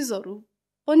पोइट्रिजहरू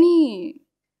पनि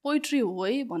पोइट्री हो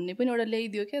है भन्ने पनि एउटा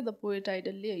ल्याइदियो क्या द पोइट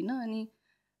आइडलले होइन। अनि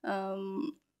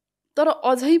तर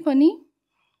अझै पनि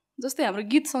जस्तै हाम्रो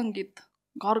गीत सङ्गीत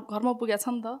घरमा पुगेको छ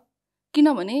नि त,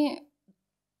 किनभने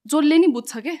जसले नि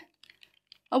बुझ्छ क्या।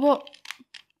 अब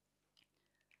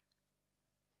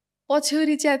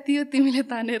पछ्यौरी च्यातियो तिमीले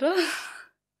तानेर,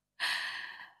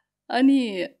 अनि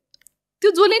त्यो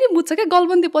जसले नि बुझ्छ क्या,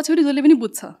 गलबन्दी पछ्यौरी जसले पनि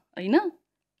बुझ्छ होइन।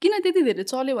 किन त्यति धेरै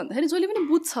चल्यो भन्दाखेरि जसले पनि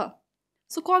बुझ्छ।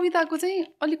 सो कविताको चाहिँ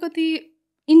अलिकति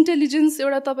इन्टेलिजेन्स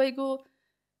एउटा तपाईँको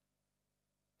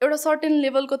एउटा सर्टेन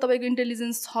लेभलको तपाईँको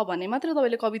इन्टेलिजेन्स छ भने मात्रै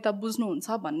तपाईँले कविता बुझ्नुहुन्छ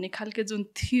भन्ने खालको जुन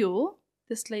थियो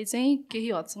त्यसलाई चाहिँ केही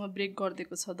हदसम्म ब्रेक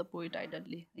गरिदिएको छ द पोइट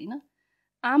आइडलले होइन।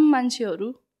 आम मान्छेहरू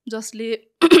जसले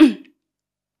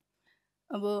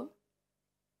अब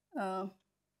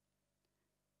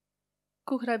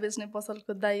कुखुरा बेच्ने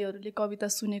पसलको दाईहरूले कविता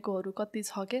सुनेकोहरू कति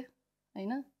छ के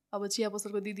होइन। अब चिया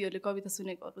पसलको दिदीहरूले कविता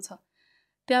सुनेकोहरू छ,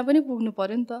 त्यहाँ पनि पुग्नु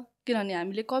पर्यो नि त। किनभने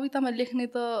हामीले कवितामा लेख्ने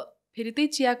त फेरि त्यही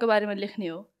चियाको बारेमा लेख्ने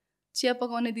हो, चिया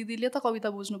पकाउने दिदीले त कविता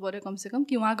बुझ्नु पर्यो कमसेकम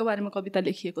कि उहाँको बारेमा कविता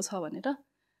लेखिएको छ भनेर।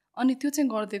 अनि त्यो चाहिँ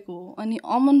गरिदिएको हो। अनि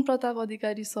अमन प्रताप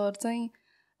अधिकारी सर चाहिँ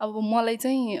अब मलाई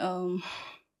चाहिँ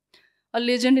अ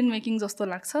लेजेन्ड इन मेकिङ जस्तो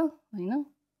लाग्छ होइन।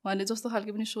 उहाँले जस्तो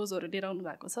खालको पनि सोजहरू लिएर आउनु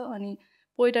भएको छ। अनि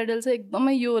पोइट आइडल चाहिँ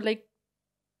एकदमै यो लाइक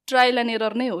ट्रायल एन्ड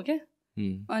एरर नै हो क्या।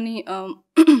 अनि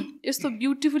यस्तो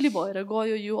ब्युटिफुल्ली भएर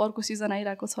गयो। यो अर्को सिजन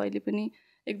आइरहेको छ अहिले पनि,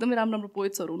 एकदमै राम्रो राम्रो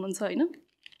पोइट्सहरू हुनुहुन्छ होइन।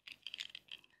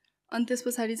 अनि त्यस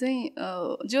पछाडि चाहिँ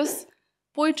जस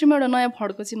पोइट्रीमा एउटा नयाँ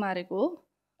फड्को चाहिँ मारेको हो।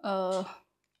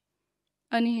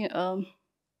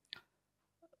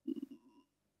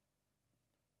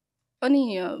 अनि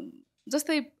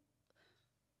जस्तै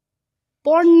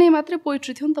पढ्ने मात्रै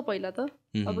पोइट्री थियो नि त पहिला त,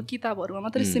 अब किताबहरूमा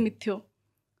मात्रै सीमित थियो।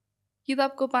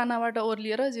 किताबको पानाबाट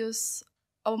ओर्लिएर जस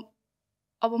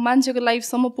अब मान्छेको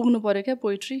लाइफसम्म पुग्नु पर्यो क्या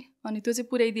पोइट्री। अनि त्यो चाहिँ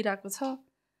पुर्याइदिरहेको छ।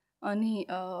 अनि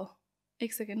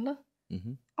एक सेकेन्ड ल,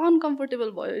 अनकम्फर्टेबल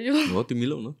भयो यो हो, त्यो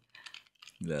मिलाउ न,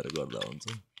 मिलाएर गर्दा हुन्छ।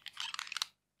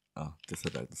 त्यसरी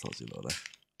राख्दा सजिलो होला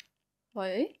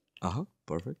भयो है।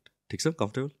 पर्फेक्ट, ठिक छ,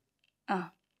 कम्फर्टेबल।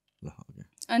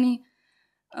 अनि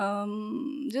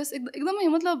जस एकदमै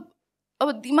मतलब अब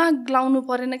दिमाग लाउनु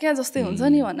परेन क्या जस्तै हुन्छ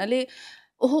नि। भन्नाले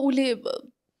ओहो उसले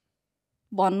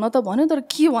भन्न त भन्यो तर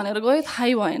के भनेर गयो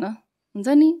थाहै भएन हुन्छ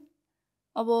नि।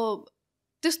 अब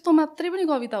त्यस्तो मात्रै पनि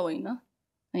कविता होइन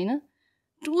होइन।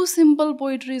 टु सिम्पल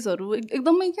पोइट्रिजहरू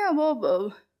एकदमै क्या अब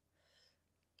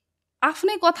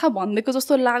आफ्नै कथा भनिदिएको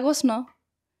जस्तो लागोस् न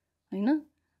होइन।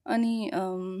 अनि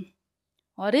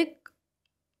हरेक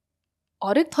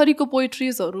थरीको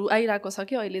पोइट्रिजहरू आइरहेको छ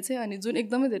कि अहिले चाहिँ, अनि जुन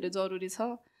एकदमै धेरै जरुरी छ।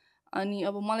 अनि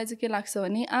अब मलाई चाहिँ के लाग्छ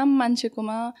भने आम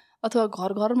मान्छेकोमा अथवा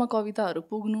घर घरमा कविताहरू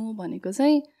पुग्नु भनेको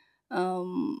चाहिँ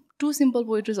टु सिम्पल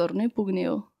पोइट्रिजहरू नै पुग्ने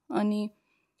हो अनि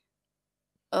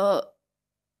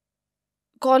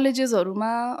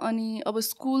कलेजेसहरूमा अनि अब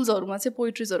स्कुल्सहरूमा चाहिँ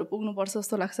पोइट्रिजहरू पुग्नुपर्छ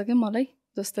जस्तो लाग्छ क्या मलाई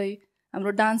जस्तै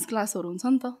हाम्रो डान्स क्लासहरू हुन्छ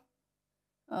नि त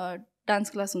डान्स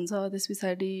क्लास हुन्छ त्यस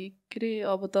पछाडि के अरे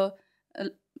अब त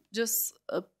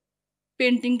जस्ट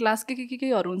पेन्टिङ क्लास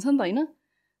केहरू हुन्छ नि त होइन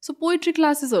सो पोइट्री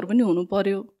क्लासेसहरू पनि हुनु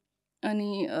पर्यो अनि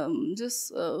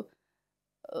जस्ट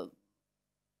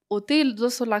हो त्यही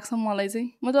जस्तो लाग्छ मलाई चाहिँ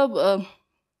मतलब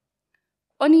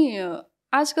अनि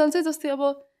आजकल चाहिँ जस्तै अब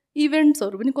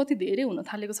इभेन्ट्सहरू पनि कति धेरै हुन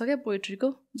थालेको छ क्या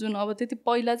पोइट्रीको जुन अब त्यति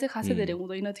पहिला चाहिँ खासै धेरै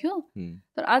हुँदैन थियो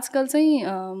तर आजकल चाहिँ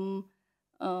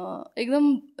एकदम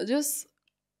जस्ट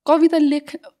कविता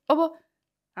अब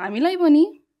हामीलाई पनि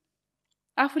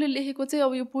आफूले लेखेको चाहिँ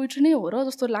अब यो पोइट्री नै हो र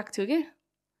जस्तो लाग्थ्यो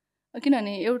क्या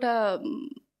किनभने एउटा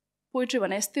पोइट्री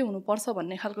भने यस्तै हुनुपर्छ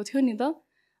भन्ने खालको थियो नि त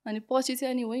अनि पछि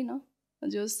चाहिँ अनि होइन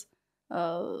जस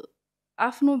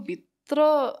आफ्नो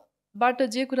भित्रबाट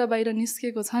जे कुरा बाहिर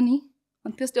निस्केको छ नि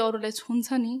अनि त्यसले अरूलाई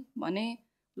छुन्छ नि भने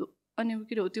अनि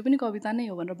के हो त्यो पनि कविता नै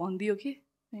हो भनेर भनिदियो कि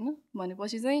होइन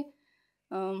भनेपछि चाहिँ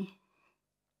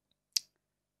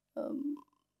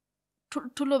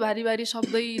ठुलो भारी भारी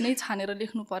शब्दै नै छानेर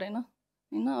लेख्नु परेन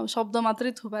होइन अब शब्द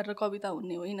मात्रै थुपारेर कविता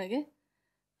हुने होइन क्या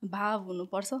भाव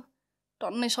हुनुपर्छ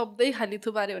टन्नै शब्दै खाली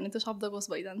थुपार्यो भने त्यो शब्दकोश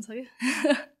भइजान्छ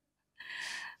क्या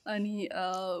अनि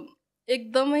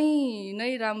एकदमै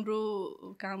नै राम्रो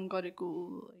काम गरेको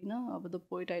होइन अब द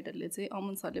पोइट आइडलले चाहिँ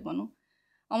अमन सरले भनौँ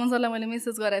अमन सरलाई मैले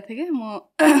मेसेज गराएको थिएँ कि म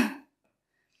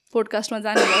पोडकास्टमा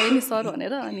जानुभयो नि सर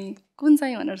भनेर अनि कुन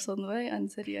चाहिँ भनेर सोध्नुभयो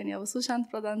आन्सरी अनि अब सुशान्त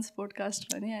प्रधान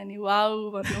पोडकास्ट भने अनि वाउ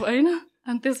भन्नुभयो होइन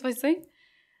अनि त्यसपछि चाहिँ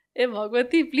ए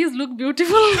भगवती प्लिज लुक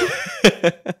ब्युटिफुल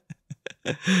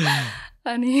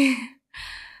अनि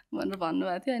भनेर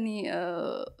भन्नुभएको थियो अनि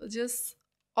जस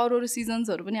अरू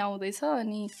सिजन्सहरू पनि आउँदैछ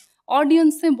अनि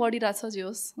अडियन्स चाहिँ बढिरहेछ जे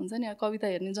होस् हुन्छ नि कविता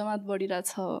हेर्ने जमात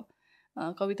बढिरहेछ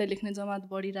कविता लेख्ने जमात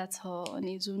बढिरहेछ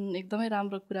अनि जुन एकदमै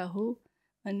राम्रो कुरा हो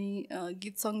अनि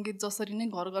गीत सङ्गीत जसरी नै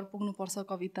घर घर पुग्नुपर्छ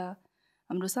कविता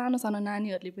हाम्रो सानो सानो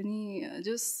नानीहरूले पनि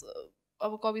जस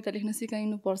अब कविता लेख्न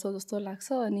सिकाइनुपर्छ जस्तो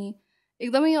लाग्छ अनि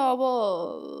एकदमै अब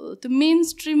त्यो मेन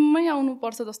स्ट्रिममै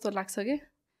आउनुपर्छ जस्तो लाग्छ क्या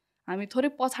हामी थोरै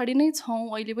पछाडि नै छौँ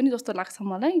अहिले पनि जस्तो लाग्छ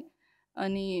मलाई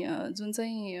अनि जुन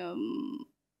चाहिँ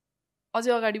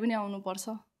अझै अगाडि पनि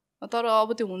आउनुपर्छ तर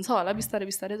अब त्यो हुन्छ होला बिस्तारै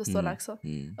बिस्तारै जस्तो लाग्छ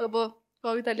अब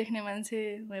कविता लेख्ने मान्छे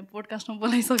पोडकास्टमा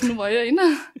बोलाइसक्नु भयो होइन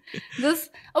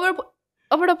जस्ट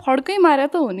अब फड्कै मारे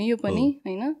त हो नि यो पनि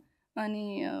होइन अनि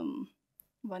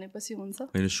भनेपछि हुन्छ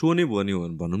होइन सो नै बन्यो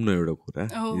भनौँ न एउटा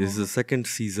कुरा सेकेन्ड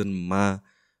सिजनमा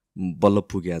बल्ल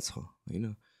पुगेको छ होइन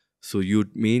सो यो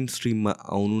मेन स्ट्रिममा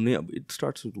आउनु नै अब it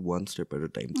starts with one step at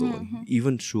a time त हो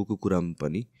इभन सोको कुरामा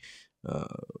पनि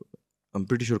आम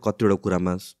प्रिटी स्योर कतिवटा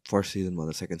कुरामा फर्स्ट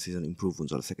सिजनभन्दा सेकेन्ड सिजन इम्प्रुभ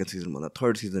हुन्छ होला सेकेन्ड सिजनभन्दा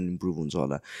थर्ड सिजन इम्प्रुभ हुन्छ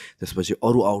होला त्यसपछि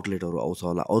अरू आउटलेटहरू आउँछ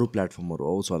होला अरू प्लेटफर्महरू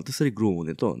आउँछ होला त्यसरी ग्रो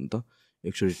हुने त हो नि त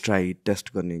एक्चुअली ट्राई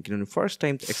टेस्ट गर्ने किनभने फर्स्ट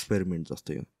टाइम त एक्सपेरिमेन्ट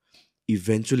जस्तै हो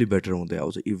इभेन्चुली बेटर हुँदै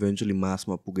आउँछ इभेन्चुली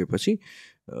मासमा पुगेपछि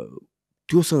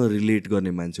त्योसँग रिलेट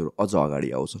गर्ने मान्छेहरू अझ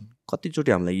अगाडि आउँछन्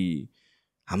कतिचोटि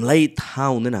हामीलाई थाहा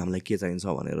हुँदैन हामीलाई के चाहिन्छ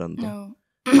भनेर नि त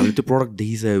हामीले त्यो प्रडक्ट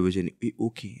देखिसकेपछि नि ए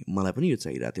ओके मलाई पनि यो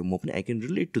चाहिरहेको थियो म पनि I can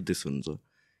relate to this हुन्छ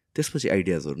त्यसपछि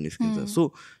आइडियाजहरू निस्किन्छ सो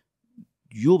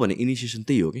यो भने इनिसिएसन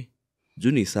त्यही हो कि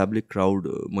जुन हिसाबले क्राउड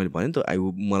मैले भने नि त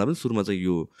मलाई पनि सुरुमा चाहिँ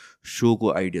यो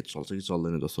सोको आइडिया चल्छ कि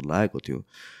चल्दैन जस्तो लागेको थियो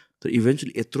तर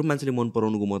इभेन्चुली यत्रो मान्छेले मन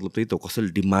पराउनुको मतलब त्यही त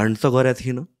कसैले डिमान्ड त गरेको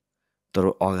थिएन तर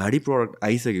अगाडि प्रडक्ट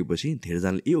आइसकेपछि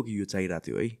धेरैजनाले ए ओके यो चाहिरहेको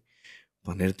थियो है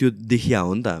भनेर त्यो देखिया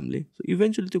हो नि त हामीले सो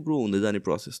इभेन्चुली त्यो ग्रो हुँदै जाने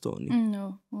प्रोसेस त हो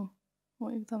नि हो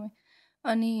एकदमै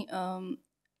अनि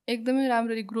एकदमै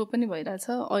राम्ररी ग्रो पनि भइरहेछ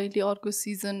अहिले अर्को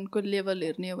सिजनको लेभल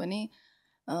हेर्ने हो भने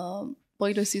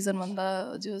पहिलो सिजनभन्दा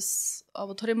जस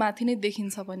अब थोरै माथि नै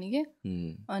देखिन्छ पनि के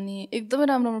अनि एकदमै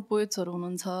राम्रो राम्रो पोएट्सहरू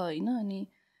हुनुहुन्छ होइन अनि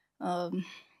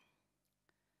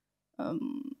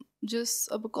जस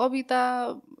अब कविता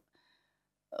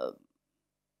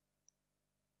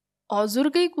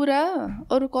हजुरकै कुरा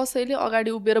अरू कसैले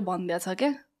अगाडि उभिएर भनिदिएछ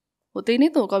क्या हो त्यही नै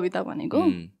त हो कविता भनेको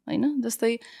होइन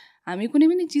जस्तै हामी कुनै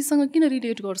पनि चिजसँग किन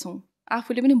रिलेट गर्छौँ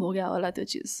आफूले पनि भोग्या होला त्यो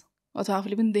चिज अथवा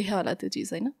आफूले पनि देख्या होला त्यो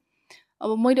चिज होइन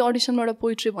अब मैले अडिसनमा एउटा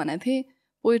पोइट्री भनेको थिएँ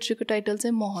पोइट्रीको टाइटल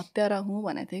चाहिँ म हत्यारा हुँ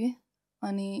भनेको थिएँ कि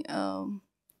अनि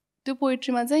त्यो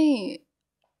पोइट्रीमा चाहिँ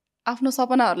आफ्नो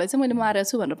सपनाहरूलाई चाहिँ मैले मारेको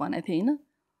छु भनेर भनेको थिएँ होइन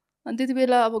अनि त्यति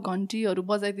बेला अब घन्टीहरू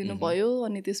बजाइदिनु भयो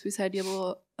अनि त्यस पछाडि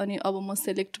अब म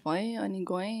सेलेक्ट भएँ अनि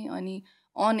गएँ अनि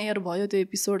अन एयर भयो त्यो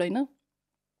एपिसोड होइन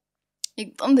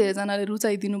एकदम धेरैजनाले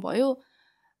रुचाइदिनु भयो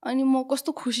अनि म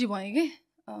कस्तो खुसी भएँ कि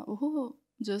ओहो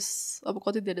जस अब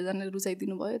कति धेरैजनाले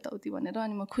रुचाइदिनु भयो यताउति भनेर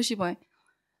अनि म खुसी भएँ।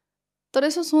 तर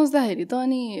यसो सोच्दाखेरि त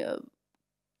अनि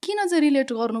किन चाहिँ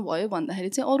रिलेट गर्नुभयो भन्दाखेरि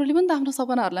चाहिँ अरूले पनि त आफ्नो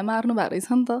सपनाहरूलाई मार्नु भएको रहेछ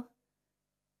नि त,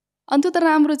 अनि त्यो त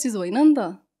राम्रो चिज होइन नि त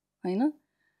होइन।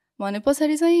 भने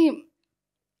पछाडि चाहिँ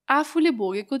आफूले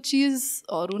भोगेको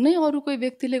चिजहरू नै अरू कोही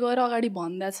व्यक्तिले गएर अगाडि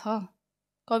भन्दा छ।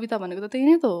 कविता भनेको त त्यही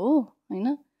नै त हो होइन।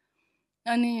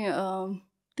 अनि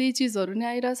त्यही चिजहरू नै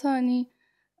आइरहेछ। अनि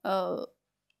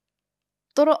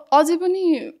तर अझै पनि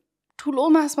ठुलो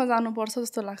मासमा जानुपर्छ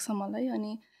जस्तो लाग्छ मलाई।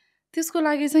 अनि त्यसको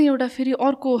लागि चाहिँ एउटा फेरि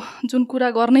अर्को जुन कुरा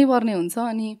गर्नै पर्ने हुन्छ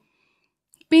अनि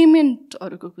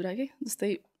पेमेन्टहरूको कुरा के,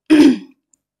 जस्तै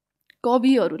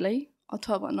कविहरूलाई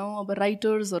अथवा भनौँ अब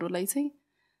राइटर्सहरूलाई चाहिँ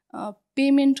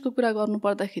पेमेन्टको कुरा गर्नु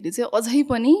पर्दाखेरि चाहिँ अझै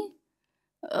पनि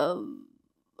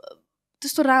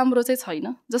त्यस्तो राम्रो चाहिँ छैन।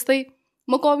 जस्तै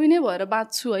म कवि नै भएर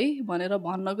बाँच्छु है भनेर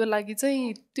भन्नको लागि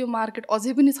चाहिँ त्यो मार्केट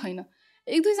अझै पनि छैन।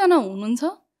 एक दुईजना हुनुहुन्छ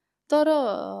तर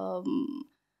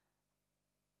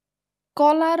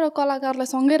कला र कलाकारलाई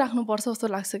सँगै राख्नुपर्छ जस्तो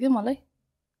लाग्छ कि मलाई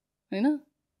होइन।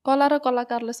 कला र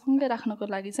कलाकारलाई सँगै राख्नको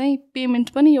लागि चाहिँ पेमेन्ट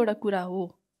पनि एउटा कुरा हो।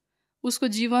 उसको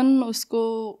जीवन उसको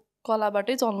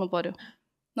कलाबाटै चल्नु पर्यो,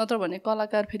 नत्र भने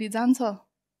कलाकार फेरि जान्छ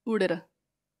उडेर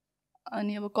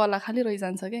अनि अब कला खालि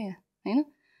रहिजान्छ क्या यहाँ होइन।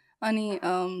 अनि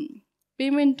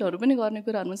पेमेन्टहरू पनि गर्ने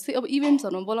कुराहरूमा चाहिँ अब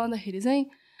इभेन्ट्सहरूमा बोलाउँदाखेरि चाहिँ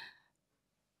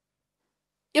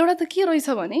एउटा त के रहेछ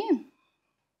भने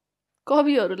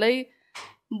कविहरूलाई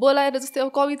बोलाएर जस्तै अब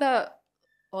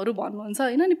कविताहरू भन्नुहुन्छ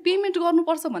होइन, अनि पेमेन्ट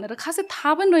गर्नुपर्छ भनेर खासै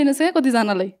थाहा पनि रहेनछ क्या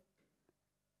कतिजनालाई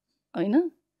होइन।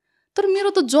 तर मेरो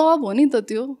त जब हो नि त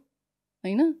त्यो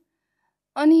होइन।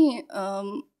 अनि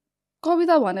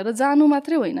कविता भनेर जानु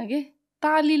मात्रै होइन कि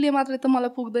तालीले मात्रै त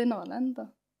मलाई पुग्दैन होला नि त।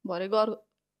 भरे घर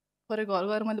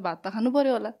गएर मैले भात त खानु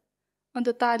पर्यो होला, अनि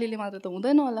त्यो तालीले मात्रै त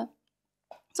हुँदैन होला।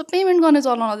 सो पेमेन्ट गर्ने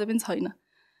चलन अझै पनि छैन।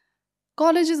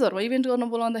 कलेजेसहरूमा इभेन्ट गर्न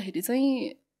बोलाउँदाखेरि चाहिँ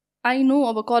आई नो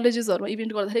अब कलेजेसहरूमा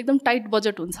इभेन्ट गर्दाखेरि एकदम टाइट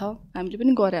बजेट हुन्छ, हामीले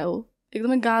पनि गरे हो,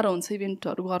 एकदमै गाह्रो हुन्छ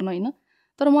इभेन्टहरू गर्न होइन।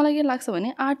 तर मलाई के लाग्छ भने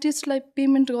आर्टिस्टलाई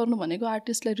पेमेन्ट गर्नु भनेको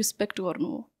आर्टिस्टलाई रिस्पेक्ट गर्नु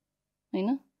हो होइन।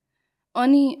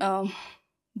 अनि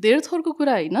धेर थोरको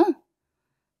कुरा होइन,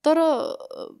 तर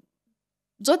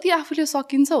जति आफूले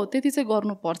सकिन्छ हो त्यति चाहिँ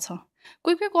गर्नुपर्छ।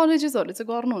 कोही कोही कलेजेसहरूले चाहिँ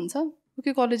गर्नुहुन्छ, कोही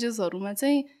कोही कलेजेसहरूमा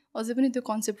चाहिँ अझै पनि त्यो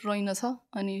कन्सेप्ट रहेनछ।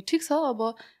 अनि ठिक छ अब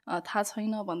थाहा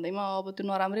छैन भन्दैमा अब त्यो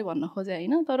नराम्रै भन्न खोजे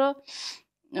होइन, तर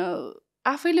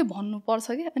आफैले भन्नुपर्छ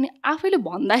क्या। अनि आफैले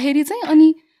भन्दाखेरि चाहिँ अनि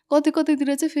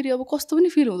कतैतिर चाहिँ फेरि अब कस्तो पनि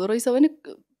फिल हुँदो रहेछ भने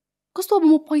कस्तो अब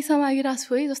म पैसा मागिरहेको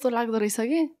छु है जस्तो लाग्दो रहेछ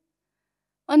कि।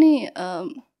 अनि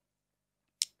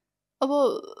अब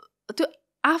त्यो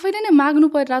आफैले नै माग्नु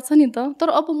परिरहेछ नि त, तर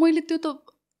अब मैले त्यो त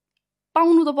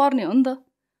पाउनु त पर्ने हो नि त।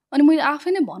 अनि मैले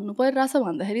आफै नै भन्नु परिरहेछ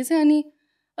भन्दाखेरि चाहिँ अनि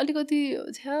अलिकति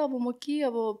छ्या अब म के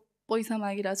अब पैसा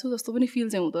मागिरहेको छु जस्तो पनि फिल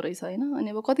चाहिँ हुँदो रहेछ होइन। अनि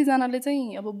अब कतिजनाले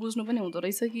चाहिँ अब बुझ्नु पनि हुँदो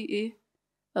रहेछ कि ए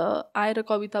आएर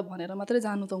कविता भनेर मात्रै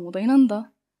जानु त हुँदैन नि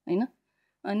त होइन।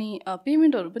 अनि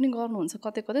पेमेन्टहरू पनि गर्नुहुन्छ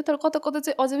कतै कतै, तर कता कतै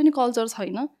चाहिँ अझै पनि कल्चर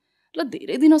छैन। ल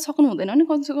धेरै दिन सक्नु हुँदैन भने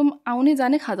कमसेकम आउने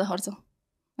जाने खाजा खर्च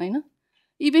होइन।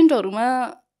 इभेन्टहरूमा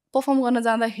पर्फर्म गर्न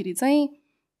जाँदाखेरि चाहिँ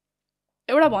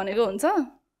एउटा भनेको हुन्छ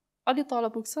अलि तल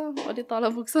पुग्छ अलि तल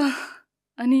पुग्छ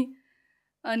अनि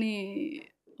अनि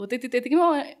हो त्यतिकैमा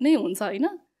नै हुन्छ होइन।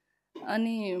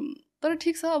 अनि तर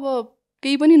ठिक छ अब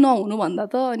केही पनि नहुनु भन्दा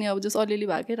त अनि अब जस अलिअलि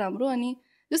भएकै राम्रो। अनि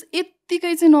जस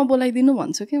यत्तिकै चाहिँ नबोलाइदिनु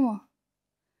भन्छु कि म।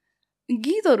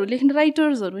 गीतहरू लेख्ने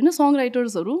राइटर्सहरू होइन, सङ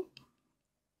राइटर्सहरू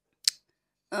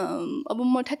अब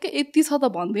म ठ्याक्कै यति छ त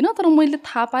भन्दिनँ, तर मैले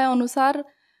थाहा पाए अनुसार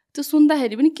त्यो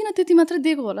सुन्दाखेरि पनि किन त्यति मात्रै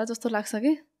दिएको होला जस्तो लाग्छ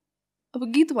कि। अब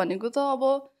गीत भनेको त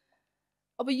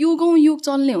अब युगौँ युग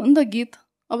चल्ने हो नि त गीत।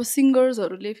 अब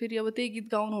सिङ्गर्सहरूले फेरि अब त्यही गीत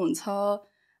गाउनुहुन्छ,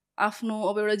 आफ्नो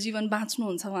अब एउटा जीवन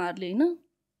बाँच्नुहुन्छ उहाँहरूले होइन।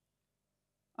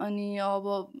 अनि अब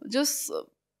जस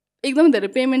एकदमै धेरै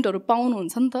पेमेन्टहरू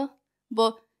पाउनुहुन्छ नि त। अब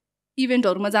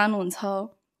इभेन्टहरूमा जानुहुन्छ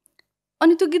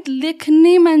अनि त्यो गीत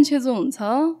लेख्ने मान्छे जो हुन्छ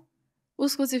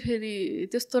उसको चाहिँ फेरि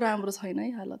त्यस्तो राम्रो छैन है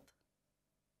हालत।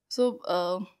 सो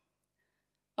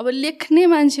अब लेख्ने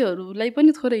मान्छेहरूलाई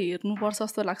पनि थोरै हेर्नुपर्छ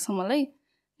जस्तो लाग्छ मलाई।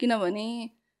 किनभने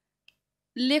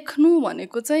लेख्नु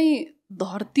भनेको चाहिँ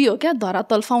धरती हो क्या,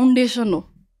 धरातल फाउन्डेसन हो।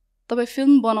 तपाईँ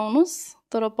फिल्म बनाउनुहोस्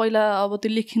तर पहिला अब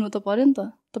त्यो लेखिनु त पऱ्यो नि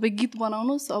त। तपाईँ गीत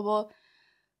बनाउनुहोस् अब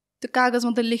त्यो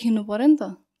कागजमा त लेखिनु पऱ्यो नि त।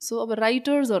 सो अब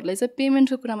राइटर्सहरूलाई चाहिँ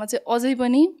पेमेन्टको कुरामा चाहिँ अझै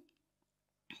पनि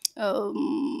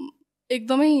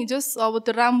एकदमै जस अब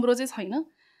त्यो राम्रो चाहिँ छैन।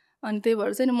 अनि त्यही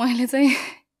भएर चाहिँ मैले चाहिँ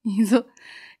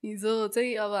हिजो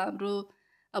चाहिँ अब हाम्रो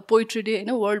पोइट्री डे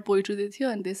होइन, वर्ल्ड पोइट्री डे थियो।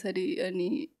 अनि त्यसरी अनि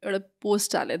एउटा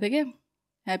पोस्ट हालेको थिएँ क्या,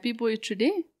 happy poetry day,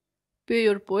 pay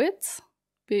your poets,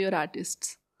 pay your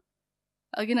artists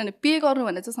किनभने पे गर्नु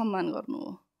भने चाहिँ सम्मान गर्नु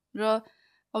हो र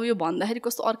अब यो भन्दाखेरि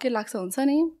कस्तो अर्कै लाग्छ हुन्छ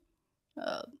नि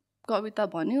कविता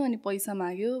भन्यो अनि पैसा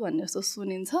माग्यो भन्ने जस्तो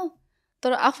सुनिन्छ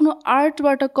तर आफ्नो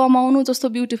आर्टबाट कमाउनु जस्तो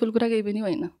ब्युटिफुल कुरा केही पनि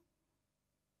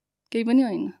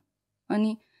होइन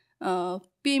अनि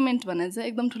पेमेन्ट भन्ने चाहिँ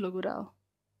एकदम ठुलो कुरा हो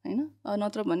होइन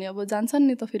नत्र भने अब जान्छन्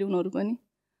नि त फेरि उनीहरू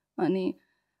पनि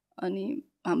अनि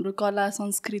हाम्रो कला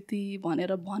संस्कृति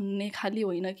भनेर भन्ने खाली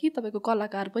होइन कि तपाईँको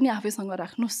कलाकार पनि आफैसँग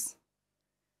राख्नुहोस्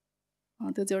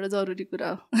त्यो चाहिँ एउटा जरुरी कुरा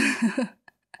हो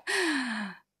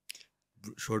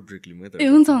सर्ट ब्रेक लिउँ है त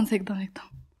हुन्छ एकदम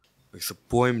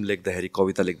पोएम लेख्दाखेरि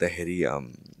कविता लेख्दाखेरि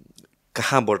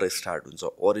कहाँबाट स्टार्ट हुन्छ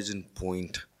ओरिजिन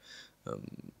पोइन्ट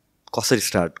कसरी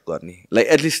स्टार्ट गर्ने लाइक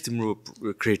एटलिस्ट तिम्रो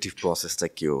क्रिएटिभ प्रोसेस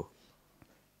चाहिँ के हो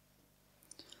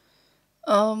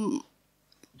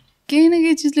केही न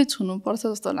केही चिजले छुनुपर्छ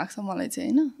जस्तो लाग्छ मलाई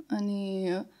चाहिँ होइन अनि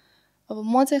अब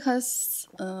म चाहिँ खास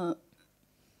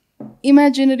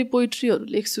इमेजिनेरी पोइट्रीहरू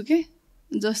लेख्छु के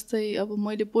जस्तै अब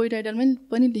मैले पोइट आइडलमै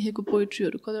पनि लेखेको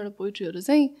पोइट्रीहरू कतिवटा पोइट्रीहरू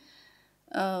चाहिँ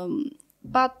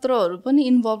पात्रहरू पनि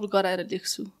इन्भल्भ गराएर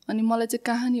लेख्छु अनि मलाई चाहिँ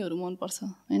कहानीहरू मनपर्छ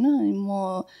होइन अनि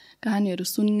म कहानीहरू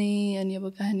सुन्ने अनि अब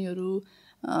कहानीहरू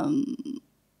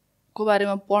को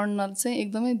बारेमा पढ्न चाहिँ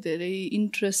एकदमै धेरै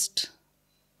इन्ट्रेस्ट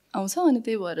आउँछ अनि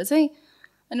त्यही भएर चाहिँ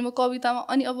अनि म कवितामा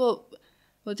अनि अब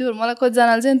त्यो मलाई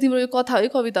कतिजनाले चाहिँ तिम्रो यो कथा हो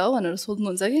कविता हो भनेर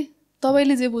सोध्नुहुन्छ कि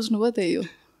तपाईँले जे बुझ्नुभयो त्यही हो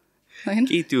होइन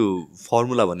के त्यो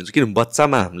फर्मुला भन्नु किन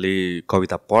बच्चामा हामीले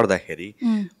कविता पढ्दाखेरि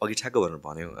अघि ठ्याक्क भनेर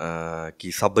भन्यो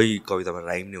कि सबै कवितामा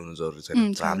राइम नै हुनु जरुरी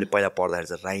छैन हामीले पहिला पढ्दाखेरि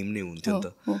चाहिँ राइम नै हुन्थ्यो नि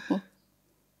त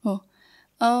हो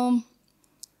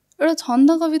एउटा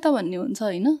छन्द कविता भन्ने हुन्छ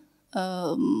होइन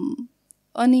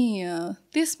अनि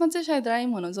त्यसमा चाहिँ सायद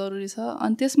राइम हुन जरुरी छ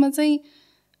अनि त्यसमा चाहिँ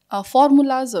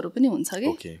फर्मुलाजहरू पनि हुन्छ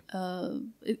कि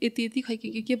यति यति खै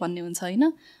के भन्ने हुन्छ होइन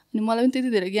अनि मलाई पनि त्यति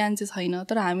धेरै ज्ञान चाहिँ छैन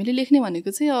तर हामीले लेख्ने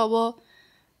भनेको चाहिँ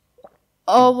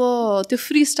अब त्यो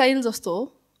फ्री स्टाइल जस्तो हो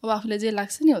अब आफूलाई जे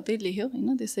लाग्छ नि हो त्यही लेख्यो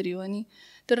होइन त्यसरी हो अनि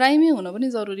त्यो राइमै हुन पनि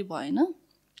जरुरी भएन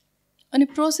अनि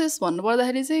प्रोसेस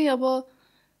भन्नुपर्दाखेरि चाहिँ अब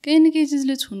केही न केही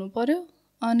चिजले छुनु पर्यो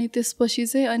अनि त्यसपछि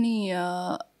चाहिँ अनि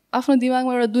आफ्नो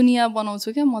दिमागमा एउटा दुनियाँ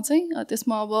बनाउँछु क्या म चाहिँ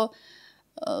त्यसमा अब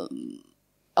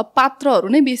पात्रहरू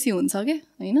नै बेसी हुन्छ क्या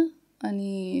होइन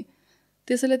अनि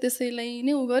त्यसैलाई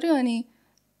नै उ गर्यो अनि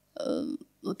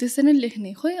त्यसै नै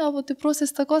लेख्ने खोइ अब त्यो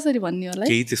प्रोसेस त कसरी भन्ने होला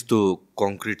केही त्यस्तो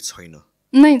कङ्क्रिट छैन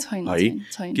नै छैन है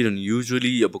किनभने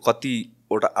युजुअली अब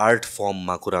कतिवटा आर्ट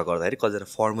फर्ममा कुरा गर्दाखेरि कतिजना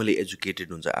फर्मली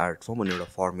एजुकेटेड हुन्छ आर्ट फर्म अनि एउटा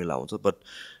फर्मुला हुन्छ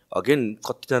बट अगेन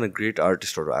कतिजना ग्रेट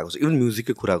आर्टिस्टहरू आएको छ इभन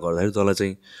म्युजिककै कुरा गर्दाखेरि जसलाई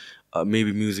चाहिँ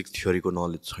मेबी म्युजिक थियोरीको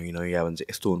नलेज छैन या भन्छ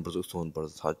यस्तो हुनुपर्छ उस्तो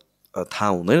हुनुपर्छ थाहा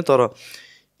हुँदैन तर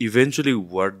eventually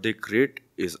what they create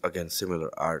is again similar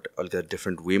art अलिकति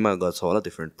डिफ्रेन्ट वेमा गर्छ होला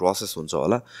डिफ्रेन्ट प्रोसेस हुन्छ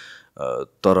होला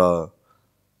तर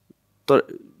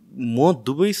म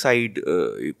दुवै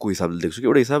साइडको हिसाबले देख्छु कि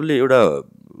एउटा हिसाबले एउटा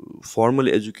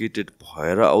फर्मली एजुकेटेड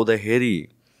भएर आउँदाखेरि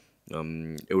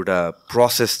एउटा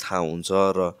प्रोसेस थाहा हुन्छ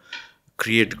र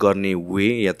क्रिएट गर्ने वे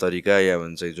या तरिका या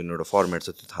भन्छ जुन एउटा फर्मेट छ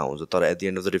त्यो थाहा हुन्छ तर at the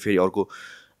end of the day फेरि अर्को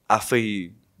आफै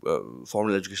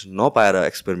फर्मल एजुकेसन नपाएर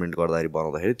एक्सपेरिमेन्ट गर्दाखेरि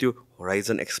बनाउँदाखेरि त्यो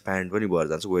होराइजन एक्सप्यान्ड पनि भएर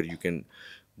जान्छ where you can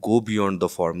go beyond the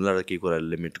formula र केही कुरा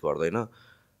लिमिट गर्दैन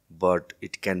but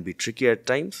it can be tricky at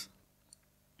times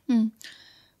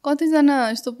कतिजना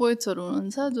यस्तो पोइट्सहरू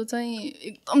हुनुहुन्छ जो चाहिँ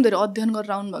एकदम धेरै अध्ययन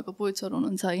गरेर आउनुभएको पोइट्सहरू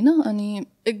हुनुहुन्छ होइन अनि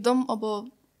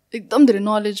एकदम धेरै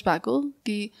नलेज भएको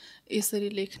कि यसरी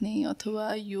लेख्ने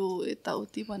अथवा यो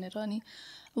यताउति भनेर अनि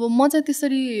अब म चाहिँ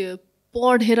त्यसरी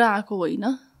पढेर आएको होइन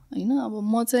अब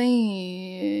म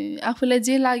चाहिँ आफूलाई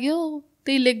जे लाग्यो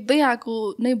त्यही लेख्दै आएको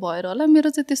नै भएर होला मेरो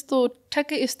चाहिँ त्यस्तो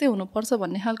ठ्याक्कै यस्तै हुनुपर्छ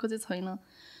भन्ने खालको चाहिँ छैन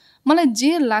मलाई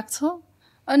जे लाग्छ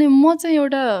अनि म चाहिँ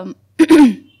एउटा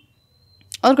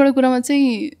अर्को एउटा कुरामा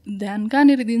चाहिँ ध्यान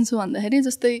कहाँनिर दिन्छु भन्दाखेरि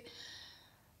जस्तै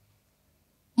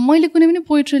मैले कुनै पनि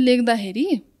पोइट्री लेख्दाखेरि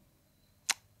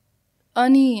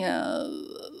अनि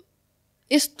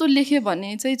यस्तो लेखेँ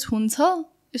भने चाहिँ छुन्छ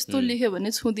यस्तो लेख्यो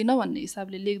भने छुँदिनँ भन्ने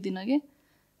हिसाबले लेख्दिनँ कि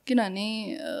किनभने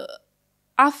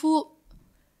आफू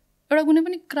एउटा कुनै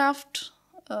पनि क्राफ्ट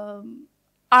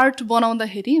आर्ट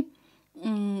बनाउँदाखेरि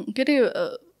के अरे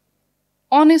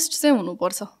अनेस्ट चाहिँ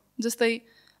हुनुपर्छ जस्तै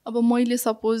अब मैले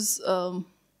सपोज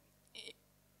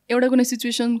एउटा कुनै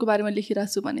सिचुएसनको बारेमा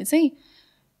लेखिरहेको छु भने चाहिँ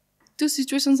त्यो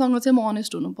सिचुएसनसँग चाहिँ म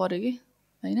अनेस्ट हुनु पऱ्यो कि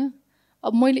होइन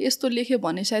अब मैले यस्तो लेखेँ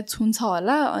भने सायद छुन्छ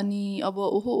होला अनि अब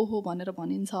ओहो भनेर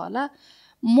भनिन्छ होला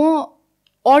म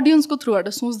अडियन्सको थ्रुबाट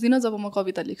सोच्दिनँ जब म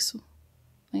कविता लेख्छु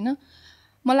होइन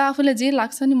मलाई आफूलाई जे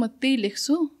लाग्छ नि म त्यही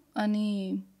लेख्छु अनि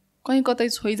कहीँ कतै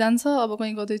छोइजान्छ अब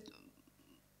कहीँ कतै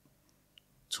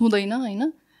छुँदैन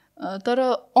होइन तर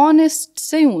अनेस्ट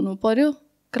चाहिँ हुनु पर्यो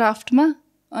क्राफ्टमा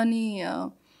अनि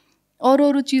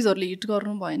अरू चिजहरूले हिट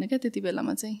गर्नु भएन क्या त्यति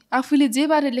बेलामा चाहिँ आफूले जे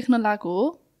बारे लेख्न लागेको हो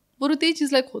बरु त्यही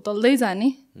चिजलाई खोतल्दै जाने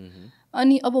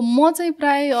अनि अब म चाहिँ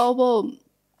प्राय अब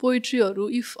पोइट्रीहरू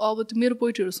इफ अब त्यो मेरो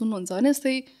पोइट्रीहरू सुन्नुहुन्छ भने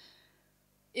यस्तै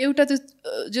एउटा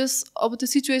त्यो अब त्यो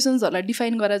सिचुएसन्सहरूलाई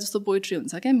डिफाइन गरे जस्तो पोइट्री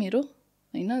हुन्छ क्या मेरो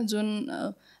होइन जुन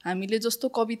हामीले जस्तो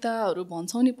कविताहरू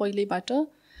भन्छौँ नि पहिल्यैबाट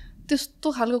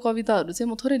त्यस्तो खालको कविताहरू चाहिँ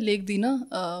म थोरै लेख्दिनँ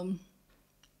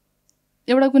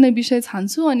एउटा कुनै विषय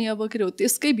छान्छु अनि अब के अरे हो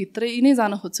त्यसकै भित्रै नै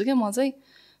जान खोज्छु क्या म चाहिँ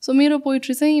सो मेरो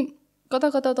पोइट्री चाहिँ कता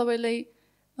कता तपाईँलाई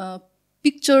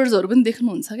पिक्चर्सहरू पनि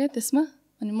देख्नुहुन्छ क्या त्यसमा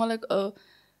अनि मलाई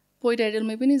पोइट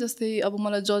आइडलमै पनि जस्तै अब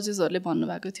मलाई जजेसहरूले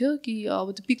भन्नुभएको थियो कि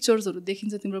अब त्यो पिक्चर्सहरू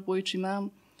देखिन्छ तिम्रो पोइट्रीमा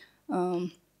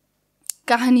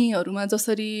कहानीहरूमा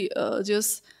जसरी जस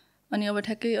अनि अब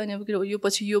ठ्याक्कै अनि अब के यो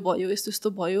पछि यो भयो यस्तो यस्तो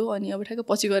भयो अनि अब ठ्याक्कै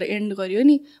पछि गएर एन्ड गरियो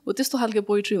नि हो त्यस्तो खालको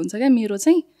पोइट्री हुन्छ क्या मेरो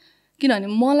चाहिँ किनभने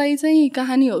मलाई चाहिँ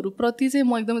कहानीहरूप्रति चाहिँ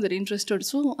म एकदमै धेरै इन्ट्रेस्टेड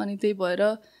छु अनि त्यही भएर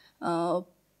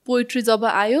पोइट्री जब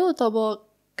आयो तब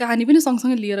कहानी पनि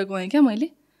सँगसँगै लिएर गएँ क्या मैले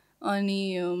अनि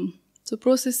त्यो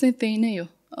प्रोसेस चाहिँ त्यही नै हो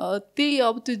त्यही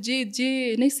अब त्यो जे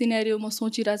नै सिनेरियो म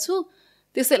सोचिरहेको छु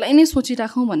त्यसैलाई नै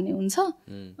सोचिराखौँ भन्ने हुन्छ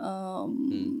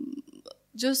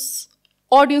जस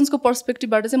अडियन्सको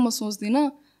पर्सपेक्टिभबाट चाहिँ म सोच्दिनँ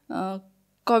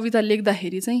कविता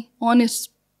लेख्दाखेरि चाहिँ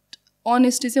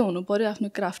अनेस्टी चाहिँ हुनु पऱ्यो आफ्नो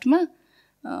क्राफ्टमा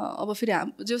अब फेरि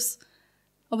जस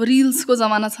अब रिल्सको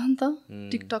जमाना छ नि त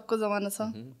टिकटकको जमाना छ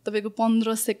तपाईँको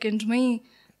 15 सेकेन्डमै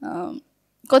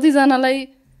कतिजनालाई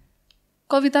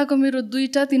कविताको मेरो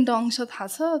 2-3 अंश थाहा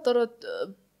छ तर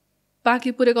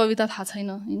बाँकी पुरै कविता थाहा छैन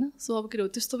होइन सो अब के हो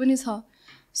त्यस्तो पनि छ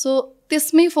सो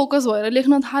त्यसमै फोकस भएर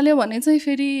लेख्न थाल्यो भने चाहिँ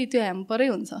फेरि त्यो ह्याम्परै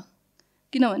हुन्छ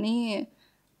किनभने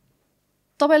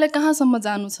तपाईँलाई कहाँसम्म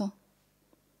जानु छ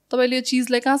तपाईँले यो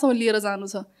चिजलाई कहाँसम्म लिएर जानु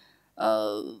छ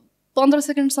 15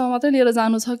 सेकेन्डसम्म मात्रै लिएर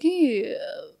जानु छ कि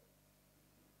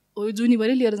हो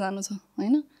जुनीभरि लिएर जानु छ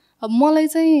होइन अब मलाई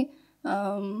चाहिँ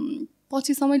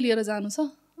पछिसम्म लिएर जानु छ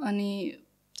अनि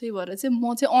त्यही भएर चाहिँ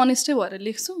म चाहिँ अनेस्टै भएर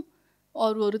लेख्छु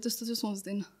अरू त्यस्तो चाहिँ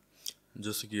सोच्दिनँ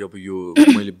जस्तो कि अब यो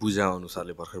मैले बुझा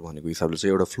अनुसारले भर्खर भनेको हिसाबले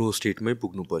चाहिँ एउटा फ्लो स्टेटमै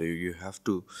पुग्नु पऱ्यो you have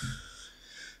to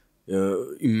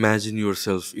imagine your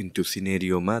self in त्यो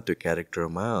सिनेरियोमा त्यो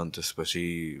क्यारेक्टरमा अनि त्यसपछि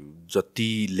जति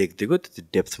लेखिदिएको त्यति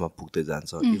डेप्थमा पुग्दै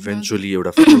जान्छ इभेन्चुअली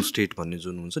एउटा फ्लो स्टेट भन्ने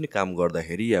जुन हुन्छ नि काम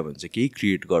गर्दाखेरि या भन्छ केही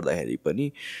क्रिएट गर्दाखेरि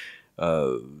पनि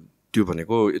त्यो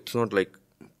भनेको इट्स नट लाइक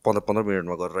 15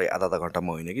 मिनटमा गरेर आधा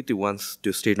घन्टामा होइन कि त्यो वान्स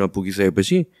त्यो स्टेटमा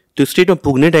पुगिसकेपछि त्यो स्टेटमा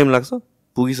पुग्नै टाइम लाग्छ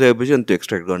पुगिसकेपछि अनि त्यो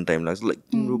एक्सट्र्याक्ट गर्न टाइम लाग्छ लाइक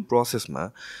तिम्रो प्रोसेसमा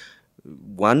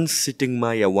वान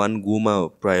सिटिङमा या वान गोमा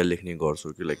प्रायः लेख्ने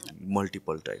गर्छु कि लाइक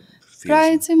मल्टिपल टाइम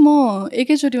प्रायः चाहिँ म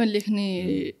एकैचोटिमा लेख्ने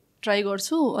ट्राई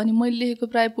गर्छु अनि मैले लेखेको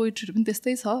प्रायः पोइट्रीहरू पनि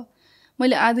त्यस्तै छ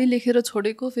मैले आधी लेखेर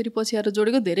छोडेको फेरि पछि आएर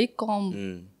जोडेको धेरै कम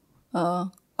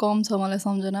छ मलाई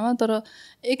सम्झनामा तर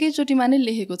एकैचोटिमा नै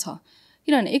लेखेको छ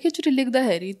किनभने एकैचोटि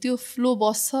लेख्दाखेरि त्यो फ्लो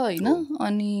बस्छ होइन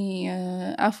अनि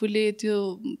आफूले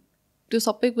त्यो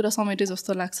सबै कुरा समेटे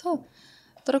जस्तो लाग्छ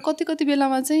तर कति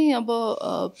बेलामा चाहिँ अब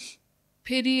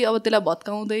फेरि अब त्यसलाई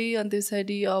भत्काउँदै अनि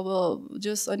त्यसरी अब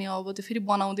जस अनि अब त्यो फेरि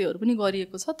बनाउँदैहरू पनि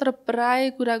गरिएको छ तर प्राय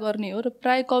कुरा गर्ने हो र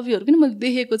प्राय कविहरू पनि मैले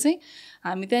देखेको चाहिँ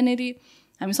हामी त्यहाँनिर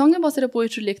हामी सँगै बसेर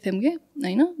पोइट्री लेख्थ्यौँ कि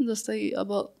होइन जस्तै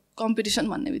अब कम्पिटिसन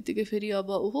भन्ने बित्तिकै फेरि अब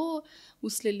ओहो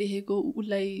उसले लेखेको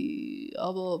उसलाई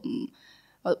अब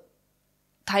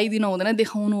थाहै दिनु हुँदैन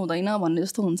देखाउनु हुँदैन भन्ने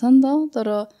जस्तो हुन्छ नि त तर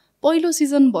पहिलो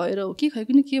सिजन भएर हो कि खै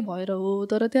पनि के भएर हो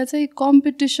तर त्यहाँ चाहिँ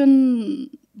कम्पिटिसन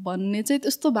भन्ने चाहिँ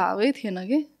त्यस्तो भावै थिएन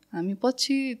कि हामी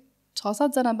पछि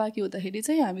 6-7 जना बाँकी हुँदाखेरि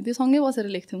चाहिँ हामी त्यो सँगै बसेर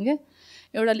लेख्थ्यौँ क्या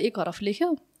एउटाले एक हरफ लेख्यो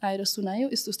आएर सुनायो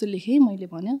यस्तो यस्तो लेखेँ मैले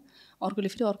भन्यो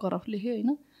अर्कोले फेरि अर्को हरफ लेख्यो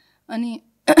होइन अनि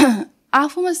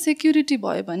आफूमा सेक्युरिटी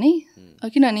भयो भने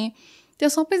किनभने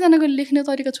त्यहाँ सबैजनाको लेख्ने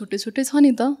तरिका छुट्टै छुट्टै छ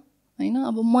नि त होइन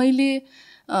अब मैले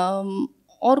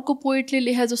अर्को पोइटले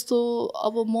लेखे जस्तो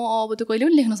अब म त्यो कहिले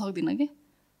पनि लेख्न सक्दिनँ कि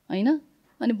होइन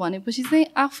अनि भनेपछि चाहिँ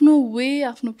आफ्नो वे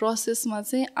आफ्नो प्रोसेसमा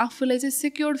चाहिँ आफूलाई चाहिँ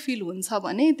सेक्योर्ड फिल हुन्छ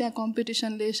भने त्यहाँ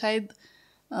कम्पिटिसनले सायद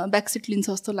ब्याकसिट लिन्छ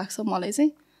जस्तो लाग्छ मलाई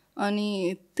चाहिँ अनि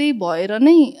त्यही भएर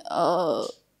नै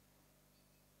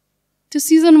त्यो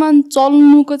सिजन 1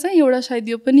 चल्नुको चाहिँ एउटा सायद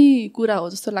यो पनि कुरा हो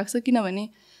जस्तो लाग्छ किनभने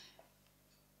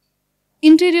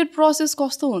इन्टेरियर प्रोसेस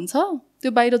कस्तो हुन्छ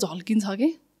त्यो बाहिर झल्किन्छ कि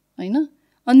होइन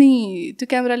अनि त्यो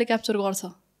क्यामेराले क्याप्चर गर्छ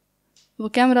अब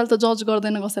क्यामेराले त जज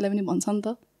गर्दैन कसैलाई पनि भन्छ नि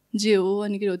त जे हो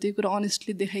अनि के हो त्यही कुरा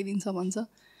अनेस्टली देखाइदिन्छ भन्छ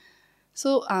सो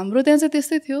हाम्रो त्यहाँ चाहिँ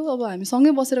त्यस्तै थियो अब हामी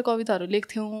सँगै बसेर कविताहरू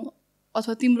लेख्थ्यौँ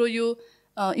अथवा तिम्रो यो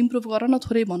इम्प्रुभ गर न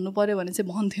थोरै भन्नु पऱ्यो भने चाहिँ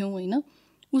भन्थ्यौँ होइन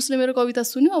उसले मेरो कविता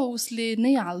सुन्यो अब उसले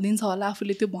नै हालिदिन्छ होला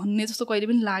आफूले त्यो भन्ने जस्तो कहिले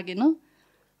पनि लागेन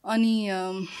अनि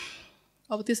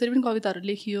अब त्यसरी पनि कविताहरू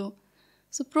लेखियो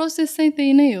सो प्रोसेस चाहिँ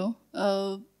त्यही नै हो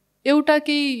एउटा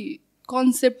केही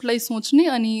कन्सेप्टलाई सोच्ने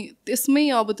अनि त्यसमै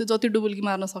अब त्यो जति डुबुल्की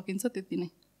मार्न सकिन्छ त्यति नै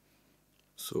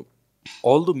so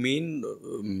all the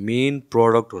main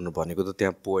product हुनु भनेको त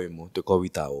त्यहाँ पोएम हो त्यो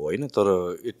कविता हो होइन तर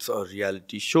इट्स अ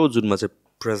रियालिटी सो जुनमा चाहिँ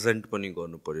प्रेजेन्ट पनि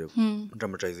गर्नु पर्यो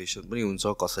ड्रामाटाइजेसन पनि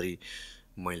हुन्छ कसरी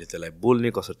मैले त्यसलाई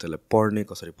बोल्ने कसरी त्यसलाई पढ्ने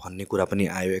कसरी भन्ने कुरा पनि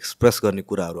आयो एक्सप्रेस गर्ने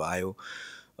कुराहरू आयो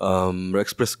र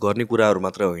एक्सप्रेस गर्ने कुराहरू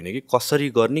मात्रै होइन कि कसरी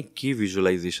गर्ने के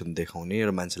भिजुअलाइजेसन देखाउने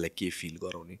र मान्छेलाई के फिल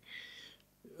गराउने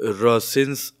र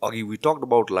सिन्स अघि we talked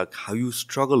about like how you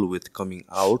struggle with coming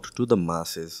out to the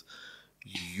masses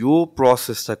यो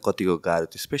प्रोसेस चाहिँ कतिको गाह्रो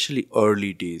थियो स्पेसली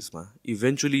अर्ली डेजमा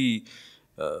इभेन्चुली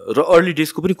र अर्ली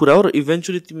डेजको पनि कुरा हो र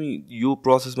इभेन्चुली तिमी यो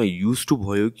प्रोसेसमा युज टु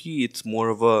भयो कि it's more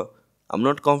of a I'm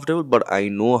not comfortable but I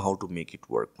know how to make it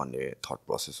work भन्ने थट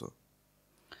प्रोसेस हो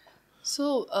सो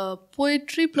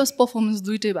पोएट्री प्लस पर्फर्मेन्स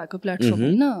दुइटै भएको प्लेटफर्म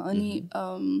होइन अनि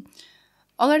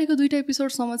अगाडिको 2टा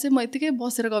एपिसोडसम्म चाहिँ म यत्तिकै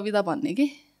बसेर कविता भन्ने कि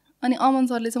अनि अमन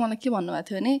सरले चाहिँ मलाई के भन्नुभएको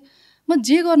थियो भने म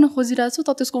जे गर्न खोजिरहेको छु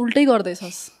त त्यसको उल्टै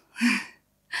गर्दैछस्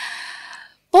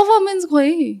पर्फर्मेन्स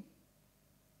खोइ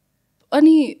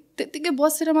अनि त्यत्तिकै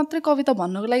बसेर मात्रै कविता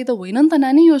भन्नको लागि त होइन नि त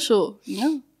नानी यो सो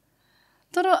होइन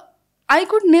तर आई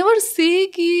कुड नेभर से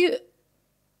कि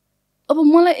अब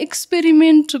मलाई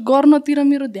एक्सपेरिमेन्ट गर्नतिर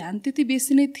मेरो ध्यान त्यति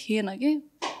बेसी नै थिएन कि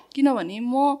किनभने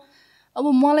अब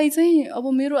मलाई चाहिँ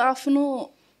अब मेरो आफ्नो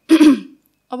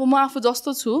अब म आफू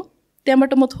जस्तो छु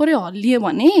त्यहाँबाट म थोरै हल्लिएँ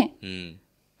भने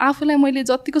आफूलाई मैले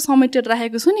जतिको समेटेर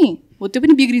राखेको छु नि हो त्यो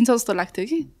पनि बिग्रिन्छ जस्तो लाग्थ्यो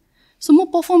कि सो म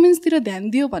पर्फर्मेन्सतिर ध्यान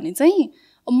दियो भने चाहिँ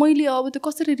मैले अब त्यो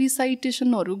कसरी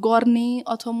रिसाइटेसनहरू गर्ने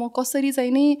अथवा म कसरी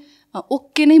चाहिँ नै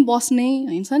ओके नै बस्ने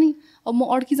हुन्छ नि अब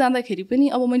म अड्की जाँदाखेरि पनि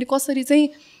अब मैले कसरी चाहिँ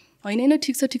होइन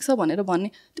ठिक छ भनेर भन्ने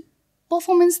त्यो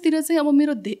पर्फर्मेन्सतिर चाहिँ अब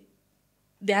मेरो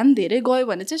ध्यान धेरै गयो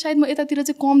भने चाहिँ सायद म यतातिर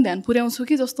चाहिँ कम ध्यान पुर्याउँछु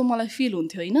कि जस्तो मलाई फिल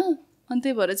हुन्थ्यो होइन अनि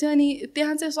त्यही भएर चाहिँ अनि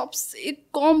त्यहाँ चाहिँ सबसे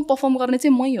कम पर्फर्म गर्ने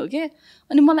चाहिँ मै हो क्या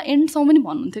अनि मलाई एन्डसम्म पनि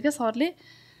भन्नुहुन्थ्यो क्या सरले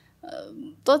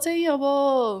त चाहिँ अब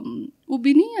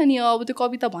उभिने अनि अब त्यो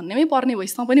कविता भन्नेमै पर्ने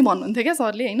भइसम्म पनि भन्नुहुन्थ्यो क्या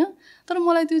सरले होइन तर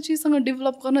मलाई त्यो चिजसँग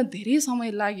डेभलप गर्न धेरै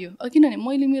समय लाग्यो किनभने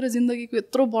मैले मेरो जिन्दगीको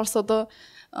यत्रो वर्ष त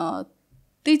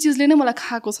त्यही चिजले नै मलाई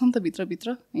खाएको छ नि त भित्रभित्र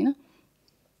होइन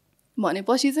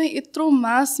भनेपछि चाहिँ यत्रो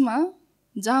मासमा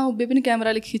जहाँ उभे पनि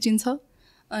क्यामेराले खिचिन्छ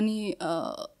अनि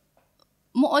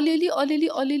म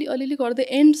अलिअलि गर्दै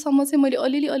एन्डसम्म चाहिँ मैले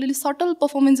अलिअलि सटल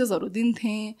पर्फर्मेन्सेसहरू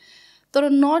दिन्थेँ तर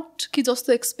नट कि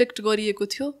जस्तो एक्सपेक्ट गरिएको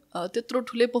थियो त्यत्रो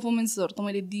ठुलै पर्फर्मेन्सेसहरू त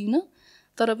मैले दिइनँ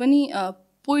तर पनि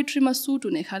पोइट्रीमा सुट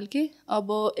हुने खालके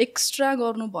अब एक्स्ट्रा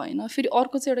गर्नु भएन फेरि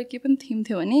अर्को चाहिँ एउटा के पनि थिम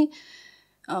थियो भने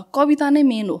कविता नै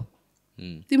मेन हो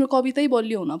तिम्रो कवितै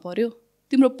बलियो हुन पर्यो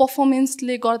तिम्रो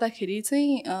पर्फर्मेन्सले गर्दाखेरि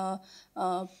चाहिँ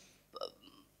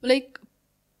लाइक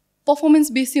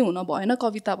पर्फर्मेन्स बेसी हुन भएन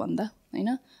कविता भन्दा होइन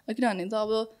किनभने त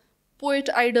अब पोएट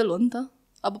आइडल हो नि त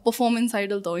अब पर्फर्मेन्स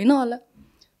आइडल त होइन होला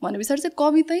भने पछाडि चाहिँ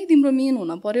कवितै तिम्रो मेन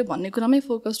हुन पर्यो भन्ने कुरामै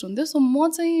फोकस्ड हुन्थ्यो सो म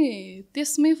चाहिँ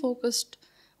त्यसमै फोकस्ड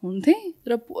हुन्थेँ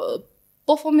र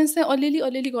पर्फर्मेन्स चाहिँ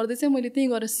अलिअलि गर्दै चाहिँ मैले त्यही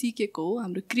गरेर सिकेको हो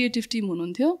हाम्रो क्रिएटिभ टिम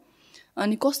हुनुहुन्थ्यो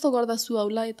अनि कस्तो गर्दा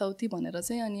सुहाउला यताउति भनेर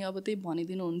चाहिँ अनि अब त्यही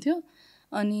भनिदिनुहुन्थ्यो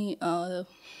अनि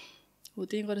हो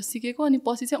त्यही गरेर सिकेको अनि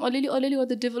पछि चाहिँ अलिअलि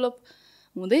गर्दै डेभलप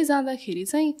हुँदै जाँदाखेरि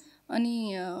चाहिँ अनि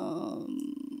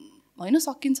होइन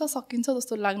सकिन्छ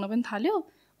जस्तो लाग्न पनि थाल्यो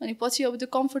अनि पछि अब त्यो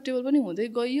कम्फर्टेबल पनि हुँदै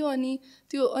गयो अनि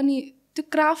त्यो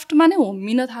क्राफ्टमा नै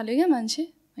होमिन थाल्यो क्या मान्छे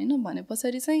होइन भने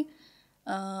पछाडि चाहिँ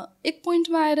एक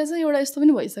पोइन्टमा आएर चाहिँ एउटा यस्तो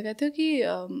पनि भइसकेको थियो कि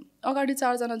अगाडि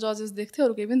 4जना जजेस देख्थ्यो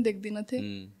अरू केही पनि देख्दिनँ थिएँ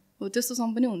हो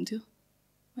त्यस्तोसम्म पनि हुन्थ्यो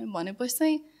भनेपछि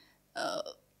चाहिँ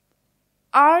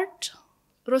आर्ट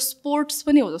र स्पोर्ट्स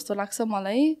पनि हो जस्तो लाग्छ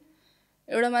मलाई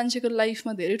एउटा मान्छेको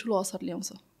लाइफमा धेरै ठुलो असर ल्याउँछ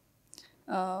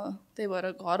त्यही भएर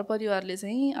घर परिवारले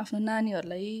चाहिँ आफ्नो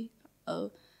नानीहरूलाई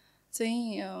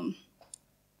चाहिँ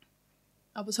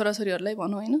अब छोराछोरीहरूलाई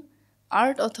भनौँ होइन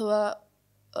आर्ट अथवा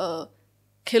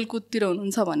खेलकुदतिर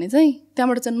हुनुहुन्छ भने चाहिँ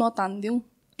त्यहाँबाट चाहिँ नतान्दिउँ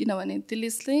किनभने त्यसले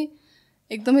चाहिँ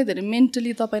एकदमै धेरै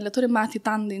मेन्टली तपाईँलाई थोरै माथि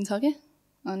तान्दिन्छ क्या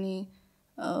अनि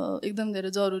एकदम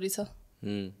धेरै जरुरी छ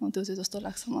त्यो चाहिँ जस्तो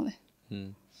लाग्छ मलाई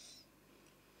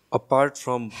apart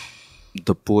from the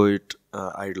poet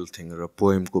idol thing र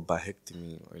पोएमको बाहेक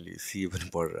तिमी अहिले सिए पनि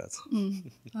पढिरहेछ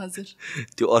हजुर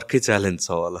त्यो अर्कै च्यालेन्ज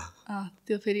छ होला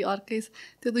त्यो फेरि अर्कै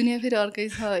त्यो दुनियाँ फेरि अर्कै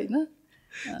छ होइन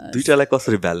दुईटालाई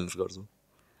कसरी ब्यालेन्स गर्छौ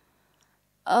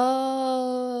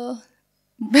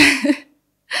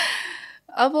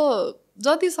अब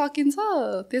जति सकिन्छ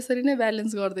त्यसरी नै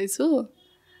ब्यालेन्स गर्दैछु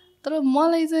तर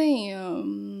मलाई चाहिँ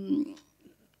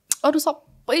अरू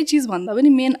सबै चिजभन्दा पनि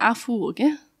मेन आफू हो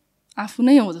क्या आफू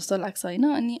नै हो जस्तो लाग्छ होइन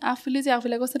अनि आफूले चाहिँ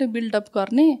आफूलाई कसरी बिल्डअप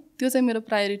गर्ने त्यो चाहिँ मेरो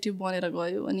प्रायोरिटी बनेर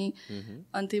गयो अनि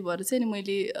त्यही भएर चाहिँ अनि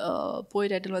मैले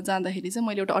पोएट आइडलमा जाँदाखेरि चाहिँ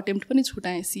मैले एउटा अटेम्प्ट पनि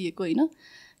छुटाएँ सिएको होइन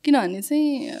किनभने चाहिँ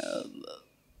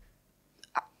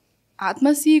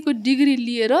हातमा सिएको डिग्री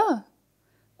लिएर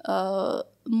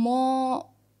म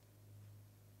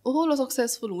ओहोलो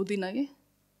सक्सेसफुल हुँदिनँ कि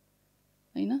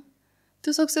होइन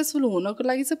त्यो सक्सेसफुल हुनको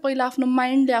लागि चाहिँ पहिला आफ्नो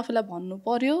माइन्डले आफूलाई भन्नु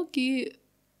पर्यो कि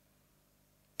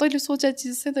तैँले सोचेको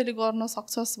चिज चाहिँ तैँले गर्न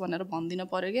सक्छस् भनेर भनिदिनु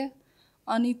पर्यो क्या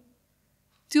अनि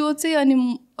त्यो चाहिँ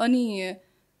अनि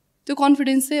त्यो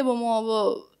कन्फिडेन्स चाहिँ अब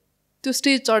त्यो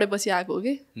स्टेज चढेपछि आएको हो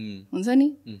कि हुन्छ नि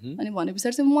अनि भने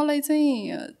पछाडि चाहिँ मलाई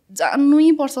चाहिँ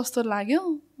जान्नै पर्छ जस्तो लाग्यो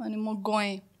अनि म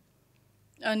गएँ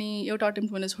अनि एउटा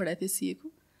अटेम्प्ट मैले छोडेको थिएँ सिएको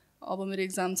अब मेरो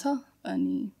एक्जाम छ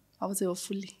अनि अब चाहिँ हो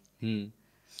फुल्ली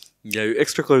या यो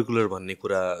एक्स्ट्रा करिकुलर भन्ने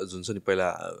कुरा जुन छ नि पहिला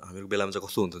हामीको बेलामा चाहिँ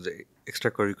कस्तो हुन्थ्यो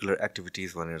एक्स्ट्रा करिकुलर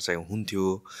एक्टिभिटिज भनेर चाहिँ हुन्थ्यो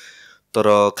तर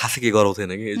खासै के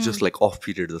गराउँथेन कि it's just like of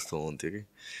period जस्तो हुन्थ्यो कि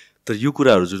तर यो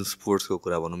कुराहरू जुन स्पोर्ट्सको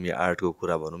कुरा भनौँ या आर्टको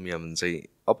कुरा भनौँ या चाहिँ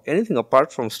अब एनिथिङ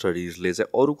अपार्ट फ्रम स्टडिजले चाहिँ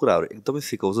अरू कुराहरू एकदमै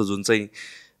सिकाउँछ जुन चाहिँ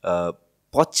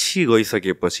पछि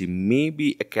गइसकेपछि मेबी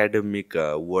एकाडेमिक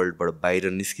वर्ल्डबाट बाहिर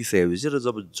निस्किसकेपछि र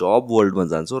जब जब वर्ल्डमा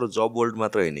जान्छौँ र जब वर्ल्ड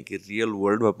मात्र होइन कि रियल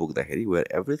वर्ल्डमा पुग्दाखेरि वेयर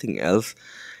एभ्रिथिङ एल्स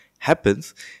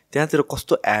ह्यापन्स त्यहाँतिर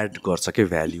कस्तो एड गर्छ क्या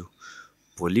भ्याल्यु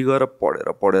भोलि गएर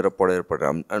पढेर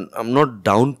आम नट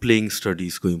डाउन प्लेइङ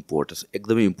स्टडिजको इम्पोर्टेन्स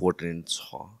एकदमै इम्पोर्टेन्ट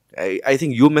छ आई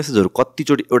थिङ्क यो मेसेजहरू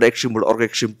कतिचोटि एउटा एक्सट्रिमबाट अर्को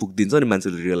एक्सट्रिम पुगिदिन्छ अनि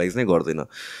मान्छेले रियलाइज नै गर्दैन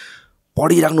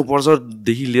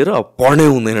पढिराख्नुपर्छदेखि लिएर पढ्नै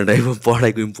हुँदैन टाइपमा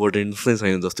पढाइको इम्पोर्टेन्स नै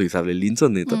छैन जस्तो हिसाबले लिन्छ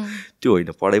नि त त्यो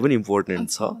होइन पढाइ पनि इम्पोर्टेन्ट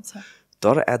छ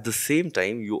तर एट द सेम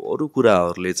टाइम यो अरू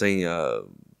कुराहरूले चाहिँ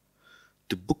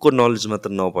त्यो बुकको नलेज मात्र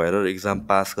नभएर इक्जाम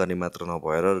पास गर्ने मात्र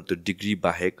नभएर त्यो डिग्री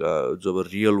बाहेक जब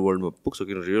रियल वर्ल्डमा पुग्छ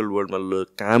किन रियल वर्ल्डमा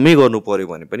कामै गर्नु पऱ्यो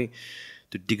भने पनि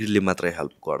त्यो डिग्रीले मात्रै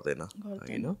हेल्प गर्दैन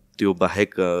होइन त्यो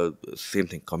बाहेक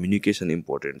सेम थिङ कम्युनिकेसन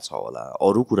इम्पोर्टेन्ट छ होला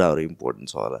अरू कुराहरू इम्पोर्टेन्ट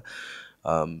छ होला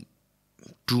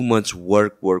टु मच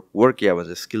वर्क या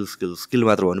भन्छ स्किल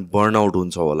मात्र भने बर्नआउट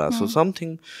हुन्छ होला so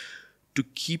something to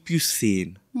keep you Sen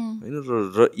होइन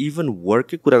र इभन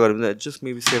वर्ककै कुरा गऱ्यो भने जस्ट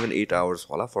मेबी 7-8 आवर्स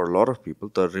होला फर लट अफ पिपल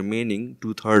तर रिमेनिङ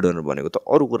 2/3 भनेको त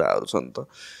अरू कुराहरू छ नि त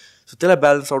सो त्यसलाई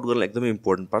ब्यालेन्स आउट गर्न एकदमै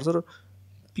इम्पोर्टेन्ट पार्छ र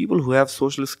people who have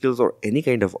social skills or any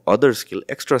kind of other skill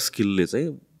extra स्किलले चाहिँ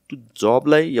त्यो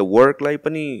जबलाई या वर्कलाई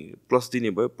पनि प्लस दिने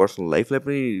भयो पर्सनल लाइफलाई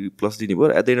पनि प्लस दिने भयो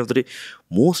at the and of the day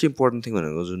most important thing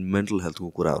भनेको जुन मेन्टल हेल्थको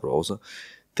कुराहरू आउँछ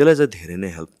त्यसलाई चाहिँ धेरै नै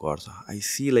हेल्प गर्छ I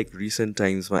C like recent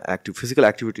टाइम्समा physical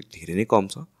activity धेरै नै कम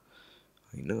छ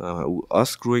होइन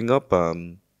अस ग्रोइङ अप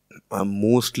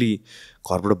मोस्टली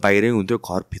घरबाट बाहिरै हुन्थ्यो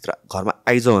घरमा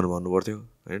आइज भनेर भन्नुपर्थ्यो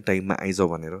होइन टाइममा आइज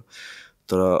भनेर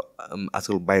तर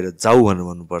आजकल बाहिर जाऊ भनेर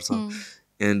भन्नुपर्छ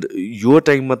एन्ड यो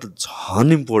टाइममा त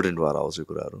झन् इम्पोर्टेन्ट भएर आउँछ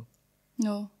कुराहरू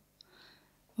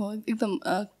हो एकदम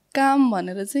काम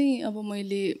भनेर चाहिँ अब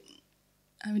मैले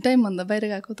हामी टाइमभन्दा बाहिर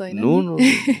गएको त होइन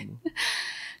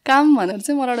काम भनेर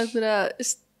चाहिँ मलाई एउटा कुरा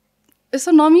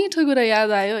यस्तो नमिठो कुरा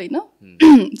याद आयो होइन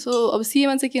सो अब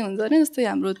सिएमा चाहिँ के हुन्छ भने जस्तै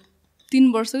हाम्रो 3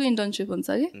 वर्षको इन्टर्नसिप हुन्छ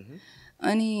कि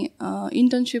अनि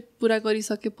इन्टर्नसिप पुरा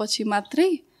गरिसकेपछि मात्रै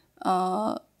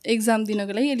एक्जाम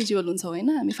दिनको लागि एलिजिबल हुन्छौँ होइन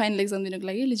हामी फाइनल एक्जाम दिनको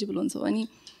लागि एलिजिबल हुन्छौँ अनि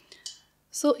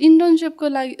सो इन्टर्नसिपको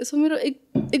लागि सो मेरो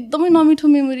एकदमै नमिठो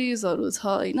मेमोरिजहरू छ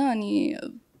होइन अनि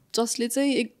जसले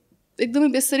चाहिँ एकदमै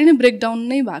बेसरी नै ब्रेकडाउन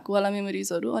नै भएको वाला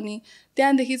मेमोरिजहरू अनि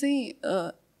त्यहाँदेखि चाहिँ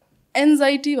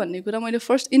एन्जाइटी भन्ने कुरा मैले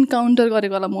फर्स्ट इन्काउन्टर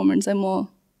गरेको वाला मोमेन्ट चाहिँ म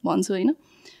भन्छु होइन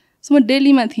सो म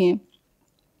दिल्लीमा थिएँ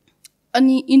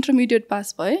अनि इन्टरमिडिएट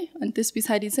पास भएँ अनि त्यस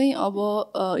पछाडि चाहिँ अब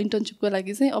इन्टर्नसिपको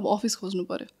लागि चाहिँ अब अफिस खोज्नु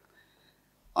पऱ्यो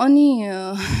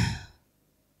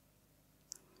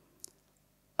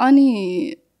अनि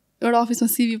एउटा अफिसमा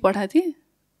सिभी पठाएको थिएँ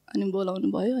अनि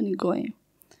बोलाउनु भयो अनि गएँ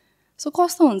सो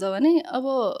कस्तो हुन्छ भने अब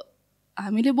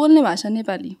हामीले बोल्ने भाषा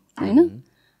नेपाली होइन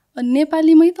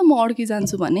नेपालीमै त म अड्की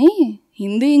जान्छु भने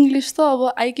हिन्दी इङ्ग्लिस त अब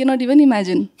आई क्यानट इभन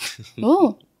इमेजिन हो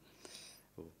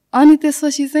अनि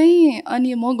त्यसपछि चाहिँ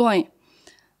अनि म गएँ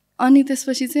अनि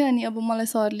त्यसपछि चाहिँ अनि अब मलाई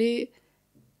सरले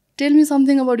tell me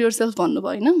something about your self भन्नुभयो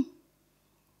होइन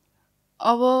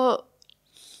अब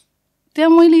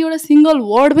त्यहाँ मैले एउटा सिङ्गल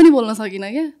वर्ड पनि बोल्न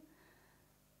सकिनँ क्या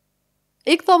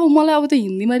एक त अब मलाई अब त्यो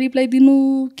हिन्दीमा रिप्लाई दिनु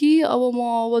कि अब म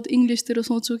अब इङ्ग्लिसतिर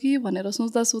सोच्छु कि भनेर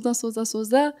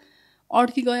सोच्दा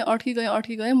अड्की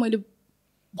गएँ मैले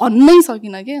भन्नै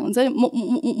सकिनँ क्या हुन्छ नि म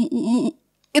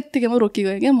यत्तिकैमा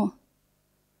रोकिगएँ क्या म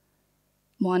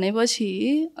भनेपछि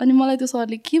अनि मलाई त्यो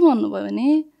सरले के भन्नुभयो भने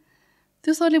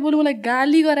त्यो सरले बरु मलाई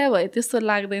गाली गराए भए त्यस्तो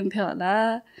लाग्दैन थियो होला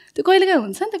त्यो कहिलेकाहीँ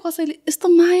हुन्छ नि त कसैले यस्तो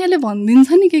मायाले भनिदिन्छ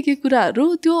नि के कुराहरू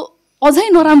त्यो अझै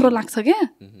नराम्रो लाग्छ क्या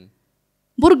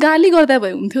बरु गाली गर्दा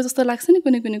भए हुन्थ्यो जस्तो लाग्छ नि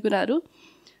कुनै कुनै कुराहरू।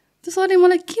 त्यो सरले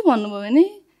मलाई के भन्नुभयो भने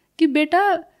कि बेटा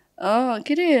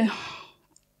के अरे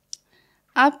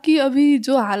आपकी अभी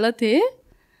जो हालत है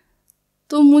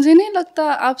तो मुझे नहीं लगता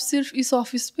आप सिर्फ इस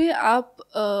ऑफिस पे आप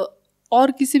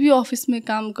और किसी भी ऑफिस में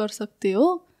काम कर सकते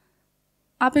हो,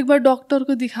 आप एक बार डॉक्टर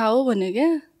को दिखाओ भने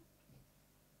क्या।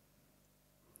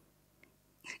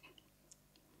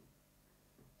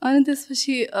 अनि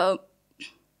त्यसपछि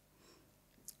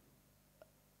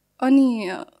अनि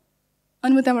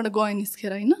म त्यहाँबाट गएँ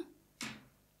निस्केर होइन। आइ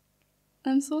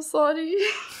एम सो सरी।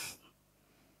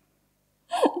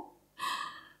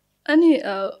 अनि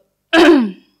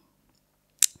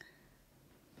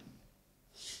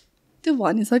त्यो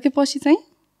भनिसकेपछि चाहिँ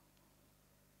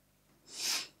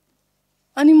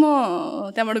अनि म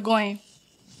त्यहाँबाट गएँ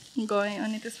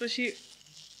अनि त्यसपछि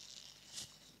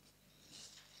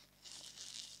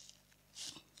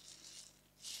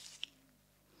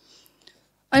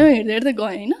अनि म हेर्दै गएँ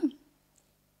होइन।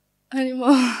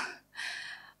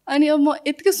 अनि अब म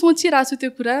यतिकै सोचिरहेको छु त्यो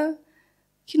कुरा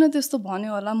किन त्यस्तो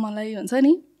भन्यो होला मलाई हुन्छ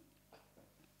नि।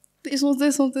 त्यही सोच्दै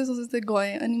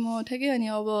गएँ अनि म ठ्याक्कै अनि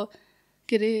अब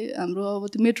के अरे हाम्रो अब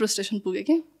त्यो मेट्रो स्टेसन पुगेँ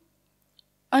कि।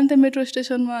 अनि त्यो मेट्रो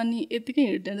स्टेसनमा अनि यतिकै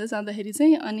हिँड्दै जाँदाखेरि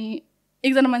चाहिँ अनि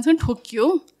एकजना मान्छे पनि ठोक्कियो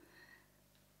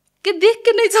के देख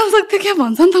के नै चल सक्थ्यो क्या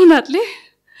भन्छ नि त उनीहरूले।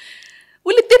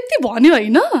 उसले त्यति भन्यो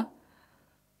होइन।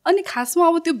 अनि खासमा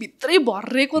अब त्यो भित्रै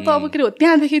भरेको त अब के अरे हो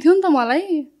त्यहाँ देखेको थियो नि त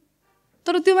मलाई।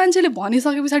 तर त्यो मान्छेले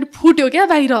भनिसके पछाडि फुट्यो क्या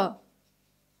बाहिर।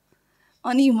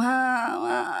 अनि है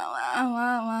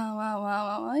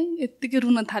यत्तिकै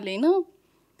रुन थालेँ होइन।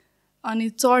 अनि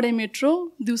चढेँ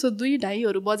मेट्रो, दिउँसो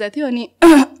 2-2:30 बजाएको थियो अनि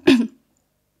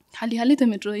खाली थियो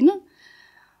मेट्रो होइन।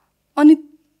 अनि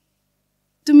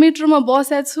त्यो मेट्रोमा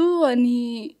बसेको छु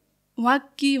अनि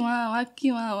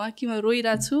वाक्कीमा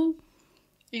रोइरहेको छु।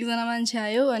 एकजना मान्छे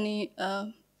आयो अनि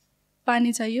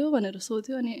पानी चाहियो भनेर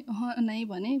सोध्यो अनि नै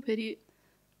भने। फेरि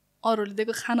अरूले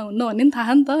दिएको खाना हुन्न भन्ने पनि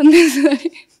थाहा नि त।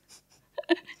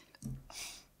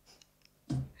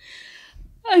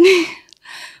 अनि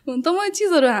हुन त म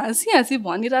चिजहरू हाँसी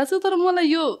भनिरहेको छु तर मलाई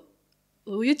यो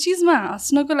चिजमा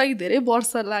हाँस्नको लागि धेरै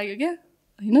वर्ष लाग्यो क्या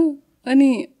होइन।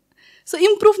 अनि सो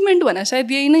इम्प्रुभमेन्ट भने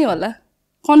सायद यही नै होला,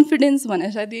 कन्फिडेन्स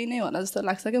भने सायद यही नै होला जस्तो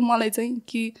लाग्छ क्या मलाई चाहिँ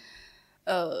कि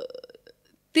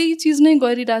त्यही चिज नै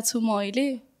गरिरहेको छु म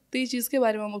अहिले, त्यही चिजकै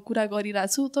बारेमा म कुरा गरिरहेको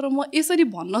छु तर म यसरी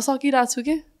भन्न सकिरहेको छु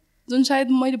क्या। जुन सायद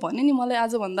मैले भने नि मलाई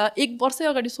आजभन्दा 1 वर्षै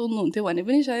अगाडि सोध्नुहुन्थ्यो भने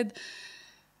पनि सायद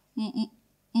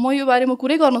म यो बारेमा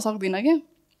कुरै गर्न सक्दिनँ क्या।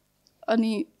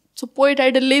 अनि सो पोइट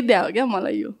आइडलले दियो क्या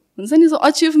मलाई यो हुन्छ नि। सो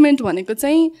अचिभमेन्ट भनेको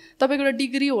चाहिँ तपाईँको एउटा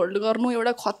डिग्री होल्ड गर्नु,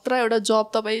 एउटा खतरा एउटा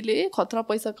जब तपाईँले खतरा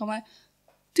पैसा कमाए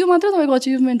त्यो मात्र तपाईँको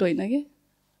अचिभमेन्ट होइन कि।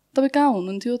 तपाईँ कहाँ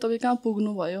हुनुहुन्थ्यो, तपाईँ कहाँ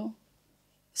पुग्नुभयो।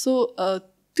 सो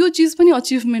त्यो चिज पनि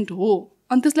अचिभमेन्ट हो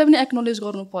अनि त्यसलाई पनि एक्नोलेज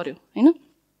गर्नु पर्यो होइन।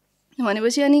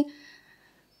 भनेपछि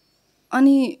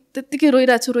अनि त्यत्तिकै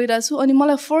रोइरहेको छु अनि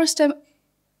मलाई फर्स्ट टाइम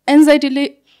एन्जाइटीले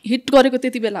हिट गरेको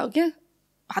त्यति बेला हो क्या।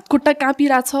 हातखुट्टा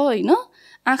काँपिरहेछ होइन,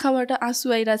 आँखाबाट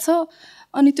आँसु आइरहेछ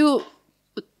अनि त्यो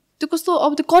कस्तो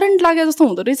अब त्यो करेन्ट लागे जस्तो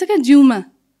हुँदो रहेछ क्या जिउमा।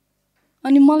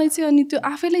 अनि मलाई चाहिँ अनि त्यो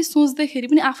आफैलाई सोच्दाखेरि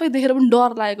पनि आफै देखेर पनि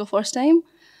डर लागेको फर्स्ट टाइम।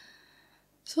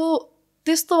 सो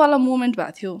त्यस्तोवाला मोमेन्ट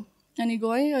भएको थियो। अनि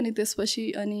गएँ अनि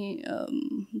त्यसपछि अनि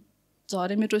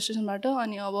झरेँ मेट्रो स्टेसनबाट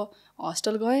अनि अब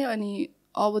हस्टेल गएँ। अनि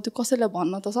अब त्यो कसैलाई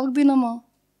भन्न त सक्दिनँ म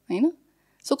होइन।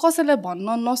 सो कसैलाई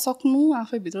भन्न नसक्नु,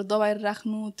 आफैभित्र दबाएर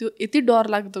राख्नु त्यो यति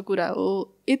डरलाग्दो कुरा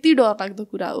हो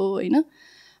होइन।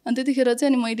 अनि त्यतिखेर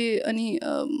चाहिँ अनि मैले अनि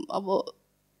अब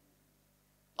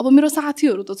मेरो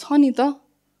साथीहरू त छ नि त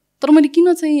तर मैले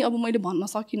किन चाहिँ अब मैले भन्न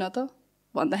सकिनँ त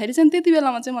भन्दाखेरि चाहिँ त्यति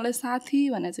बेलामा चाहिँ मलाई साथी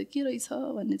भने चाहिँ के रहेछ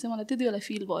भन्ने चाहिँ मलाई त्यति बेला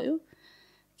फिल भयो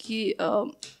कि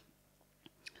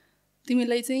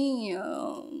तिमीलाई चाहिँ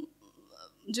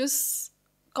जस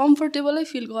कम्फर्टेबलै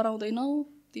फिल गराउँदैनौ,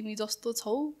 तिमी जस्तो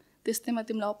छौ त्यस्तैमा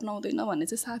तिमीलाई अपनाउँदैन भन्ने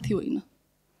चाहिँ साथी होइन,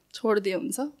 छोडिदिए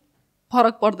हुन्छ,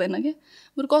 फरक पर्दैन क्या।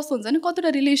 बरु कस्तो हुन्छ नि कतिवटा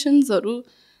रिलेसन्सहरू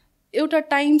एउटा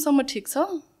टाइमसम्म ठिक छ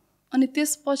अनि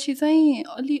त्यसपछि चाहिँ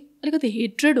अलिकति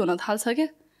हेट्रेड हुन थाल्छ क्या।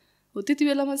 हो त्यति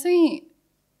बेलामा चाहिँ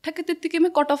ठ्याक्कै त्यत्तिकैमै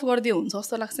कट अफ गरिदियो हुन्छ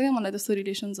जस्तो लाग्छ क्या मलाई त्यस्तो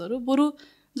रिलेसन्सहरू। बरु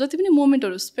जति पनि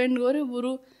मोमेन्टहरू स्पेन्ड गर्यो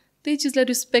बरु त्यही चिजलाई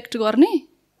रिस्पेक्ट गर्ने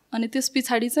अनि त्यस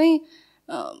पछाडि चाहिँ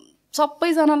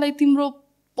सबैजनालाई तिम्रो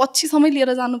पछिसम्मै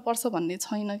लिएर जानुपर्छ भन्ने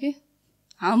छैन कि।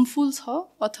 हार्मफुल छ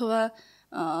अथवा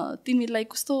तिमीलाई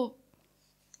कस्तो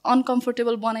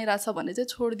अनकम्फर्टेबल बनाइरहेछ भने चाहिँ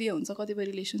छोडिदिए हुन्छ कतिपय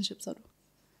रिलेसनसिप्सहरू।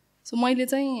 सो मैले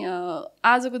चाहिँ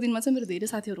आजको दिनमा चाहिँ मेरो धेरै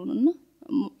साथीहरू हुनुहुन्न,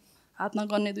 हातमा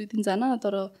गर्ने 2-3 जना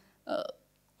तर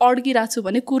अड्किरहेको छु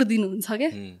भने कुर्दिनुहुन्छ क्या।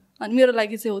 अनि मेरो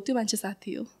लागि चाहिँ हो त्यो मान्छे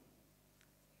साथी हो।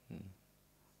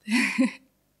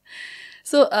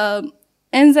 सो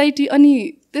एन्जाइटी अनि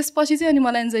त्यसपछि चाहिँ अनि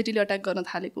मलाई एन्जाइटीले अट्याक गर्न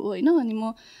थालेको होइन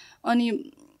अनि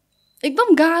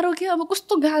एकदम गाह्रो के अब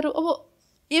कस्तो गाह्रो अब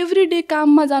एभ्री डे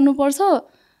काममा जानुपर्छ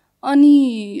अनि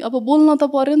अब बोल्न त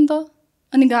पर्यो नि त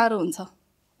अनि गाह्रो हुन्छ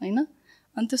होइन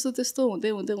अनि त्यस्तो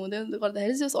हुँदै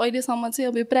गर्दाखेरि चाहिँ अहिलेसम्म चाहिँ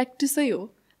अब यो प्र्याक्टिसै हो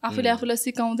आफूले आफूलाई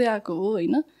सिकाउँदै आएको हो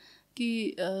होइन कि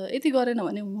यति गरेन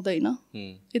भने हुँदैन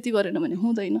यति गरेन भने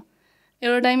हुँदैन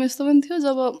एउटा टाइम यस्तो पनि थियो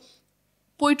जब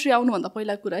पोइट्री आउनुभन्दा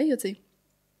पहिला कुरा है यो चाहिँ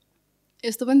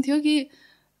यस्तो पनि थियो कि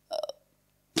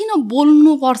किन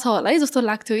बोल्नुपर्छ होला है जस्तो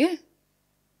लाग्थ्यो क्या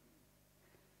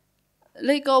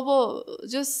लाइक अब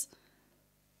जस्ट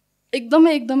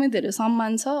एकदमै धेरै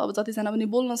सम्मान छ अब जतिजना पनि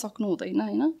बोल्न सक्नु हुँदैन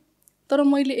होइन तर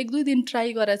मैले 1-2 दिन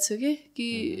ट्राई गरेको छु कि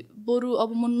बरु अब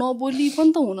म नबोली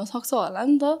पनि त हुनसक्छ होला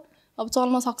नि त अब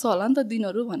चल्न सक्छ होला नि त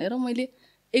दिनहरू भनेर मैले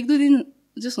 1-2 दिन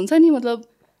जस हुन्छ नि मतलब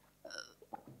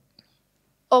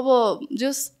अब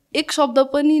जस एक शब्द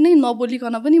पनि नै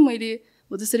नबोलिकन पनि मैले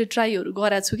हो त्यसरी ट्राईहरू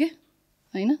गरेको छु क्या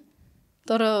होइन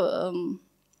तर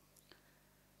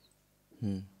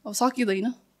अब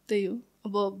सकिँदैन त्यही हो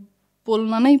अब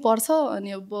बोल्न नै पर्छ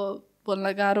अनि अब बोल्न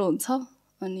गाह्रो हुन्छ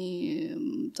अनि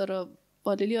तर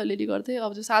अलिअलि गर्दै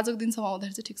अब जस्तो आजको दिनसम्म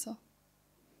आउँदाखेरि चाहिँ ठिक छ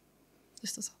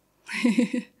त्यस्तो छ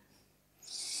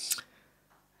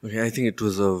Okay, I think it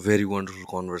was a very wonderful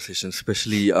conversation,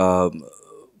 especially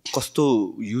कस्तो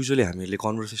युजुअली हामीले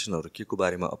कन्भर्सेसनहरू के को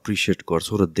बारेमा अप्रिसिएट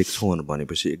गर्छौँ र देख्छौँ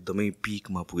भनेपछि एकदमै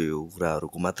पिकमा पुगेको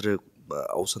कुराहरूको मात्र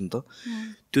आउँछ नि त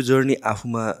त्यो जर्नी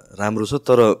आफूमा राम्रो छ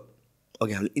तर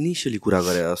अघि हामीले इनिसियली कुरा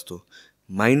गरे जस्तो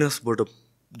माइनसबाट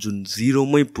जुन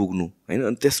जिरोमै पुग्नु होइन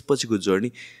अनि त्यसपछिको जर्नी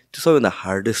त्यो सबैभन्दा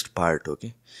हार्डेस्ट पार्ट हो कि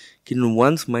किनभने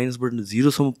वान्स माइनसबाट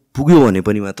जिरोसम्म पुग्यो भने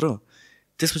पनि मात्र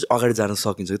त्यसपछि अगाडि जान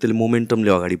सकिन्छ त्यसले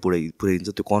मोमेन्टमले अगाडि पुऱ्याइदिन्छ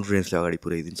त्यो कन्फिडेन्सले अगाडि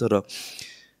पुऱ्याइदिन्छ र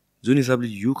जुन हिसाबले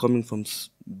यु कमिङ फ्रम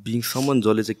बिङ समन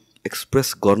जसले चाहिँ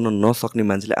एक्सप्रेस गर्न नसक्ने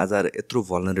मान्छेले आज आएर यत्रो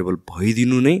भल्नरेबल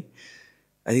भइदिनु नै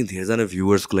आई थिङ्क धेरैजना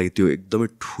भ्युवर्सको लागि त्यो एकदमै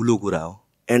ठुलो कुरा हो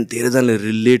एन्ड धेरैजनाले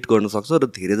रिलेट गर्न सक्छ र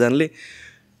धेरैजनाले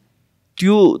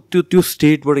त्यो त्यो त्यो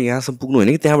स्टेटबाट यहाँसम्म पुग्नु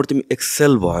होइन कि त्यहाँबाट तिमी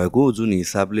एक्सेल भएको जुन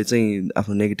हिसाबले चाहिँ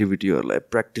आफ्नो नेगेटिभिटीहरूलाई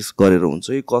प्र्याक्टिस गरेर हुन्छ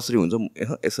कि कसरी हुन्छ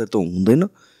यसरी त हुँदैन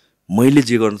मैले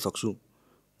जे गर्न सक्छु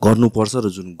गर्नुपर्छ र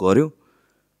जुन गर्यो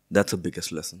that's a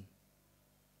biggest lesson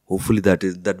hopefully that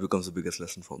becomes the biggest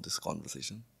lesson from this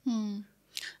conversation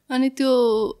अनि त्यो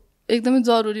एकदमै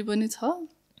जरुरी पनि छ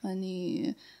अनि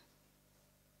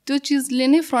त्यो चिजले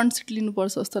नै फ्रन्ट सिट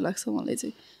लिनुपर्छ जस्तो लाग्छ मलाई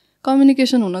चाहिँ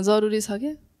कम्युनिकेसन हुन जरुरी छ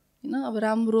क्या होइन अब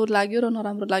राम्रो लाग्यो र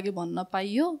नराम्रो लाग्यो भन्न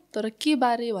पाइयो तर के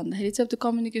बारे भन्दाखेरि चाहिँ अब त्यो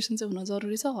कम्युनिकेसन चाहिँ हुन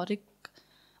जरुरी छ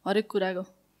हरेक कुराको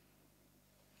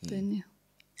त्यही नै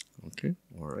okay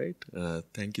all right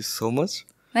thank you so much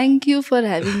thank you for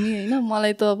having me होइन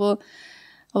मलाई त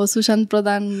अब सुशान्त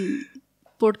प्रधान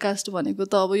पोडकास्ट भनेको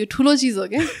त अब यो ठुलो चिज हो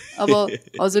क्या अब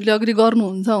हजुरले अग्री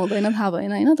गर्नुहुन्छ हुँदैन थाहा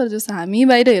भएन होइन तर जस्तो हामी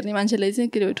बाहिर हेर्ने मान्छेलाई चाहिँ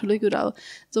के अरे ठुलै कुरा हो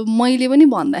जब मैले पनि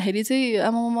भन्दाखेरि चाहिँ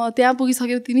अब म त्यहाँ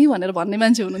पुगिसक्यो तिमी भनेर भन्ने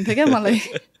मान्छे हुनुहुन्थ्यो क्या मलाई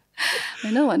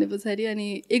होइन भने पछाडि अनि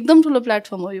एकदम ठुलो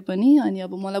प्लेटफर्म हो यो पनि अनि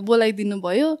अब मलाई बोलाइदिनु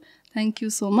भयो thank you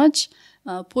so much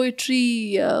poetry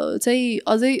चाहिँ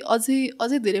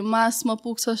अझै धेरै मासमा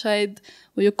पुग्छ सायद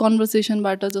यो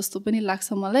कन्भर्सेसनबाट जस्तो पनि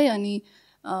लाग्छ मलाई अनि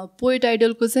पोएट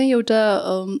आइडलको चाहिँ एउटा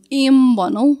एम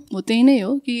भनौँ हो त्यही नै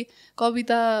हो कि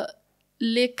कविता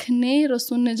लेख्ने र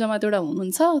सुन्ने जमात एउटा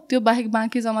हुनुहुन्छ त्यो बाहेक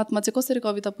बाँकी जमातमा चाहिँ कसरी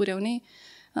कविता पुर्याउने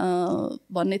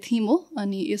भन्ने थिम हो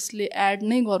अनि यसले एड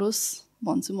नै गरोस्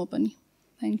भन्छु म पनि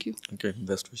thank you okay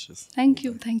best wishes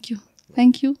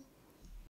thank you